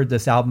haven't heard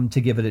this album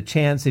to give it a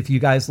chance. If you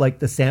guys like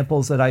the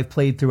samples that I've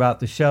played throughout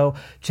the show,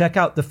 check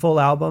out the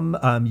full album.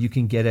 You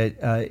can get it.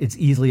 It's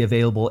easily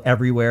available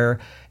everywhere.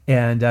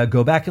 And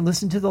go back and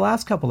listen to the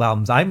last couple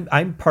albums.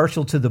 I'm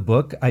partial to the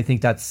book. I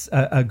think that's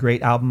a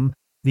great album.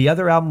 The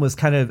other album was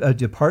kind of a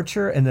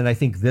departure. And then I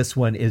think this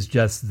one is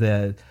just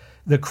the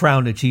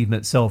crown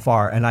achievement so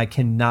far, and I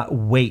cannot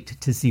wait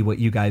to see what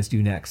you guys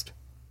do next.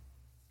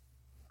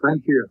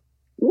 Thank you.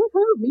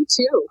 Woohoo, me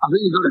too. I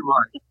think you got it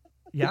right.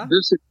 Yeah?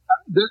 This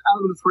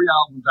out of the 3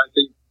 albums, I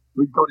think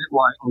we got it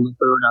right on the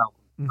 3rd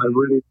album. Mm-hmm. I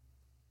really...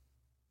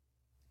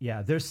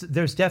 Yeah, there's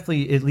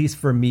definitely, at least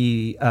for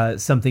me,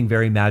 something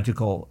very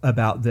magical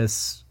about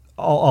this,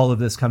 all of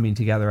this coming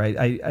together.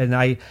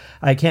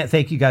 I can't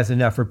thank you guys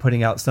enough for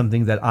putting out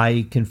something that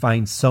I can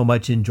find so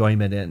much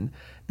enjoyment in,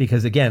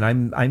 because again,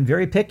 I'm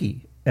very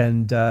picky,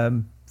 and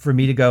for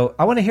me to go,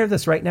 I want to hear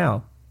this right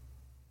now.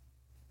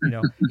 You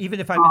know, even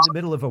if I'm in the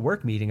middle of a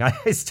work meeting, I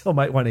still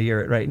might want to hear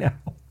it right now.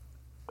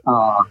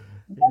 You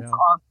know?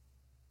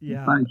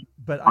 Yeah,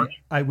 but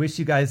I wish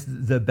you guys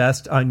the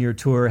best on your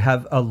tour.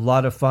 Have a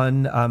lot of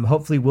fun.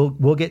 Hopefully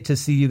we'll get to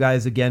see you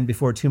guys again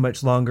before too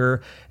much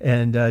longer,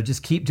 and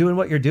just keep doing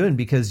what you're doing,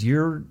 because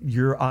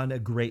you're on a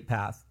great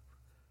path.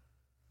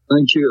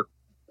 Thank you.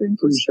 Thank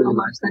you so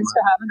much. Thanks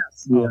for having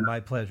us. Yeah. Oh,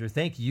 my pleasure.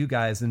 Thank you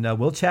guys, and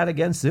we'll chat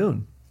again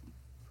soon.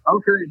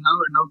 Okay,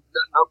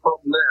 no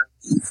problem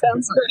there.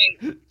 Sounds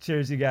great.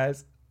 Cheers, you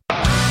guys.